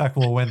say that Tech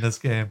will win this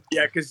game.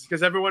 Yeah,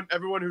 because everyone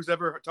who's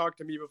ever talked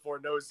to me before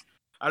knows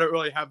I don't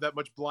really have that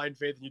much blind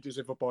faith in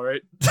UTSA football,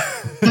 right?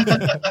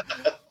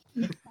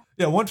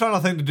 Yeah, one final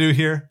thing to do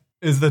here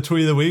is the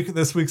tweet of the week.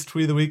 This week's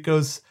tweet of the week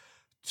goes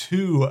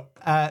to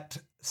at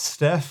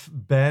Steph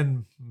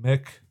Ben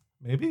Mick.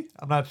 Maybe?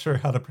 I'm not sure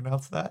how to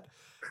pronounce that.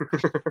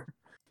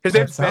 His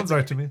name sounds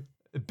right to me.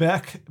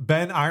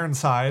 Ben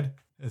Ironside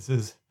is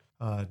his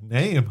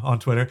name on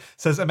Twitter.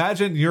 Says,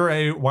 imagine you're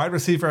a wide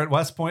receiver at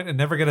West Point and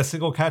never get a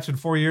single catch in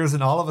 4 years,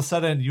 and all of a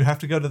sudden you have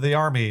to go to the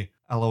Army.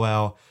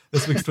 LOL.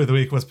 This week's tweet of the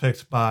week was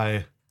picked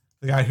by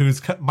the guy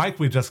whose mic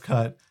we just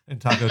cut in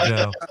Taco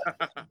Joe.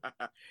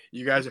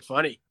 You guys are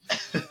funny.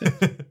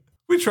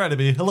 We try to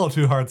be a little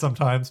too hard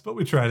sometimes, but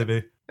we try to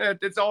be.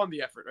 It's all in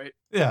the effort, right?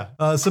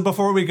 Yeah. So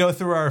before we go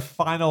through our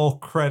final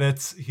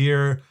credits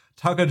here,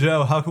 Taco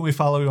Joe, how can we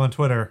follow you on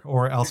Twitter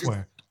or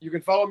elsewhere? You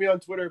can follow me on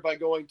Twitter by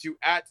going to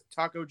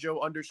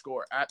 @TacoJoe_.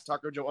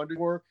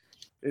 @TacoJoe_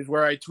 is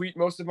where I tweet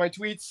most of my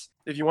tweets.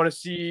 If you want to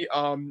see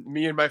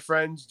me and my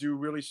friends do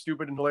really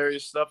stupid and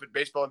hilarious stuff at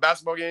baseball and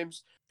basketball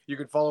games, you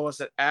can follow us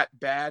at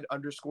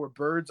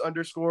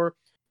 @bad_birds_.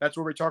 That's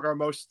where we talk our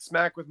most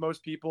smack with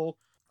most people.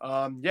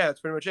 Yeah,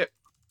 that's pretty much it.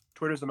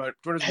 Twitter's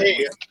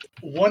Hey,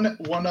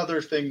 one other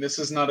thing. This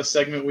is not a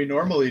segment we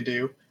normally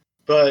do,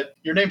 but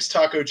your name's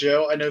Taco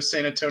Joe. I know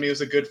San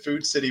Antonio's a good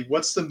food city.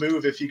 What's the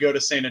move if you go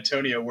to San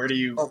Antonio? Where do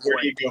you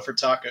go for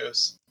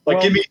tacos? Like,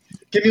 well,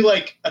 give me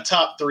like a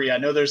top 3. I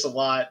know there's a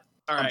lot.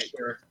 All right.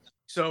 Sure.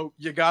 So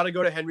you got to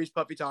go to Henry's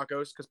Puffy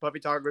Tacos because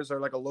Puffy Tacos are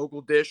like a local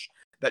dish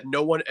that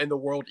no one in the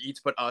world eats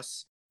but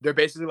us. They're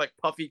basically like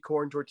puffy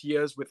corn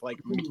tortillas with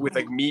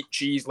meat,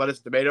 cheese, lettuce,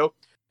 tomato.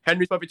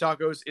 Henry's Puffy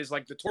Tacos is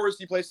like the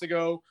touristy place to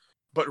go,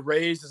 but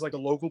Ray's is like the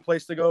local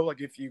place to go.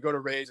 Like if you go to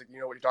Ray's, like you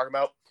know what you're talking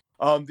about.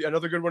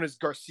 Another good one is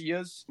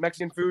Garcia's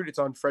Mexican food. It's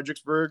on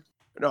Fredericksburg.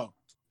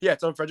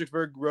 It's on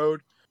Fredericksburg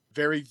Road.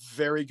 Very,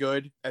 very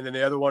good. And then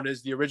the other one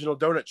is the Original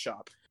Donut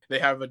Shop. They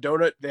have a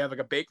donut, they have like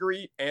a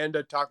bakery and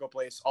a taco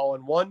place all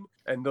in one.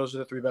 And those are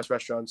the 3 best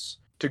restaurants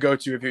to go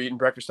to if you're eating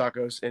breakfast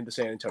tacos in the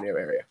San Antonio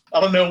area. I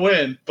don't know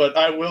when, but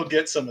I will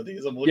get some of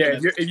these. I'm looking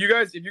at if you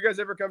guys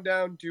ever come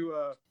down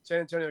to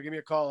San Antonio, give me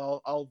a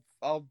call.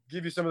 I'll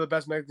give you some of the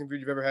best Mexican food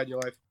you've ever had in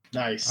your life.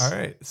 Nice. All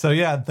right. So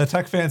yeah, the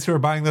Tech fans who are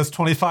buying those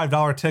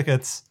 $25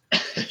 tickets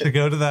to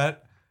go to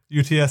that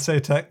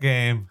UTSA Tech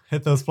game,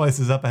 hit those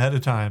places up ahead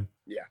of time.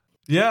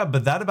 Yeah,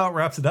 but that about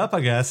wraps it up,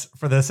 I guess,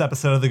 for this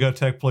episode of the Go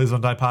Tech Please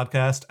Don't Die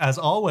podcast. As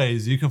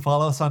always, you can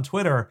follow us on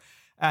Twitter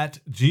at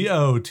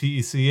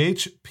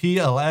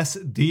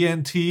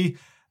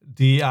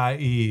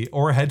GOTECHPLSDNTDIE,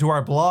 or head to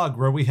our blog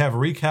where we have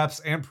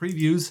recaps and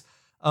previews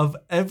of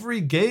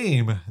every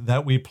game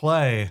that we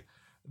play.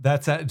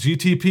 That's at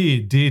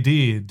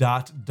gtpdd.dog.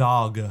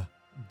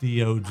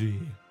 D-O-G.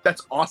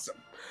 That's awesome.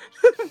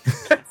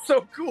 That's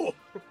so cool.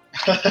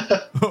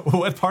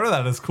 What part of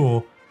that is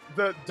cool?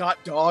 The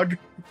 .dog.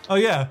 Oh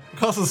yeah, it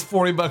costs us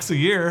 $40 a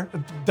year.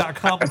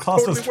 .com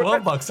costs us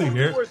 $12 a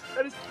year.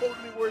 That is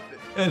totally worth it.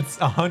 It's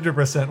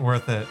 100%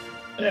 worth it.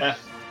 Yeah,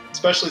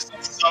 especially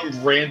since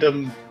some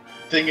random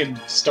thing in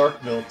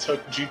Starkville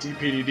took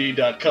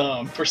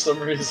gtpdd.com for some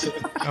reason.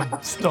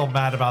 I'm still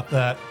mad about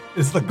that.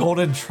 It's the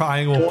Golden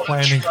Triangle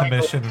Planning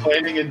Commission.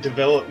 Planning and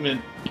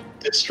Development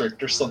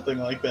District or something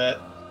like that.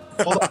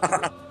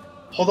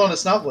 Hold on,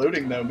 it's not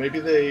loading though. Maybe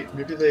they.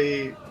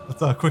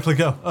 Let's quickly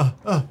go.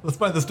 Let's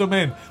buy this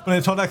domain. But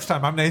until next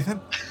time, I'm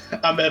Nathan.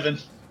 I'm Evan.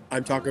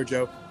 I'm Taco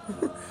Joe.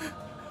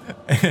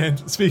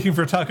 And speaking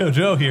for Taco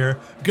Joe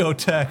here, go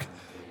Tech.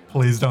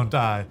 Please don't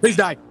die. Please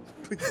die.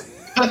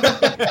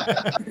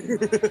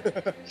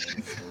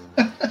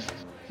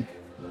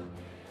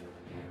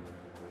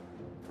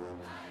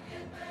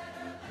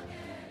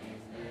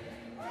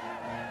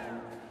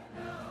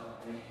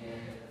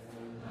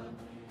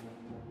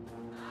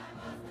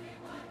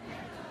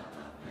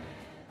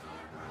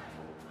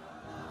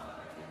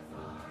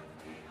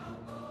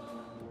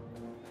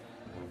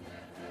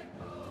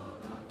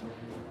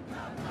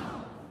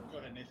 Go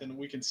ahead, Nathan.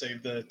 We can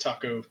save the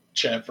taco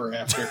chat for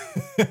after.